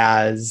Drew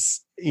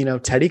has.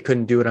 Teddy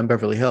couldn't do it on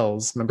Beverly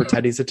Hills. Remember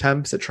Teddy's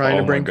attempts at trying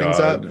to bring things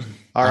up?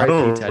 I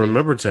don't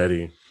remember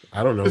Teddy.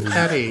 I don't know who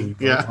Teddy.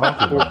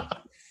 Yeah.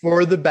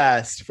 For the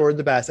best.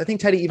 I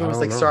think Teddy even was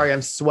like, sorry,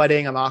 I'm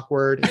sweating. I'm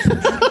awkward.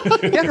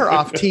 Get her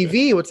off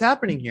TV. What's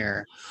happening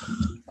here?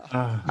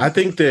 I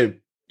think that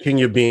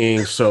Kenya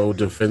being so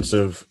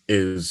defensive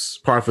is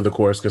par for the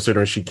course,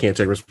 considering she can't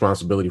take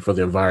responsibility for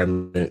the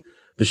environment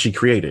that she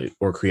created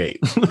or create.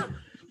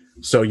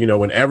 So,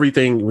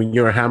 when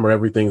you're a hammer,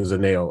 everything is a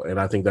nail. And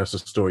I think that's the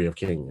story of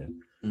Kenya.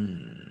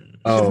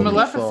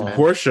 Maleficent.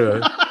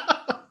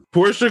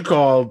 Portia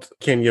called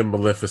Kenya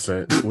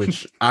Maleficent,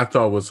 which I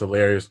thought was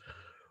hilarious,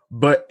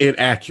 but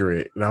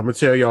inaccurate. And I'm going to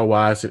tell y'all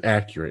why it's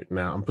inaccurate.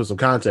 Now, I'm going to put some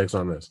context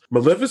on this.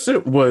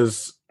 Maleficent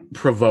was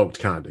provoked,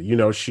 kind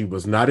of. She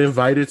was not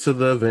invited to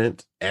the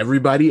event.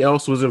 Everybody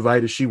else was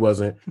invited. She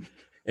wasn't.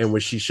 And when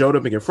she showed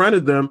up and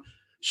confronted them,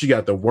 she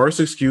got the worst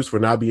excuse for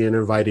not being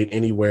invited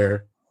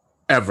anywhere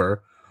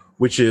ever,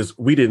 which is,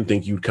 we didn't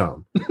think you'd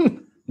come.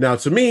 Now,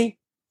 to me,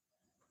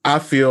 I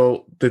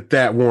feel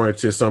that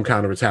warranted some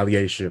kind of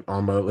retaliation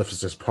on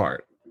Maleficent's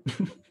part.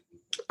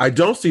 I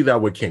don't see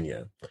that with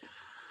Kenya.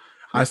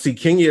 I see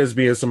Kenya as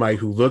being somebody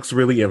who looks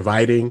really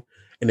inviting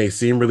and they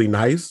seem really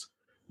nice,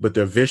 but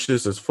they're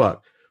vicious as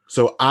fuck.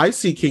 So I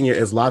see Kenya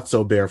as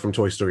Lotso Bear from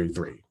Toy Story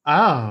 3.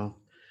 Oh.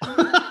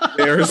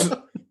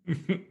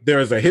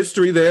 There's a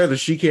history there that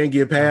she can't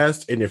get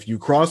past, and if you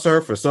cross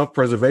her for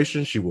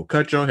self-preservation, she will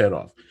cut your head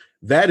off.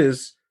 That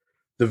is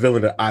the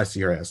villain that I see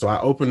her as. So I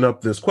open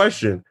up this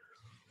question.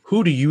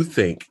 Who do you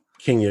think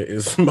Kenya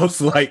is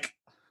most like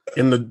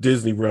in the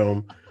Disney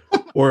realm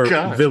or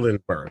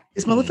villain bird?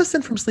 Is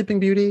Maleficent from Sleeping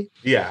Beauty?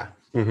 Yeah.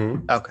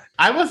 Mm-hmm. Okay.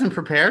 I wasn't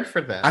prepared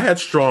for that. I had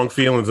strong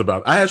feelings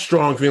about it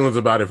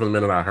from the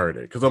minute I heard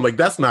it, because I'm like,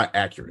 that's not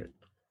accurate.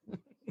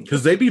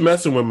 Because they be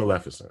messing with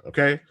Maleficent,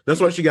 okay? That's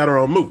why she got her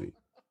own movie.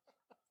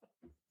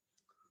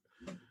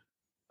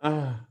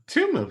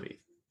 2 movies.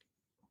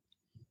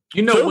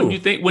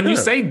 When you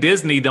say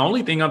Disney, the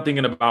only thing I'm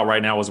thinking about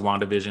right now is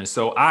WandaVision.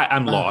 So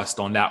I'm lost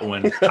on that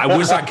one. I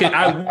wish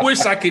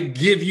I could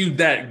give you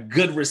that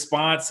good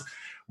response,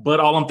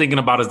 but all I'm thinking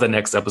about is the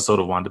next episode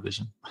of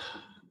WandaVision.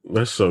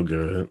 That's so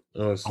good.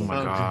 Oh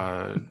my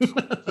God.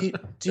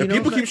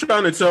 People keep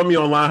trying to tell me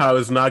online how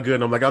it's not good.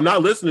 And I'm like, I'm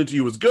not listening to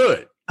you. It's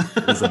good.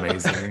 It's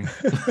amazing.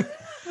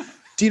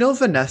 Do you know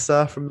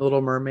Vanessa from The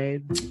Little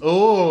Mermaid?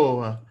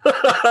 Oh.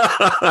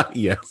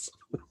 Yes.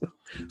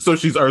 So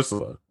she's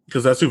Ursula,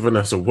 because that's who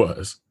Vanessa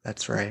was.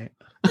 That's right.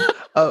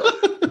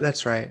 Oh,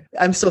 that's right.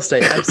 I'm still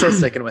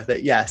sticking with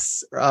it.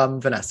 Yes.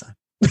 Vanessa.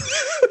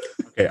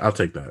 Okay, I'll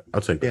take that.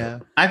 Yeah.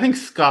 I think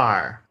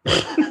Scar.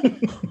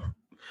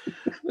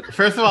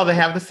 First of all, they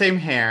have the same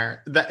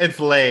hair. It's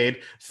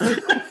laid.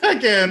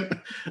 Second.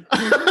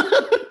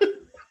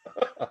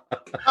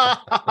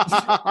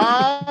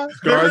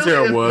 Scar's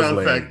hair was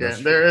laid.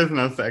 There is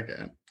no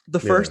second. The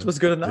first was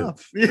good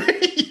enough.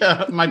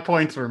 Yeah, my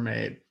points were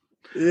made.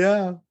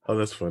 Yeah. Oh,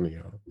 that's funny,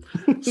 y'all.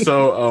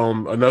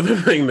 So another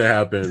thing that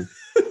happened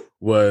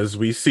was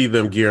we see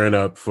them gearing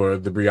up for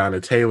the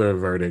Breonna Taylor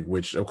verdict,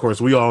 which of course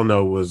we all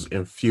know was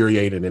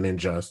infuriating and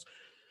unjust.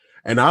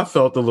 And I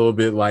felt a little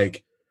bit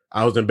like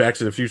I was in Back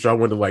to the Future. I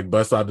wanted to like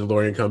bust out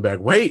DeLorean and come back.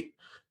 Wait,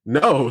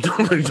 no,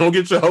 don't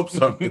get your hopes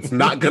up. It's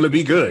not going to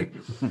be good.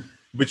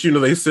 But,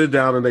 they sit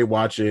down and they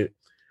watch it,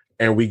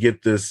 and we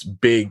get this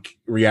big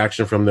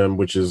reaction from them,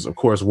 which is, of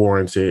course,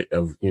 warranted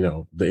of,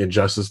 the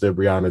injustice that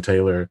Breonna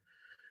Taylor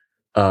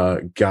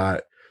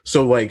got.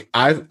 So, like,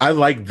 I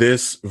like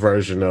this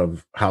version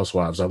of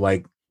Housewives. I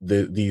like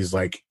these,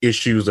 like,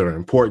 issues that are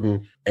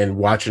important and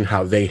watching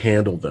how they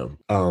handle them.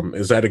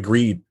 Is that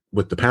agreed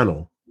with the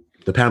panel?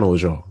 The panel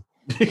is y'all.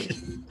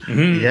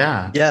 Mm-hmm.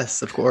 Yeah.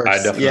 Yes, of course. I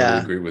definitely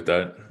agree with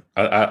that.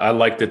 I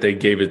like that they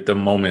gave it the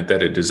moment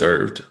that it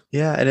deserved.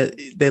 Yeah, and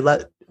they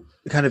let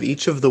kind of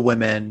each of the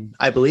women,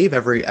 I believe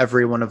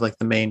every one of like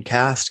the main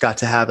cast got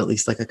to have at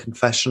least like a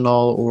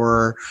confessional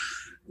or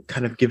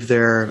kind of give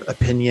their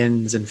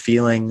opinions and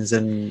feelings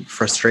and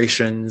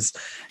frustrations.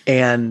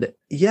 And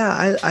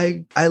yeah,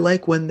 I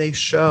like when they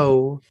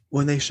show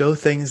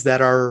things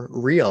that are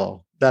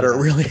real, that are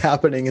really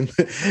happening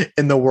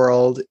in the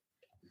world.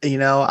 You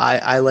know,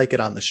 I like it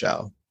on the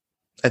show.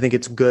 I think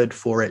it's good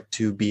for it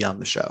to be on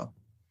the show.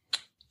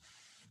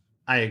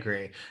 I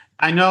agree.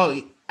 I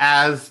know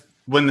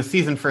when the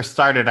season first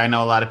started, I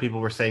know a lot of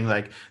people were saying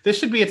like, this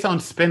should be its own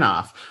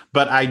spinoff,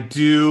 but I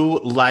do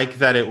like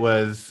that it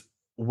was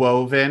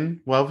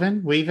woven in.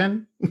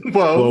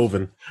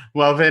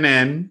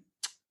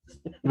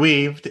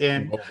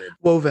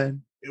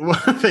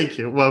 Thank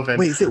you. Woven.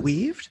 Wait, is it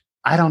weaved?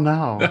 I don't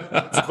know.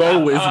 It's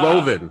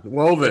woven.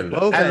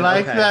 I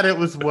like that it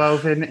was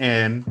woven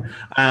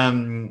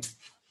in.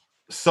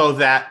 So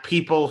that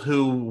people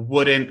who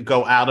wouldn't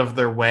go out of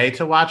their way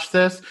to watch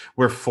this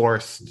were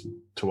forced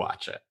to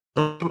watch it.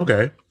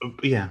 Okay.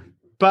 Yeah.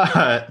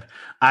 But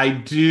I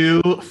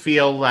do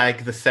feel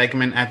like the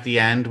segment at the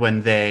end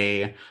when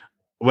it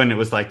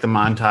was like the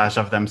montage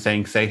of them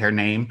saying, say her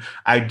name,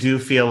 I do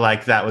feel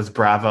like that was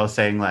Bravo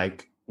saying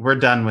like, we're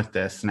done with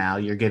this now.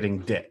 You're getting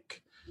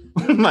dick.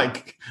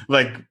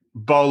 like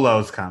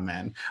Bolo's come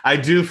in. I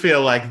do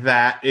feel like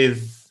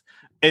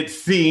it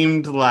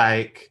seemed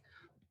like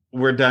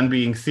we're done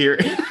being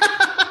serious.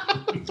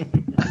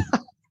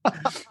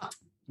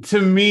 To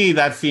me,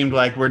 that seemed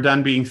like we're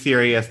done being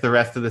serious. The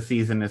rest of the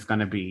season is going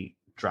to be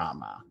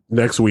drama.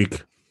 Next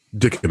week,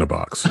 dick in a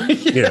box.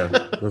 Yeah,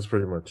 that's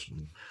pretty much.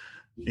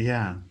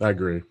 Yeah, I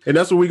agree. And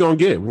that's what we're going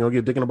to get. We're going to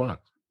get dick in a box.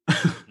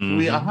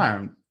 We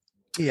are.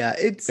 Yeah,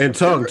 and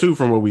tongue too,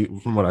 from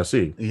what I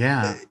see.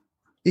 Yeah.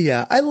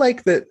 Yeah, I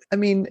like that. I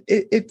mean,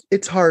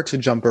 it's hard to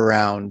jump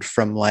around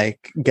from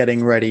like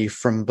getting ready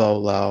from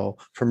Bolo,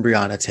 from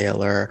Breonna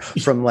Taylor,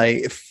 from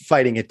like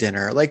fighting at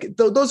dinner. Like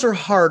those are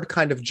hard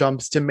kind of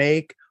jumps to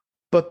make,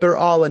 but they're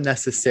all a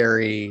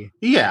necessary.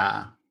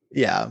 Yeah.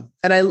 Yeah.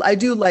 And I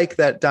do like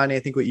that, Donnie. I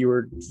think what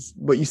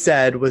you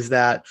said was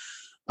that,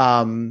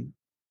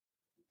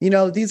 you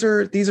know, these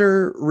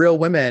are real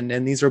women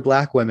and these are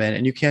Black women,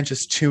 and you can't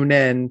just tune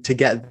in to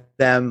get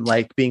them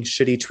like being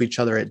shitty to each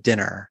other at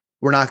dinner.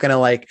 We're not going to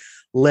like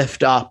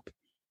lift up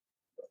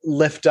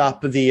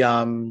the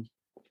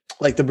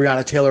like the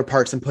Breonna Taylor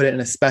parts and put it in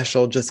a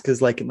special just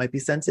because like it might be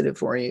sensitive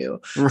for you.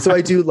 Right. So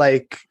I do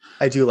like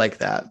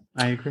that.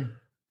 I agree.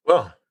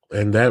 Well,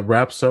 and that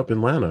wraps up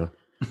Atlanta.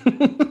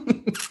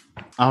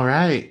 All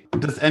right.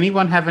 Does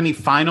anyone have any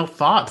final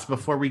thoughts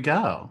before we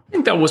go? I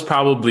think that was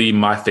probably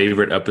my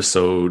favorite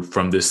episode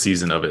from this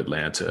season of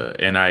Atlanta.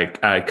 And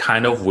I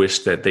kind of wish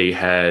that they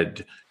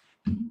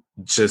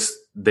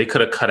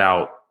could have cut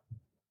out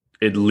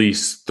at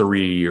least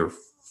 3 or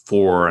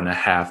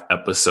 4.5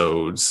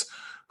 episodes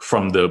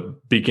from the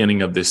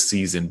beginning of this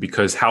season,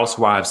 because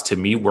Housewives to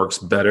me works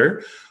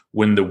better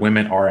when the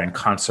women are in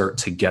concert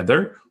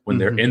together, when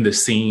they're in the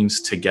scenes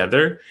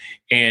together,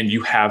 and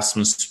you have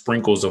some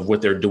sprinkles of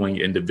what they're doing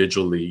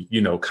individually, you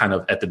know, kind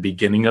of at the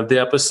beginning of the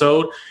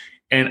episode.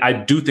 And I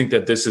do think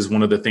that this is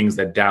one of the things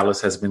that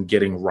Dallas has been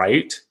getting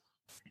right,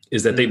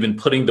 is that they've been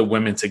putting the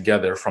women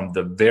together from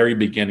the very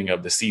beginning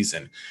of the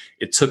season.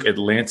 It took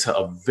Atlanta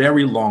a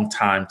very long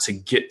time to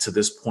get to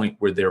this point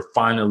where they're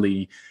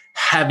finally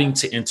having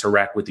to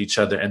interact with each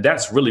other. And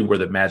that's really where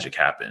the magic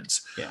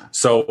happens. Yeah.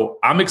 So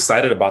I'm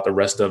excited about the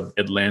rest of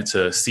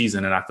Atlanta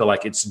season, and I feel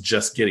like it's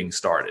just getting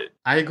started.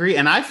 I agree.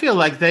 And I feel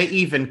like they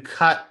even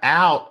cut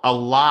out a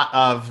lot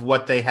of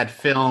what they had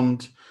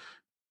filmed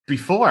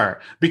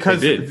before,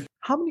 because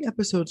how many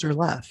episodes are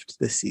left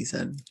this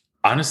season?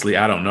 Honestly,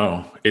 I don't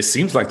know. It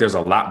seems like there's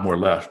a lot more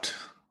left.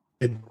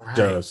 It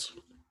does.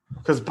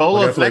 Because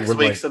Bolo's next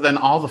week, so then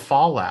all the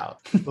fallout.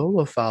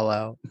 Bolo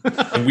fallout.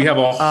 And we have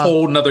a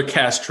whole nother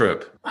cast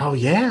trip. Oh,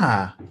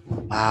 yeah.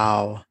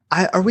 Wow.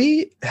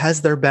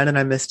 Has there been, and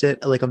I missed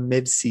it, like a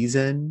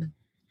mid-season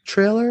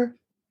trailer?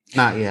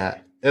 Not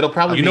yet. It'll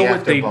probably be what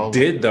after they Bolo.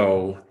 did,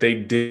 though? They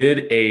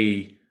did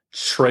a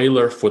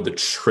trailer for the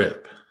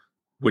trip,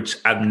 which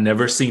I've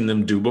never seen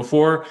them do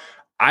before.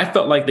 I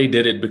felt like they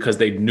did it because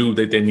they knew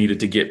that they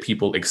needed to get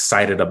people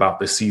excited about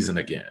the season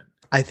again.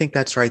 I think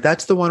that's right.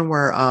 That's the one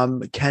where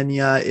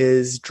Kenya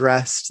is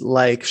dressed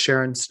like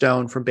Sharon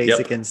Stone from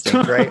Basic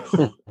Instinct, right?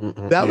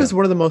 That was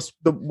one of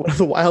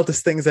the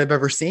wildest things I've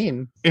ever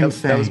seen.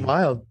 That was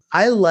wild.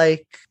 I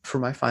like, for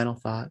my final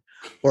thought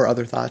or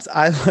other thoughts,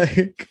 I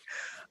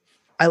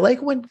like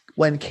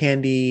when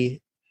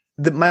Candy,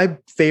 my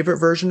favorite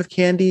version of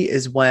Candy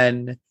is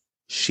when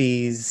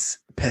she's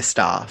pissed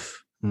off.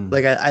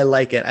 Like I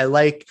like it. I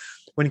like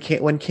when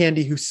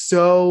Candy, who's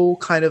so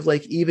kind of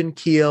like even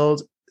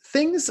keeled,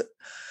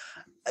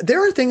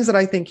 there are things that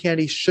I think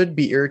Candy should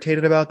be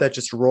irritated about that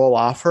just roll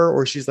off her,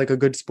 or she's like a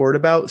good sport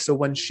about. So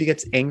when she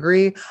gets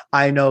angry,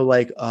 I know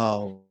like,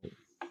 oh,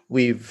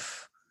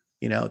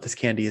 this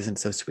Candy isn't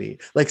so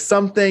sweet. Like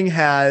something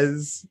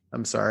has,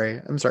 I'm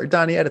sorry,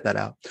 Donnie, edit that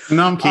out.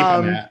 No, I'm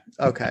keeping that.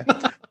 Okay.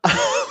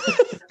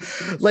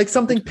 Like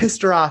something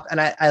pissed her off. And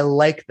I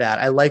like that.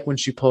 I like when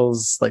she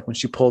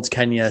pulled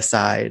Kenya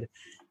aside.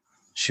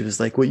 She was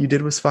like, what you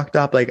did was fucked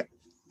up. Like,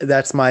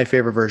 That's my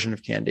favorite version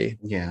of Candy.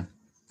 Yeah.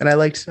 And I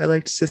liked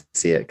to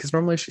see it because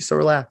normally she's so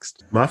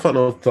relaxed. My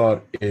final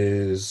thought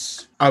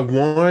is I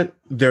want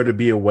there to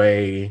be a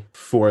way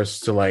for us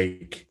to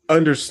like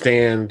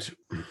understand.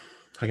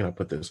 How can I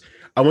put this?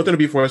 I want there to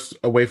be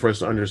a way for us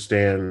to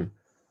understand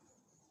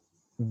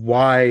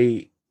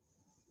why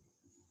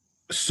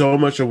so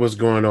much of what's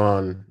going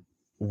on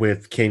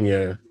with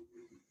Kenya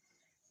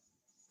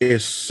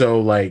is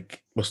so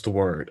like, what's the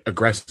word?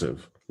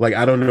 Aggressive. Like,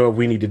 I don't know if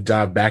we need to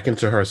dive back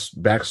into her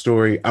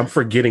backstory. I'm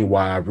forgetting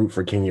why I root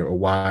for Kenya or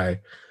why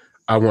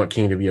I want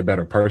Kenya to be a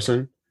better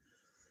person.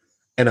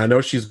 And I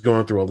know she's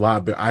going through a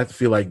lot, but I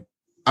feel like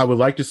I would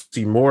like to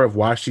see more of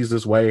why she's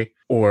this way,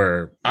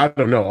 or I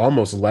don't know,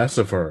 almost less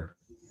of her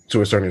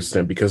to a certain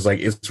extent, because like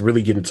it's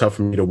really getting tough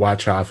for me to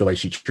watch how I feel like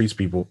she treats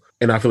people.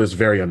 And I feel it's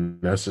very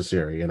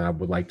unnecessary. And I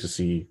would like to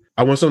see,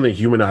 I want something that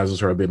humanizes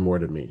her a bit more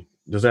to me.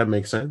 Does that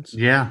make sense?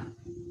 Yeah.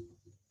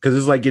 Because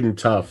it's like getting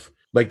tough.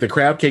 Like the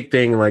crab cake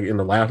thing, like in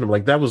the laugh, I'm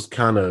like, that was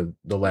kind of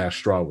the last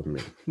straw with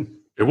me.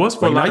 It was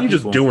for Like, a lot now of you're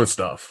just people. doing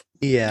stuff.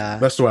 Yeah.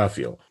 That's the way I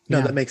feel. No,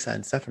 Yeah. that makes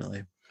sense.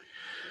 Definitely.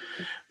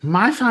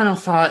 My final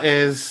thought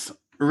is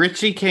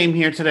Richie came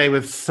here today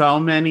with so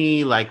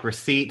many like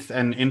receipts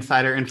and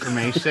insider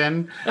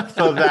information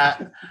so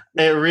that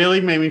it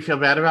really made me feel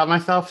bad about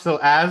myself. So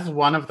as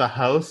one of the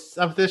hosts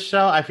of this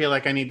show, I feel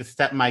like I need to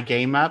step my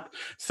game up.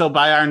 So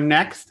by our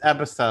next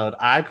episode,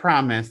 I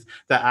promise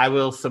that I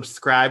will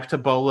subscribe to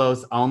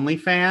Bolo's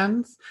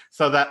OnlyFans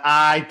so that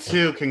I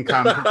too can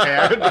come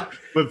prepared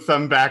with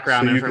some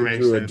background So you can do a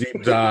information.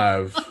 deep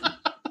dive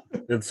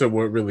into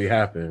what really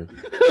happened.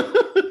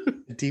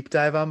 Deep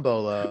dive on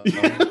Bolo.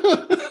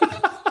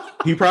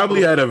 He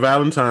probably had a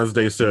Valentine's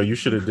Day sale. You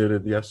should have did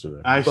it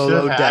yesterday. I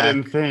Bolo should have. I deck.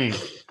 didn't think.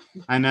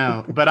 I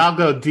know, but I'll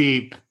go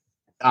deep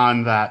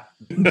on that.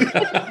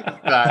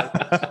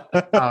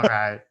 All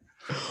right.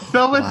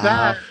 So with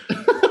Wow.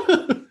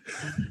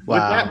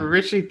 that,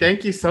 Richie,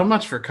 thank you so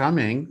much for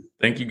coming.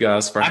 Thank you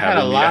guys for I had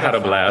having a me. lot I had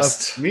of a fun.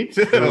 blast. Me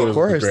too. It was Of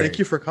course. great. Thank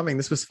you for coming.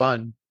 This was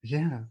fun.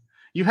 Yeah.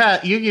 You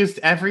used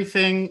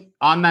everything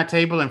on that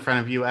table in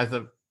front of you as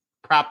a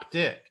prop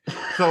dick.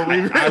 So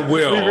we I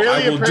will. We really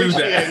I will do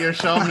appreciate that. your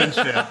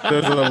showmanship.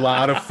 There's a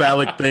lot of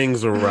phallic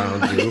things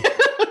around you.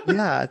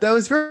 Yeah. That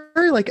was very,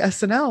 very like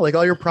SNL, like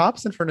all your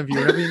props in front of you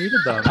whenever you needed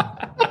them.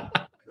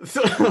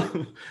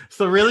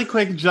 So really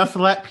quick, just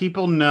let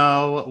people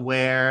know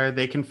where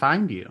they can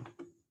find you.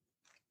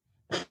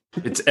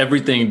 It's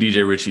everything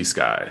DJ Richie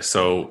Sky.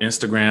 So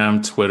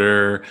Instagram,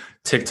 Twitter,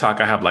 TikTok.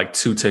 I have like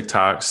 2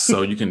 TikToks,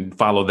 so you can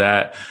follow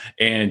that,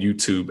 and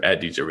YouTube at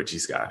DJ Richie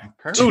Sky.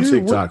 Two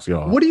Dude, TikToks,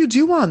 y'all. What do you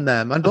do on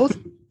them? On both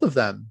of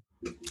them?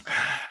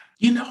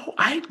 You know,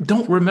 I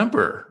don't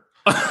remember.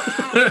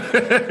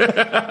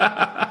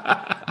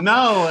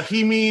 No,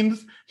 he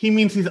means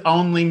he's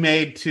only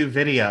made 2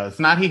 videos.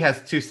 Not he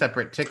has 2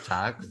 separate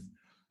TikToks.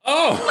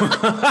 Oh.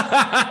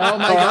 Oh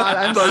my God.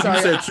 I I'm thought sorry.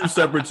 you said 2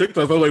 separate TikToks.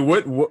 I was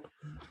like, what?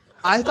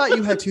 I thought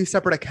you had 2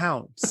 separate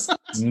accounts.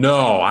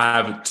 No, I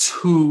have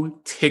 2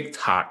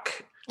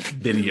 TikTok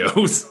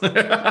videos.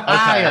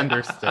 I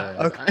understood.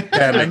 Okay.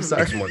 That I'm makes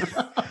sorry. more sense.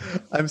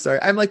 I'm sorry.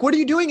 I'm like, what are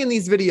you doing in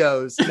these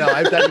videos? No,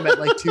 I thought you meant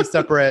like 2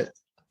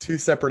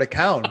 separate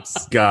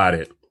accounts. Got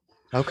it.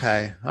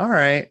 Okay. All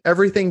right.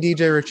 Everything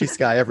DJ Richie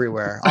Sky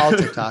everywhere. All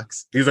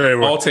TikToks. These are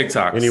everywhere. All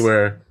TikToks.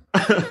 Anywhere.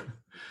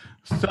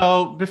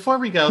 So before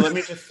we go, let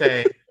me just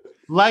say,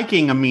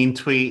 liking a mean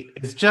tweet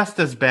is just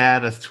as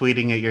bad as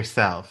tweeting it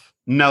yourself.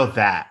 Know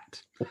that.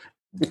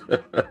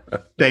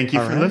 Thank you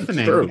All for right.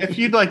 listening. True. If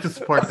you'd like to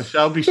support the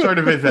show, be sure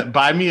to visit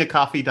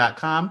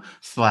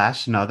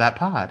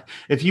buymeacoffee.com/knowthatpod.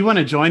 If you want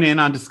to join in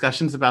on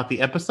discussions about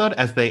the episode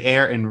as they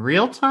air in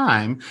real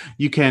time,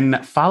 you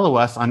can follow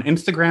us on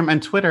Instagram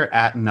and Twitter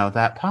at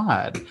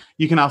knowthatpod.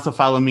 You can also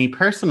follow me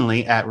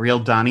personally at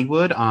Real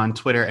Donnywood on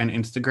Twitter and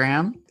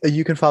Instagram.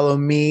 You can follow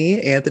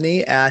me,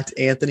 Anthony, at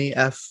Anthony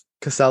F.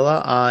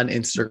 Casella on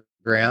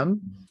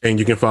Instagram. And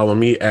you can follow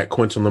me at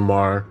Quentin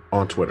Lamar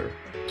on Twitter.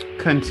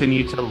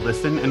 Continue to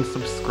listen and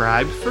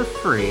subscribe for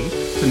free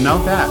to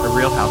Know That, a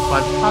Real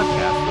Housewives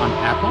podcast on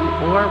Apple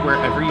or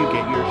wherever you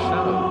get your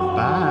shows.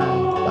 Bye.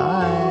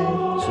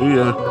 Bye. See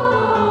ya.